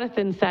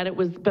Jonathan said it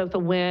was both a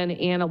win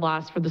and a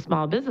loss for the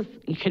small business,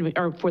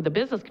 or for the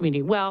business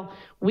community. Well,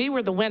 we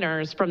were the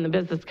winners from the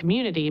business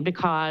community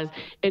because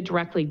it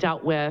directly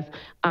dealt with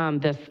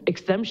this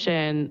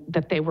exemption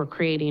that they were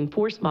creating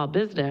for small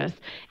business.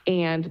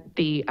 And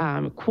the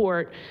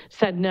court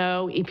said,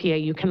 no,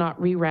 EPA, you cannot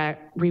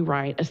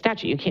rewrite a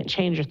statute. You can't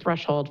change your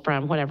threshold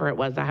from whatever it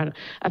was,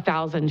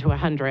 1,000 to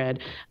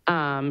 100.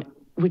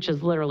 Which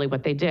is literally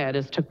what they did,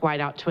 is took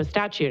white out to a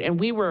statute. And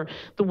we were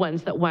the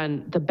ones that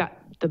won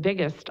the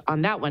biggest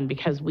on that one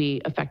because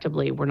we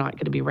effectively were not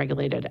going to be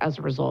regulated as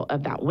a result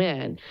of that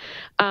win.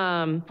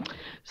 But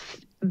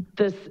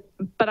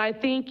I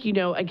think, you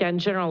know, again,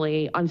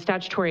 generally on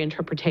statutory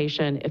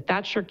interpretation, if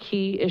that's your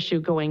key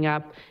issue going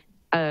up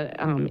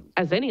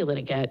as any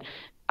litigant,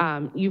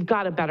 you've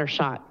got a better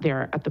shot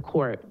there at the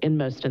court in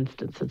most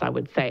instances, I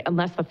would say,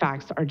 unless the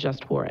facts are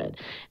just horrid.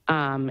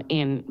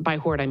 And by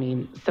horrid, I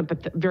mean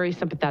very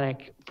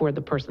sympathetic for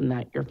the person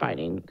that you're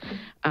fighting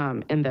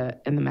in the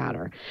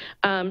matter.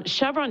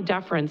 Chevron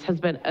deference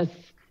has been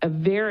a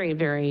very,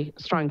 very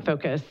strong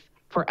focus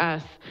for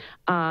us,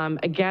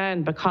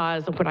 again,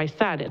 because of what I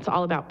said. It's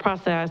all about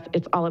process.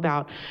 It's all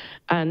about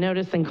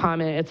notice and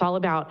comment. It's all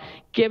about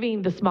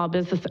giving the small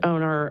business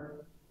owner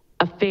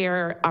a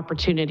fair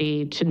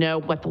opportunity to know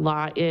what the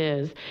law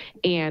is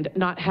and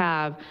not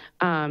have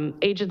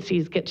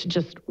agencies get to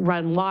just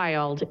run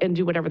wild and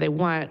do whatever they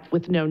want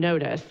with no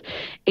notice.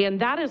 And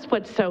that is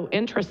what's so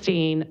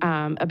interesting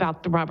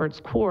about the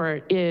Roberts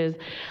Court is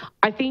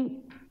I think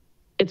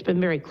it's been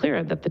very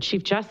clear that the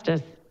Chief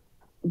Justice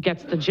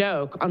gets the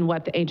joke on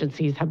what the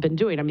agencies have been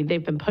doing. I mean,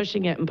 they've been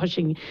pushing it and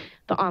pushing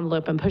the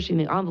envelope and pushing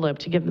the envelope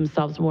to give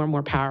themselves more and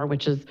more power,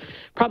 which is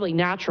probably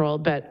natural,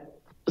 but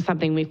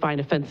something we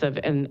find offensive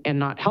and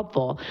not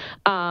helpful,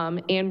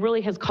 and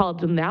really has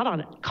called them out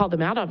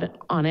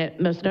on it,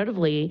 most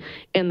notably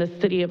in the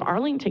City of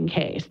Arlington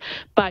case.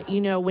 But, you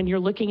know, when you're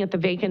looking at the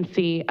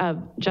vacancy of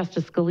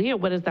Justice Scalia,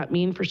 what does that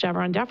mean for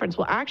Chevron deference?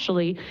 Well,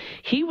 actually,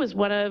 he was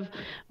on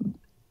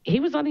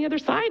the other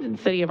side in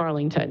the City of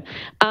Arlington.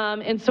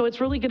 And so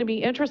it's really going to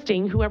be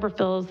interesting, whoever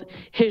fills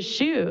his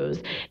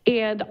shoes.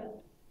 And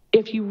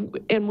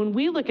when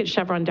we look at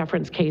Chevron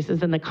deference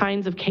cases and the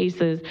kinds of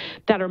cases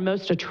that are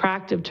most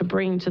attractive to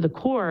bring to the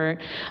court,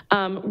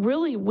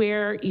 really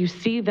where you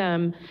see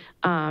them,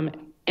 and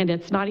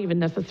it's not even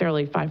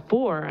necessarily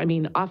 5-4. I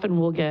mean, often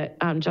we'll get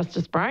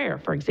Justice Breyer,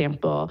 for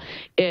example,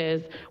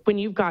 is when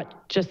you've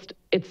got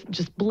it's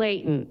just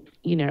blatant,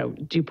 you know,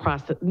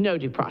 no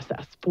due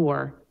process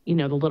for, you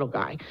know, the little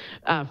guy,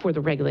 for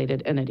the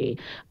regulated entity.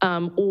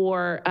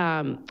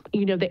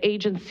 You know, the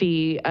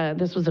agency,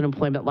 this was an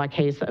employment law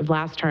case of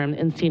last term,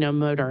 Encino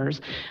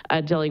Motors,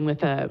 dealing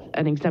with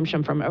an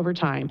exemption from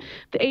overtime.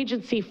 The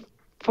agency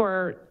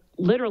for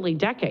literally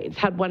decades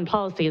had one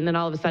policy and then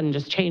all of a sudden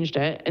just changed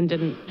it and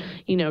didn't,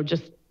 you know,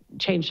 just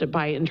changed it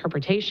by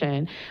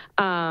interpretation.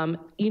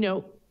 You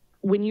know,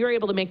 when you're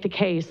able to make the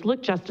case,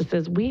 look,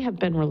 justices, we have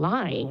been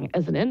relying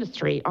as an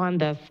industry on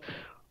this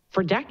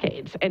for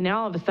decades, and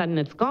now all of a sudden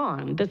it's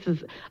gone. This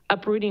is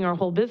uprooting our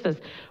whole business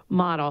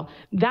model.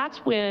 That's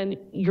when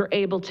you're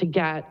able to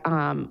get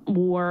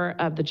more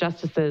of the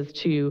justices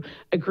to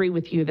agree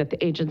with you that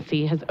the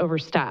agency has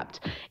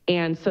overstepped.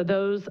 And so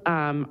those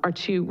are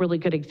two really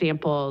good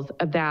examples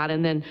of that.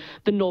 And then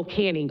the Noel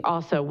Canning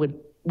also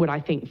would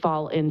I think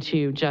fall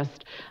into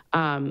just,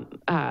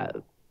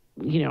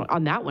 you know,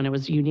 on that one, it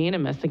was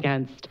unanimous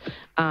against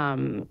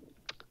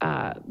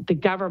the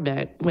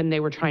government when they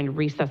were trying to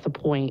recess a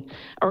point,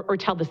 or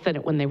tell the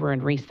Senate when they were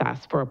in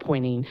recess for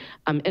appointing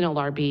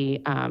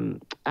NLRB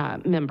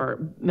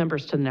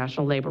members to the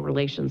National Labor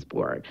Relations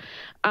Board.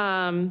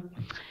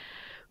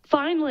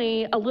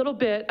 Finally, a little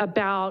bit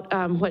about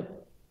what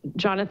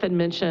Jonathan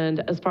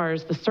mentioned as far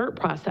as the cert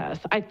process.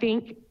 I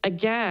think,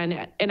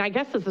 again, and I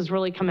guess this has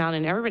really come out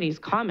in everybody's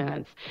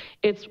comments,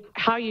 it's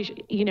how you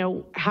shape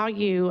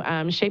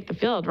the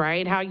field,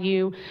 right? How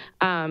you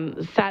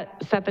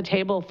set the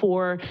table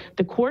for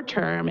the court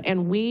term.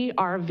 And we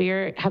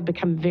have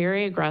become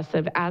very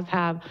aggressive, as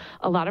have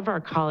a lot of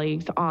our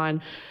colleagues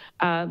in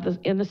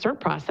the cert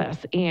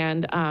process,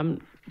 and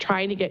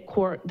trying to get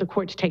the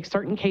court to take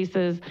certain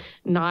cases,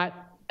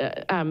 not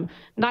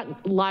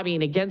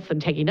lobbying against them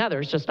taking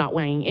others, just not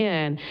weighing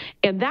in.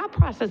 And that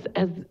process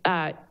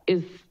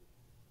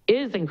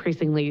is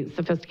increasingly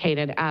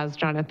sophisticated, as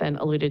Jonathan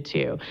alluded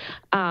to.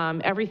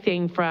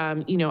 Everything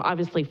from, you know,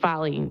 obviously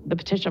filing the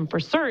petition for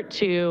cert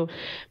to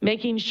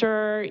making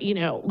sure, you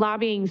know,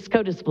 lobbying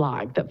SCOTUS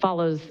blog that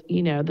follows,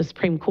 you know, the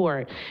Supreme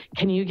Court.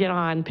 Can you get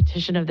on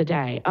petition of the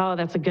day? Oh,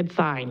 that's a good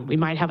sign. We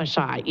might have a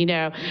shot, you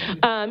know.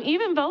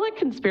 Even Volokh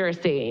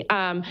conspiracy,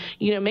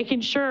 you know,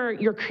 making sure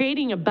you're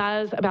creating a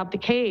buzz about the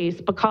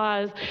case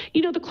because,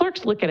 you know, the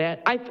clerks look at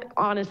it.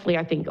 Honestly,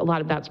 I think a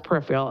lot of that's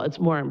peripheral. It's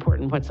more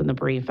important what's in the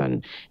brief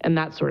and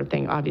that sort of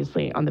thing,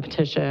 obviously, on the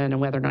petition and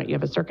whether or not you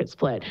have a circuit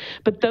split.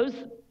 But those,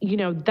 you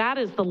know, that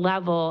is the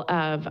level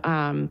of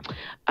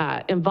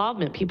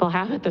involvement people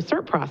have at the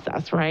cert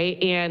process,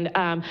 right? And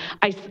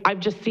I've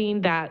just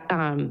seen that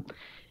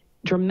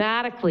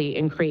dramatically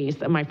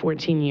increased in my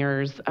 14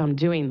 years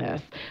doing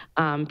this.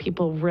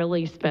 People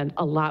really spent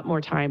a lot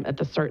more time at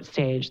the cert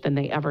stage than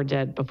they ever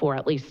did before,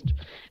 at least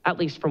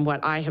from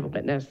what I have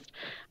witnessed.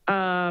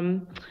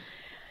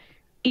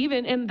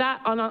 Even in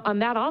that, on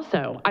that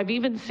also, I've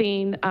even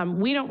seen,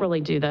 we don't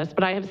really do this,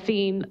 but I have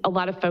seen a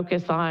lot of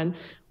focus on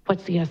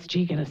what's the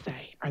SG going to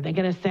say? Are they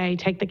going to say,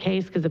 take the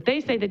case? Because if they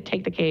say that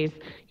take the case,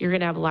 you're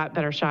going to have a lot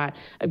better shot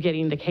of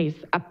getting the case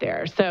up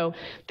there. So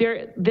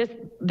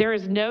there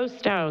is no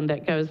stone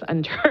that goes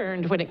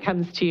unturned when it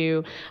comes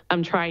to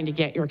trying to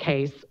get your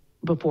case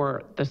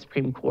before the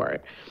Supreme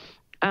Court.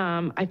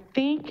 I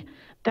think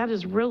that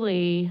is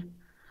really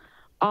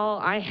all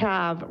I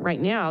have right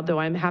now, though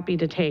I'm happy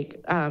to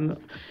take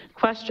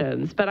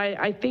questions. But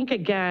I think,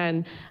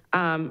 again,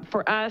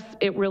 for us,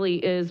 it really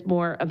is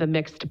more of a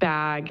mixed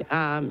bag.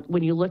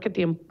 When you look at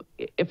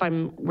if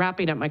I'm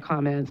wrapping up my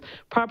comments,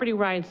 property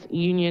rights,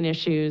 union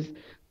issues,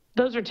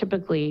 those are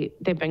typically,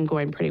 they've been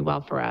going pretty well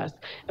for us.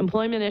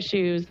 Employment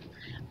issues,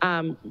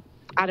 I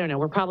don't know,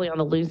 we're probably on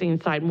the losing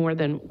side more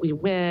than we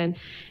win.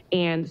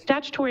 And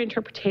statutory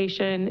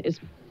interpretation is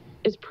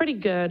pretty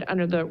good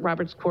under the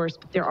Roberts course,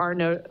 but there are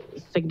no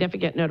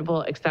significant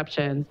notable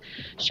exceptions.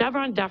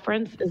 Chevron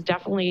deference is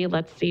definitely,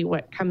 let's see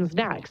what comes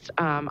next.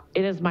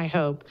 It is my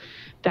hope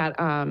that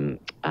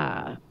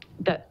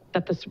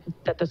that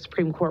the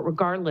Supreme Court,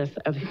 regardless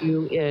of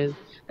who is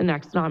the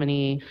next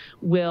nominee,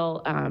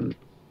 will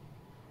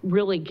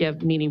really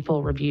give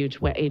meaningful review to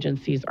what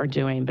agencies are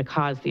doing,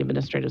 because the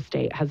administrative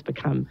state has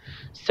become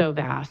so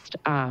vast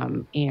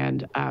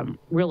and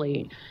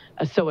really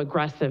so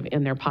aggressive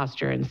in their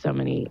posture in so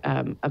many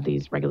of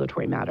these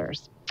regulatory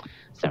matters.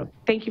 So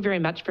thank you very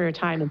much for your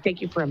time, and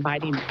thank you for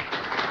inviting me.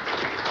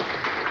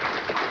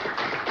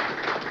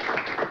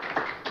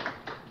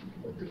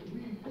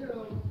 We have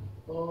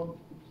a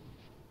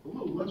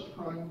little less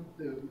time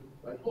than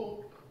I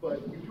hoped,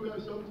 but we do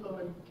have some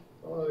time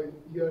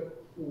yet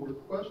for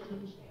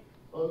questions.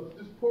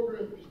 This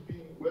program is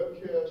being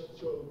webcast,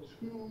 so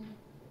two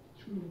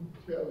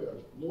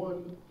caveats.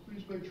 One,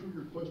 please make sure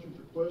your questions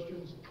are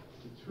questions.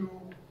 And two,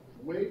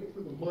 wait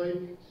for the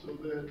mic so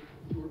that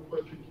your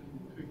question can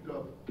be picked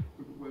up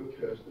for the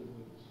webcast and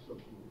the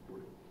subsequent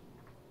recording.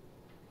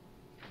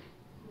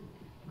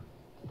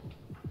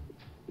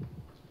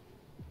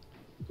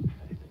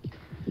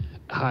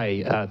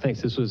 Hi,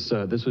 thanks. This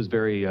was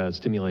very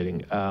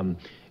stimulating.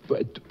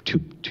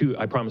 Two,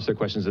 I promise there are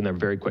questions and they're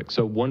very quick.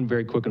 So one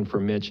very quick one for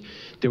Mitch.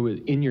 There was,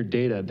 in your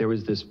data, there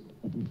was this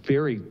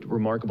very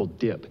remarkable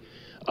dip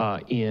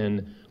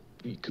in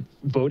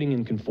voting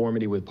in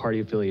conformity with party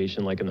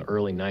affiliation like in the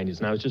early 90s.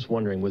 And I was just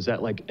wondering, was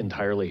that like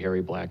entirely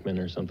Harry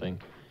Blackmun or something?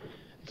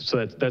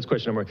 So that's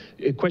question number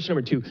one. Question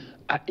number two,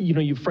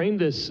 you framed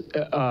this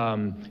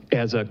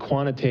as a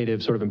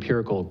quantitative sort of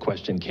empirical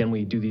question. Can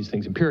we do these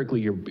things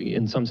empirically? You're,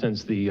 in some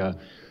sense, the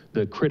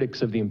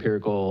critics of the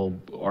empirical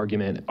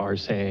argument are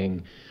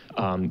saying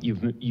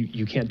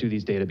you can't do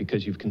these data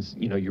because you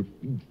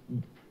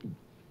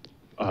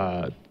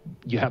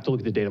have to look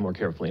at the data more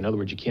carefully. In other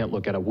words, you can't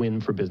look at a win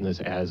for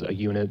business as a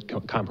unit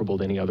comparable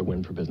to any other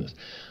win for business.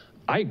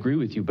 I agree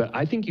with you, but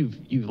I think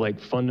you've like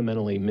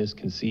fundamentally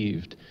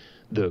misconceived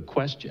the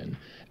question,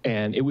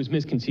 and it was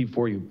misconceived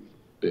for you,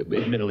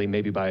 admittedly,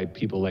 maybe by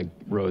people like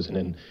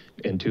Rosen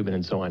and Toobin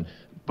and so on.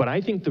 But I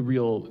think the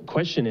real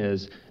question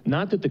is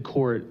not that the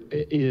court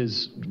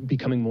is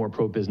becoming more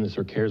pro-business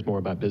or cares more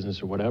about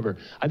business or whatever.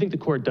 I think the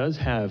court does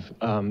have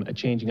a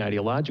changing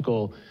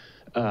ideological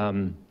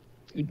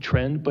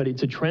trend, but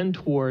it's a trend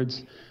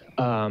towards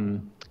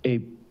a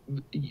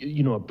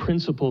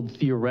principled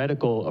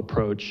theoretical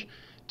approach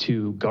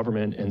to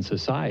government and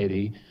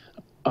society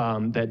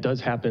that does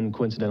happen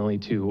coincidentally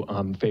to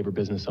favor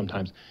business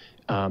sometimes.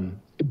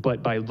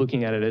 But by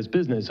looking at it as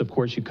business, of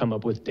course, you come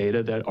up with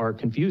data that are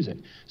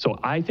confusing. So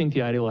I think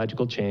the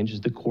ideological change is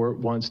the court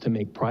wants to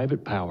make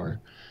private power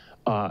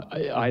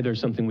either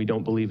something we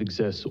don't believe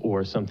exists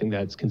or something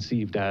that's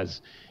conceived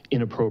as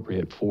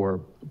inappropriate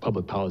for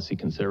public policy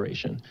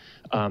consideration.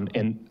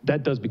 And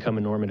that does become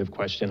a normative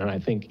question. And I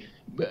think,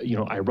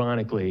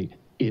 ironically,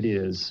 it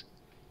is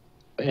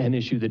an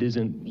issue that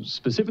isn't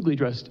specifically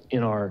addressed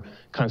in our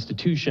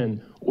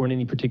Constitution or in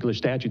any particular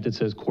statute that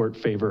says court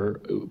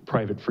favor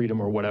private freedom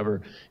or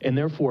whatever. And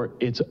therefore,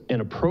 it's an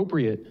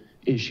appropriate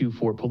issue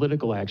for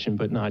political action,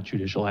 but not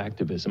judicial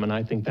activism. And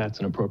I think that's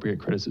an appropriate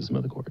criticism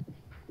of the court.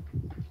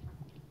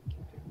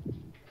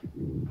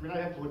 I mean,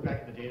 I have to look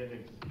back at the data to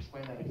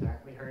explain that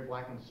exactly, Harry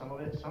Blackmun. Some of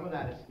that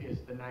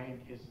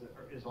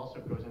is also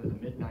goes into the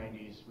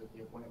mid-90s with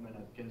the appointment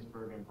of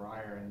Ginsburg and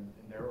Breyer and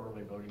their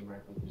early voting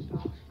record was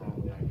not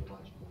strongly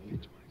ideologically.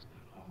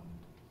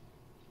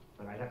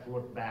 But I'd have to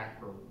look back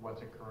for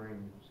what's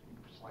occurring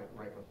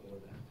right before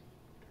that.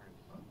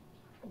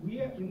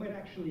 We might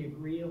actually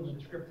agree on the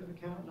descriptive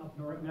account.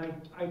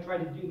 I try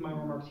to do my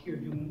remarks here,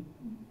 in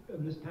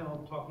this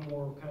panel, talk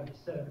more kind of the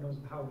setup in terms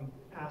of how we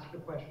ask the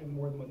question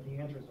more than what the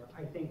answers are.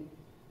 I think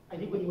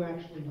when you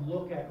actually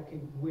look at, okay,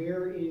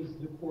 where is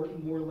the court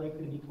more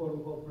likely to be quote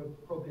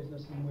unquote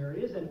pro-business and where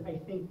it isn't, I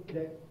think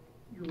that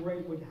you're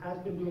right, what has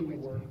been doing the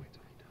work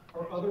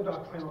are other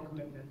doctrinal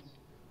commitments,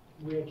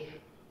 which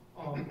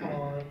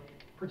are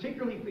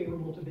particularly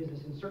favorable to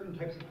business in certain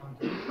types of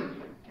contexts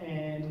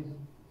and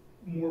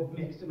more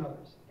mixed in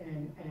others.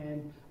 And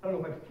I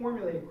don't know if I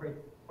formulate it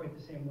quite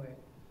the same way,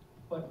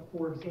 but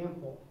for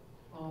example,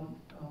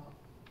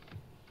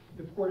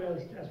 the court,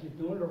 as we've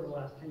known over the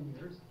last 10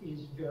 years,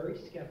 is very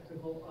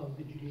skeptical of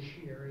the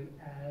judiciary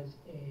as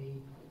a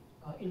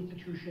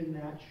institution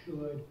that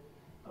should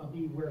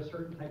be where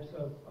certain types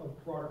of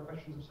broader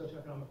questions of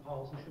socioeconomic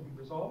policy should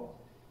be resolved,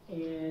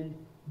 and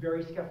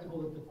very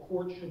skeptical that the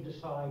court should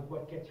decide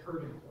what gets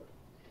heard in court.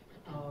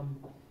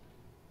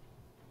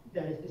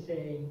 That is to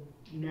say,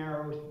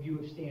 narrow view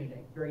of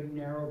standing, very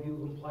narrow view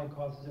of implied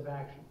causes of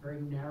action,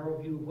 very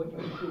narrow view of what you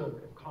can do over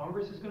it. If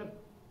Congress is going to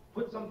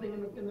put something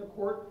in the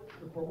court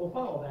will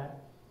follow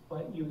that.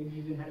 But you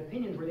even had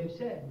opinions where they've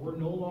said, we're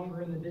no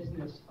longer in the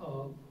business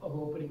of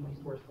opening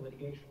these doors for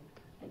litigation.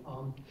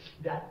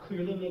 That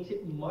clearly makes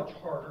it much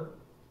harder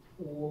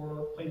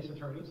for plaintiffs'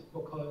 attorneys,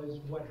 because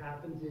what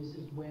happens is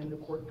when the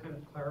court kind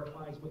of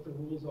clarifies what the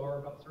rules are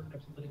about certain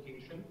types of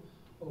litigation,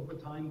 over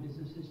time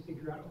businesses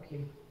figure out,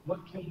 okay, what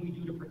can we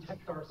do to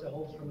protect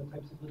ourselves from the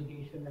types of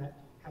litigation that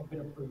have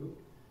been approved?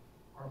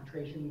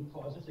 Arbitration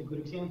clause is a good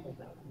example of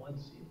that.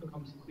 Once it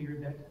becomes clear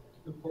that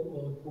the court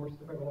will enforce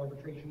the Federal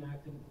Arbitration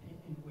Act in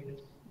a way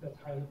that's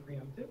highly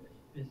preemptive,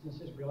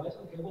 businesses realize,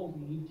 okay, well,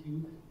 we need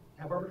to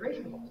have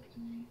arbitration clauses.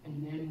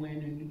 And then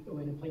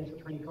when a plaintiff's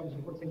attorney comes to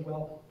the court saying,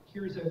 well,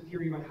 here's a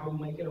theory about how we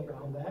might get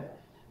around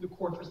that, the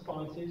court's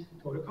response is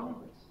go to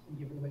Congress. And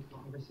given the way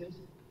Congress is,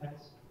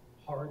 that's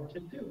hard to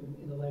do.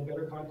 In the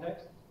Ledbetter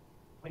context,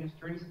 plaintiff's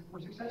attorneys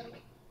were successful.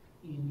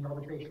 In the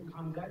arbitration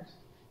context,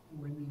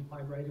 or in the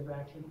implied right of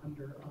action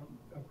under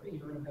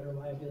either a better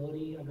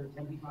liability under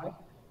 10b-5,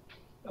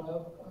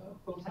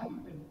 folks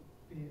haven't been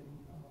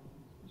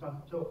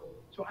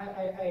so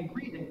I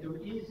agree that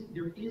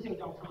there is a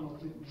doctrinal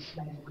commitment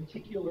that in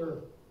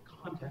particular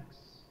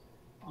contexts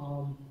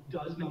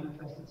does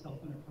manifest itself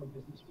in a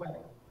pro-business way.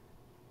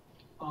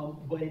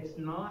 But it's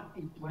not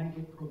a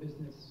blanket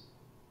pro-business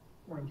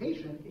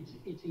orientation.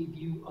 It's a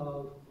view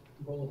of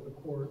the role of the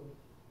court,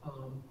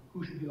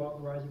 who should be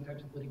authorizing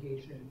types of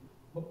litigation,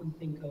 what we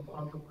think of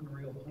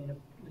entrepreneurial plaintiff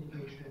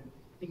litigation,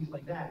 things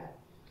like that.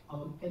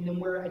 And then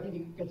where I think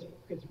it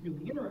gets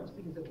really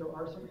interesting is that there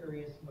are some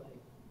areas like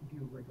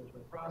review of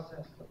regulatory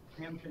process, like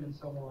preemption and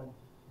so on,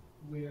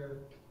 where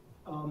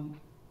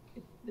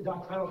the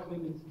doctrinal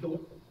commitments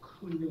don't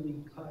clearly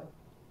cut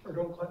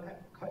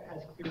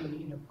as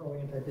clearly in a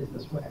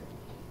pro-anti-business way.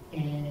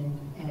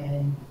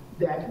 And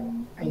that,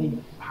 I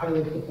think,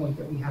 highlights the point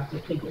that we have to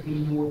think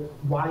more,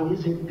 why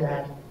is it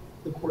that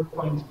the court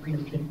finds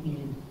preemption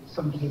in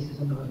some cases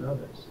and not in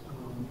others?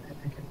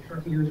 I think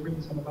Sharkey here has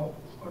written some about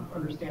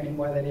understanding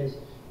why that is.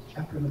 There's a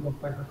chapter in the book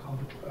by her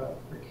colleague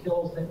Rick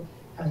Hills that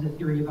has a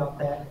theory about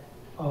that.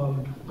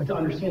 But to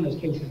understand those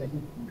cases, I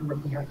think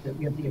we have to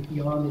get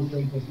beyond these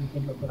labels and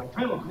think of the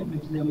doctrinal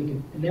commitments, and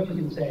then we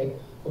can say,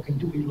 okay,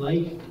 do we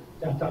like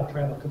that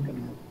doctrinal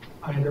commitment,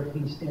 either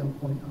from the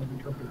standpoint of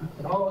interpretive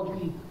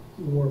methodology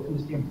or from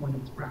the standpoint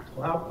of its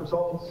practical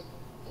results,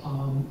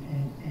 and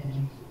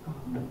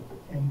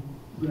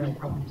we and I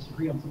probably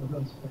disagree on some of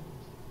those.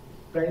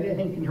 But I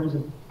think in terms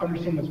of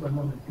understanding what's going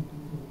on, I think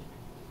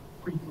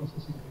we're pretty close to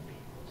the same page.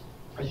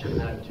 I should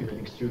add too, I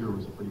think Souter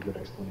was a pretty good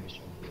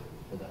explanation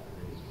for that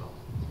theory as well.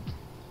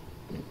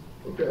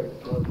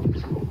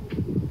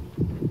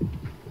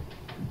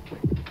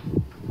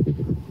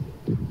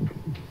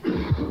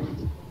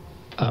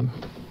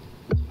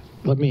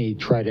 Let me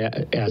try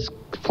to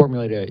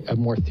formulate a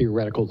more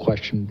theoretical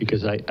question,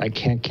 because I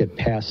can't get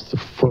past the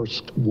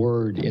first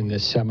word in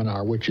this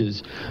seminar, which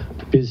is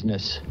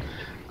business.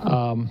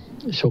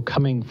 So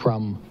coming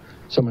from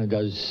someone who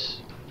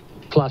does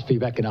philosophy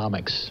of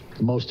economics,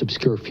 the most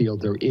obscure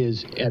field there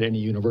is at any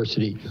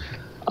university,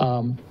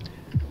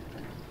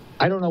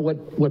 I don't know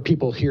what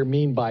people here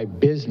mean by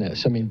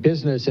business. I mean,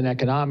 business in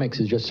economics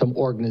is just some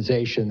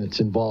organization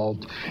that's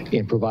involved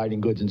in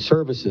providing goods and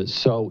services.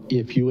 So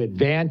if you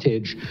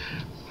advantage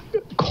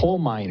coal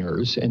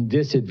miners and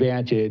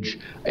disadvantage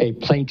a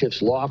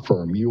plaintiff's law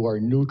firm, you are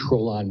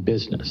neutral on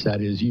business. That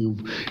is,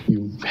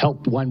 you've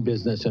helped one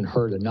business and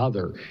hurt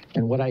another.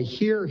 And what I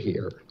hear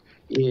here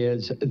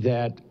is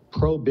that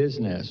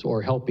pro-business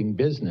or helping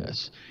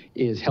business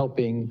is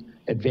helping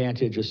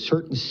advantage a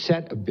certain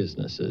set of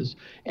businesses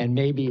and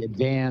maybe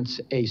advance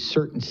a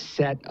certain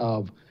set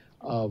of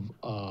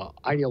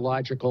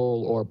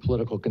ideological or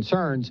political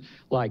concerns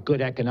like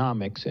good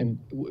economics, and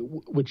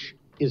which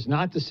is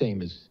not the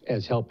same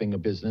as helping a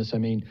business. I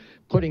mean,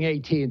 putting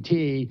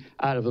AT&T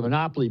out of the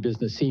monopoly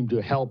business seemed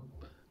to help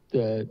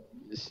the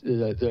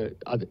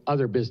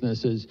other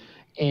businesses.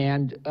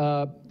 And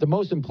the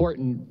most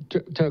important,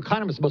 to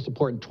economists, the most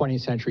important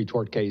 20th century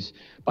tort case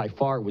by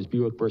far was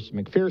Buick versus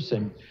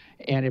McPherson.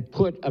 And it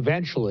put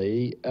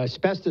eventually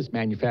asbestos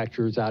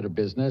manufacturers out of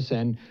business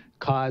and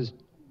caused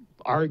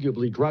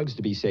arguably drugs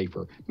to be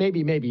safer.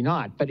 Maybe, maybe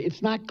not, but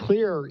it's not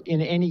clear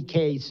in any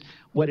case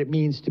what it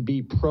means to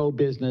be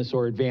pro-business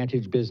or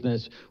advantage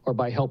business, or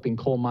by helping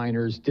coal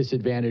miners,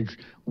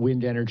 disadvantaged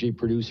wind energy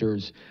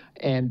producers,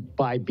 and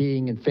by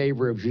being in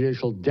favor of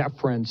judicial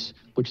deference,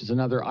 which is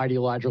another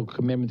ideological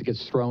commitment that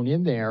gets thrown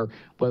in there,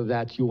 whether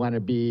that's you want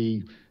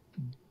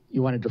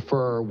to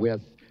defer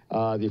with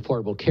the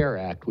Affordable Care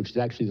Act, which is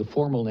actually the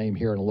formal name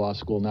here in the law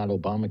school, not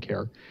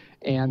Obamacare,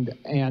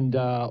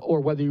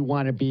 or whether you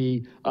want to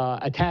be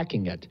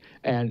attacking it,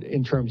 and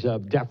in terms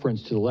of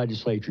deference to the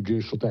legislature,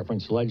 judicial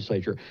deference to the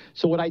legislature.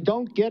 So what I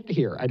don't get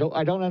here, I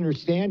don't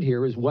understand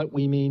here, is what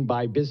we mean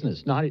by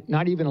business,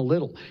 not even a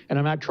little. And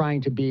I'm not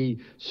trying to be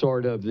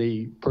sort of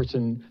the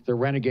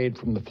renegade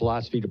from the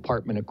philosophy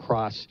department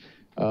across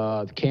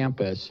the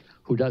campus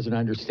who doesn't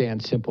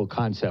understand simple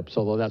concepts,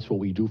 although that's what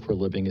we do for a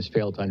living, is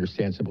fail to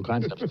understand simple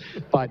concepts.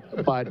 But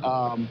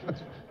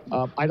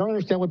I don't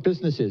understand what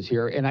business is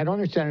here, and I don't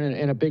understand it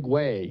in a big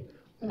way.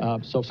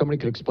 So if somebody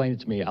could explain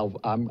it to me,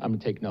 I'm going to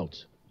take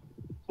notes.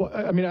 Well,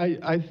 I mean,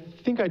 I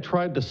think I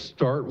tried to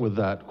start with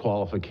that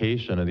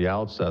qualification at the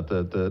outset,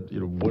 that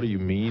you know, what do you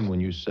mean when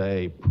you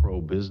say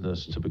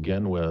pro-business to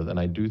begin with? And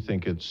I do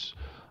think it's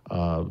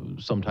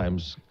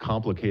sometimes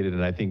complicated,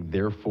 and I think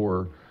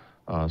therefore,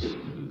 I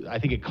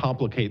think it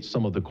complicates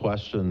some of the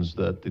questions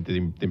that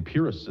the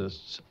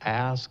empiricists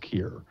ask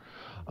here.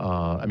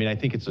 I mean, I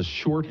think it's a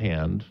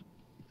shorthand.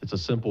 It's a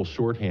simple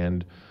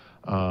shorthand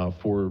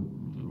for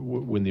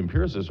when the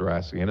empiricists are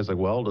asking it. It's like,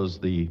 well, does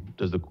the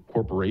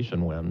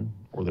corporation win,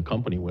 or the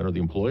company win, or the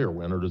employer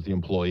win, or does the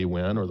employee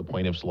win, or the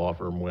plaintiff's law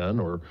firm win,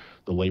 or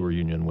the labor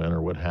union win,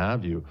 or what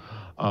have you?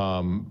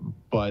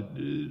 But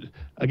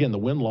again, the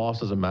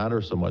win-loss doesn't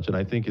matter so much, and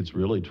I think it's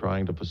really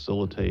trying to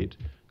facilitate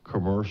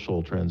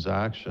commercial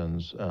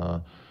transactions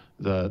would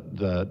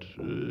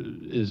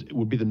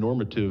be the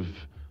normative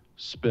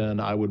spin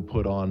I would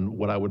put on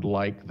what I would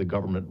like the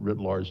government writ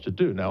large to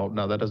do. Now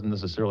that doesn't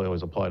necessarily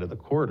always apply to the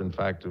court. In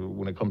fact,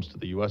 when it comes to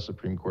the U.S.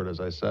 Supreme Court, as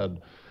I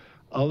said,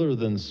 other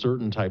than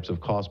certain types of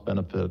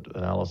cost-benefit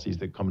analyses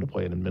that come to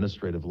play in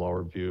administrative law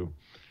review,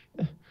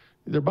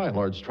 they're by and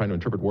large trying to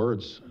interpret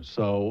words.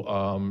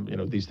 So, you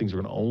know, these things are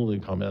going to only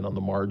come in on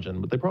the margin,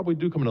 but they probably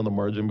do come in on the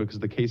margin because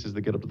the cases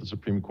that get up to the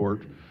Supreme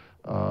Court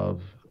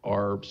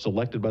are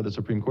selected by the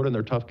Supreme Court, and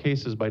they're tough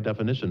cases by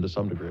definition to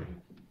some degree.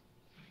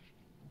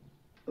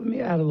 Let me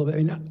add a little bit.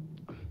 I mean,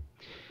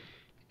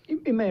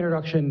 in my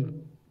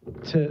introduction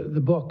to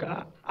the book,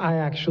 I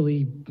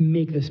actually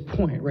make this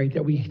point, right,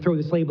 that we throw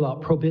this label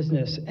out,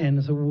 pro-business,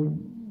 and so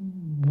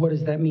what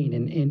does that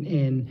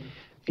mean?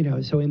 You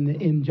know, so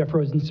in Jeff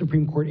Rosen's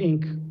Supreme Court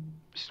Inc.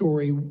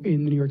 story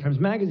in the New York Times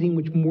Magazine,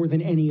 which more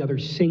than any other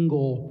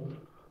single,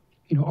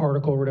 you know,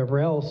 article or whatever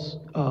else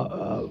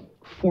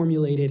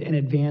formulated and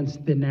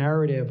advanced the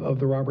narrative of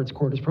the Roberts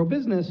Court as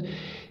pro-business,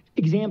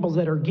 examples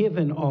that are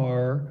given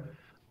are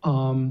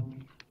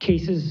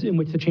cases in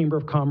which the Chamber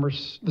of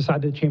Commerce, the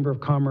side of the Chamber of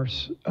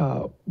Commerce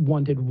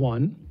wanted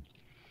one,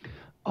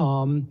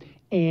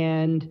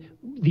 and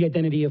the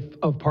identity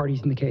of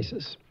parties in the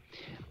cases.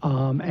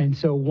 And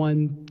so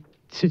one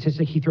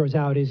statistic he throws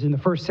out is in the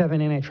first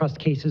 7 antitrust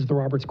cases the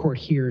Roberts Court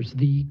hears,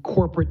 the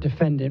corporate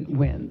defendant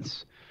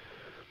wins.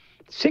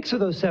 6 of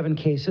those 7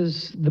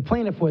 cases, the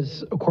plaintiff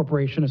was a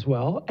corporation as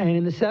well, and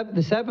in the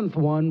 7th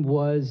one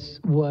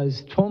was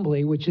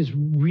Twombly, which is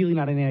really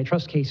not an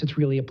antitrust case, it's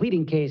really a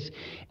pleading case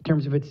in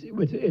terms of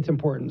its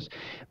importance.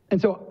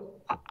 And so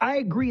I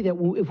agree that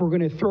if we're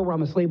going to throw around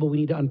this label, we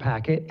need to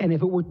unpack it, and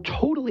if it were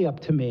totally up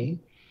to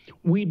me,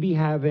 we'd be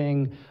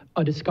having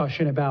a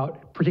discussion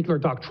about particular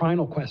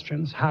doctrinal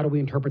questions. How do we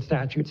interpret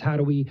statutes? How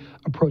do we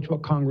approach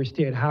what Congress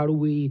did? How do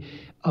we,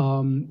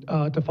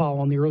 to follow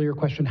on the earlier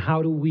question,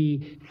 how do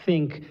we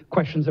think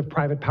questions of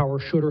private power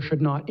should or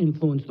should not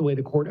influence the way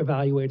the court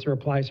evaluates or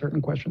applies certain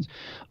questions?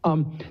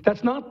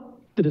 That's not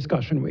the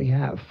discussion we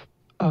have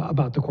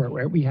about the court,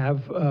 right? We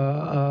have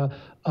a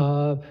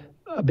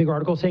big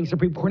article saying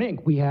Supreme Court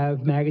Inc. We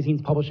have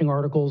magazines publishing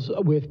articles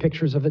with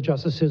pictures of the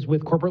justices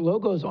with corporate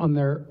logos on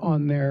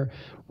their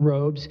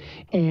robes,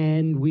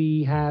 and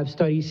we have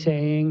studies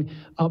saying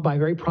by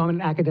very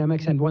prominent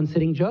academics and one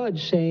sitting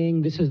judge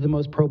saying this is the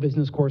most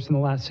pro-business course in the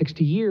last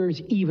 60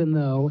 years, even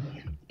though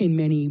in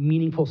many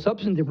meaningful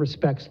substantive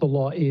respects the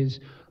law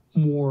is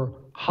more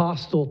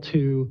hostile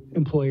to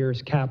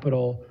employers,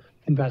 capital,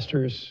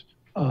 investors,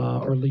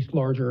 or at least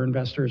larger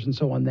investors and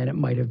so on than it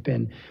might have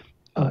been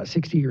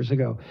 60 years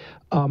ago.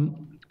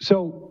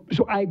 So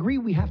I agree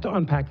we have to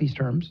unpack these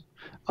terms,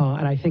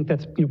 and I think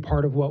that's, you know,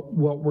 part of what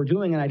we're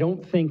doing. And I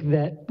don't think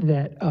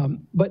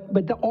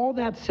but all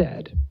that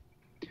said,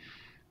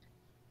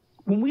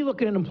 when we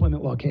look at an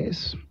employment law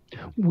case,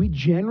 we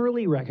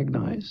generally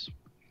recognize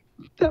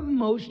that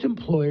most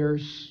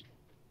employers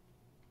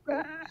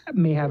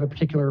may have a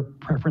particular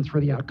preference for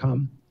the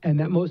outcome, and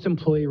that most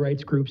employee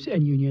rights groups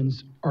and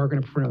unions are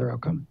going to prefer another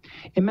outcome.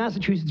 In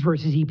Massachusetts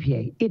versus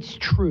EPA, it's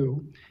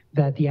true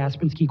that the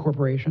Aspen Ski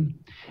Corporation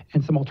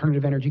and some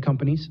alternative energy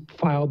companies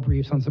filed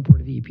briefs on support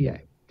of the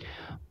EPA.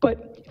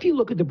 But if you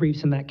look at the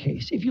briefs in that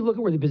case, if you look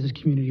at where the business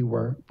community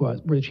were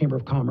the Chamber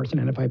of Commerce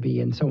and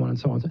NFIB and so on and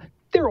so on,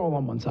 they're all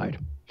on one side.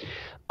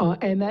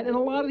 And that in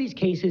a lot of these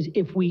cases,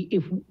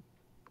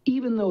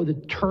 even though the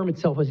term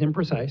itself is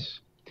imprecise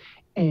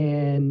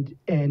and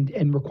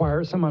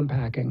requires some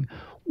unpacking,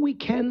 we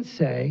can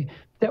say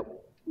that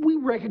we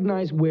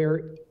recognize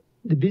where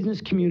the business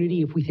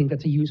community, if we think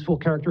that's a useful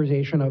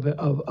characterization of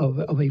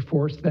a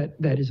force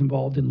that is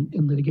involved in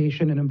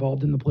litigation and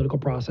involved in the political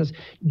process,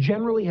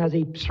 generally has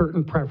a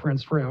certain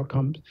preference for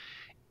outcomes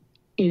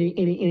in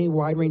a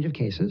wide range of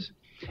cases,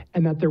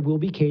 and that there will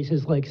be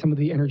cases like some of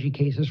the energy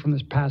cases from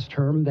this past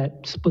term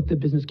that split the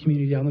business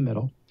community down the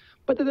middle.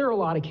 But there are a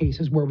lot of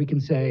cases where we can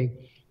say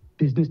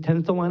business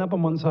tends to line up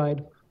on one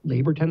side,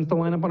 labor tends to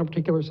line up on a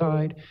particular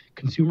side,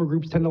 consumer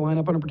groups tend to line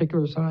up on a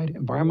particular side,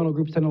 environmental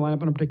groups tend to line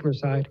up on a particular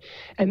side,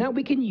 and that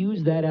we can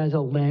use that as a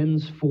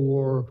lens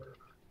for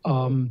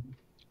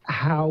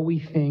how we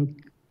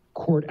think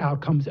court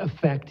outcomes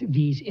affect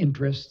these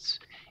interests.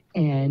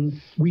 And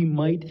we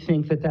might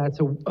think that that's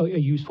a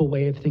useful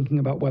way of thinking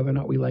about whether or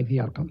not we like the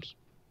outcomes.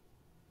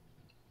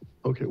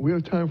 Okay, we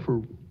have time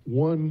for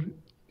one,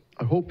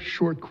 I hope,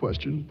 short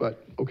question,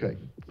 but okay.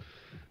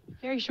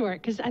 Very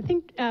short, because I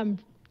think,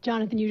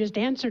 Jonathan, you just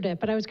answered it,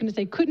 but I was going to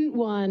say, couldn't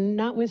one,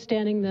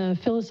 notwithstanding the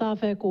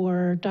philosophic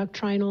or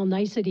doctrinal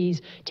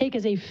niceties, take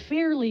as a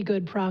fairly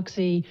good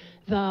proxy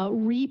the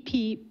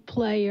repeat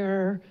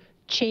player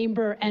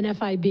chamber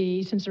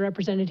NFIB, since they're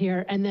represented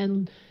here, and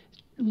then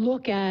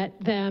look at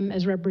them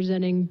as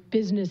representing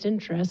business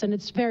interests? And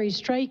it's very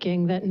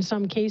striking that in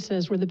some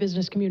cases where the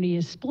business community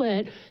is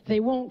split, they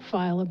won't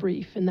file a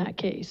brief in that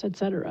case, et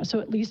cetera. So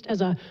at least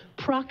as a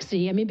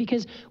proxy, I mean,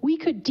 because we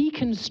could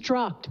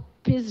deconstruct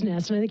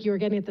business, and I think you were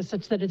getting at this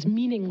such that it's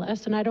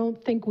meaningless, and I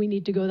don't think we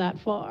need to go that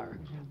far.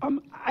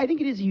 I think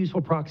it is a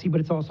useful proxy,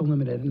 but it's also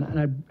limited, and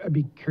I'd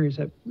be curious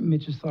at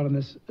Mitch's thought on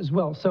this as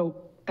well. So,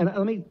 and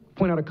let me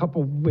point out a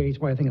couple ways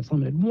why I think it's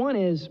limited. One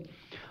is,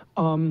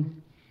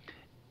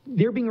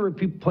 there being a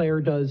repeat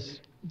player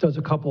does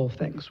a couple of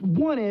things.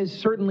 One is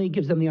certainly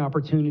gives them the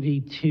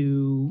opportunity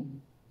to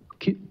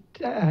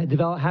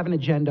have an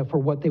agenda for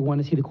what they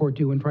want to see the court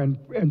do and try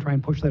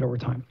and push that over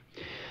time.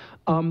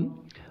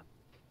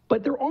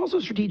 But they're also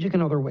strategic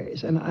in other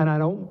ways, and I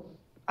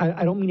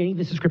don't mean any of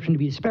this description to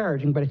be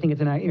disparaging, but I think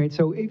it's an accurate.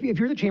 So if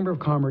you're the Chamber of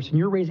Commerce and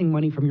you're raising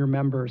money from your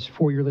members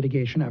for your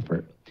litigation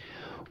effort,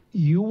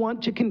 you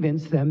want to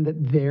convince them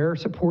that their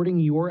supporting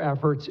your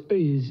efforts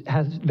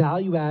has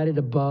value added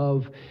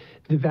above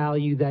the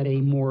value that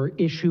a more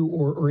issue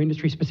or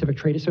industry-specific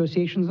trade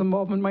association's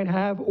involvement might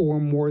have, or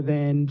more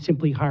than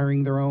simply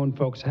hiring their own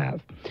folks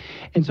have.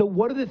 And so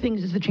what are the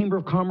things as the Chamber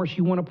of Commerce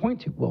you want to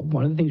point to? Well,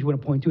 one of the things you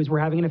want to point to is we're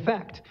having an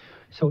effect.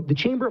 So the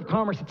Chamber of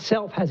Commerce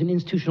itself has an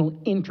institutional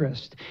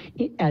interest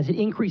as it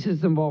increases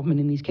its involvement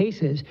in these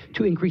cases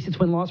to increase its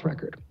win-loss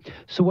record.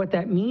 So what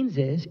that means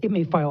is it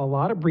may file a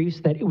lot of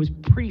briefs that it was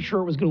pretty sure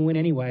it was going to win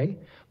anyway,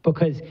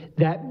 because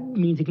that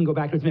means it can go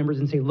back to its members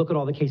and say, look at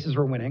all the cases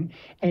we're winning.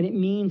 And it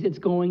means it's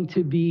going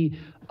to be,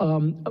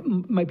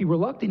 might be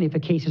reluctant if a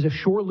case is a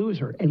sure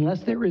loser,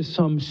 unless there is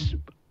some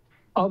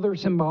other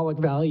symbolic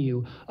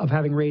value of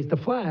having raised the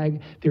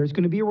flag. There's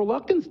going to be a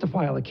reluctance to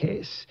file a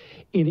case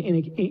in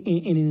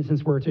an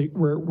instance where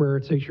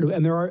it's a sure.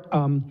 And there are,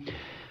 I'm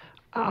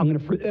going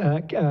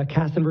to,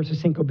 Kasten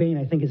versus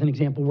Saint-Gobain, I think, is an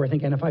example where I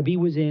think NFIB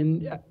was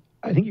in.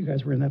 I think you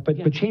guys were in that, but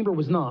yeah. The Chamber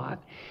was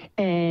not.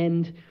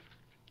 And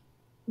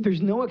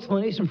there's no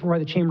explanation for why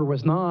the Chamber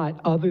was not,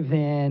 other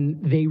than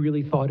they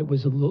really thought it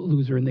was a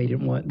loser and they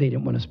didn't want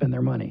to spend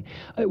their money.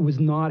 It was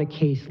not a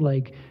case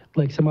like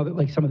some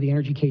of the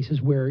energy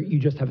cases where you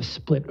just have a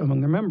split among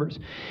their members.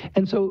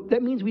 And so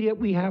that means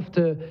we have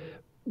to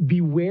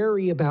be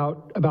wary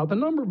about the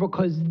number,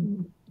 because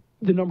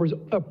the number's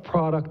a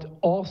product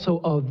also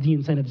of the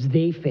incentives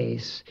they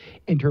face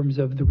in terms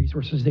of the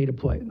resources they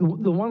deploy.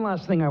 The one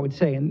last thing I would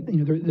say, and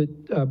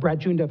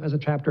Brad Joondaff has a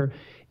chapter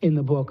in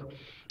the book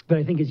that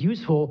I think is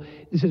useful.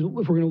 This is, if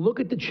we're going to look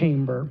at the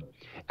Chamber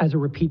as a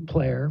repeat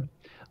player,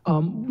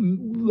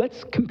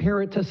 let's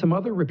compare it to some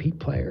other repeat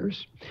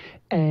players.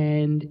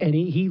 And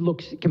he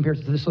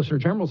compares it to the Solicitor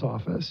General's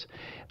office,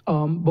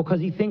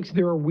 because he thinks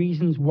there are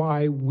reasons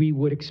why we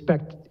would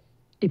expect,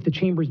 if the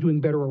Chamber is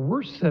doing better or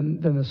worse than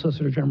the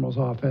Solicitor General's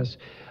office,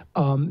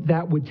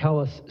 that would tell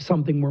us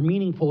something more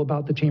meaningful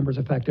about the Chamber's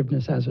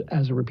effectiveness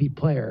as a repeat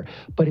player.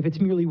 But if it's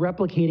merely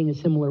replicating a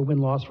similar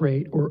win-loss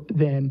rate,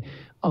 then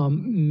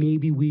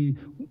maybe we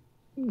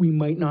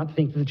might not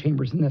think that the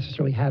Chamber is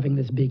necessarily having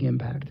this big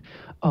impact.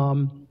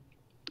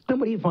 And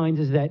what he finds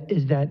is that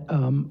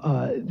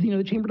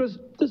the Chamber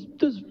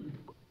does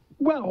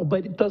well,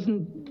 but it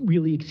doesn't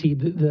really exceed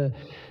the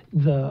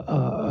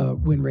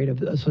win rate of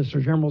the Solicitor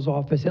General's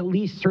office, at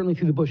least certainly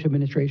through the Bush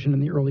administration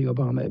and the early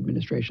Obama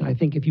administration. I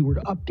think if you were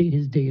to update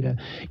his data,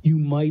 you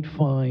might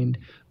find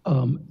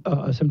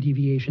some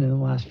deviation in the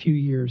last few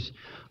years,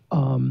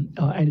 and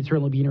it'd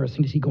certainly be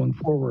interesting to see going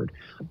forward.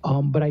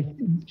 But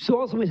so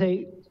also we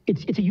say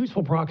it's a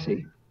useful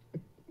proxy.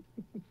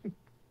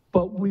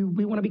 but we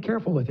want to be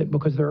careful with it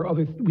because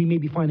we may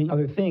be finding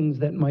other things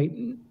that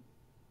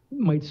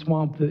might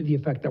swamp the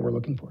effect that we're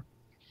looking for.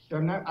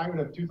 I would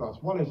have two thoughts.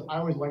 One is I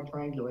always like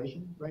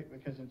triangulation, right?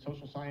 Because in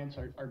social science,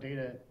 our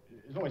data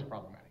is always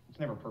problematic. It's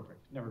never perfect.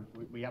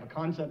 We have a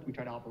concept, we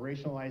try to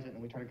operationalize it,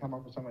 and we try to come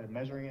up with some way of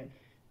measuring it.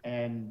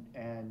 And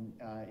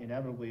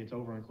inevitably, it's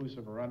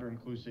over-inclusive or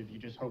under-inclusive. You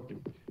just hope to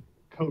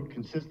code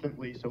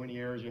consistently, so any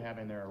errors you have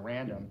in there are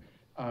random.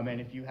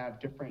 And if you have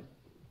different,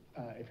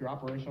 if you're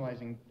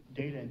operationalizing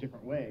data in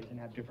different ways and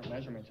have different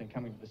measurements and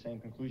coming to the same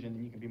conclusion,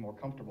 then you can be more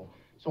comfortable.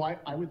 So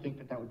I would think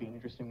that would be an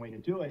interesting way to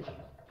do it.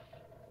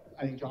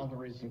 I think Jonathan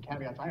raised some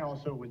caveats. I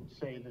also would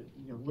say that,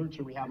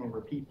 literature we have on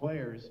repeat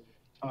players,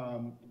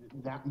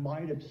 that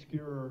might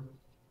obscure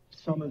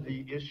some of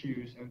the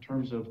issues in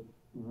terms of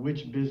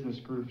which business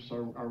groups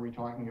are we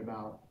talking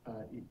about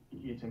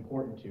it's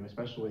important to,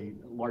 especially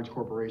large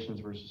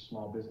corporations versus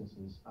small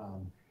businesses.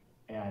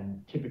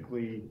 And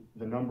typically,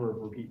 the number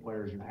of repeat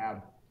players you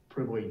have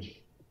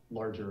privilege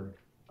larger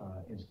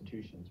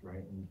institutions,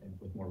 right, and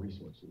with more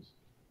resources.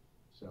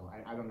 So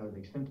I don't know the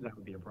extent that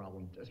would be a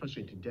problem,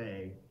 especially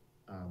today.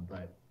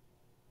 But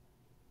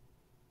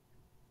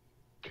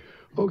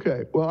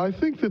okay, well, I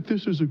think that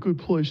this is a good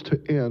place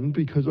to end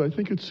because I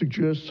think it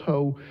suggests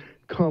how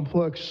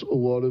complex a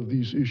lot of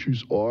these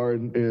issues are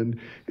and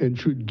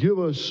should give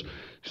us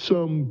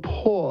some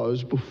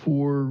pause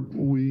before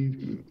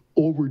we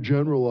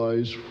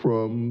overgeneralize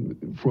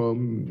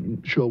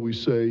from shall we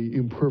say,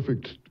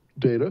 imperfect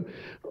data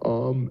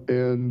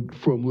and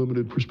from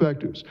limited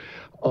perspectives.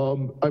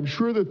 I'm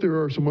sure that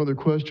there are some other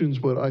questions,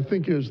 but I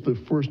think as the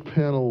first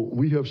panel,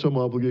 we have some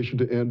obligation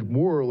to end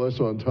more or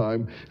less on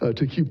time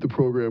to keep the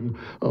program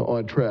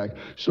on track.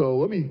 So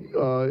let me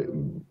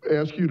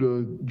ask you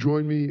to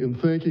join me in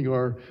thanking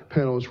our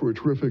panelists for a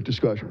terrific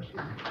discussion.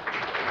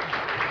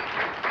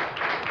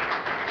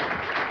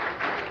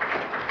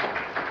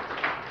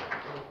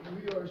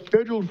 We are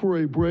scheduled for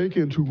a break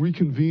and to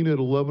reconvene at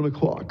 11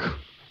 o'clock.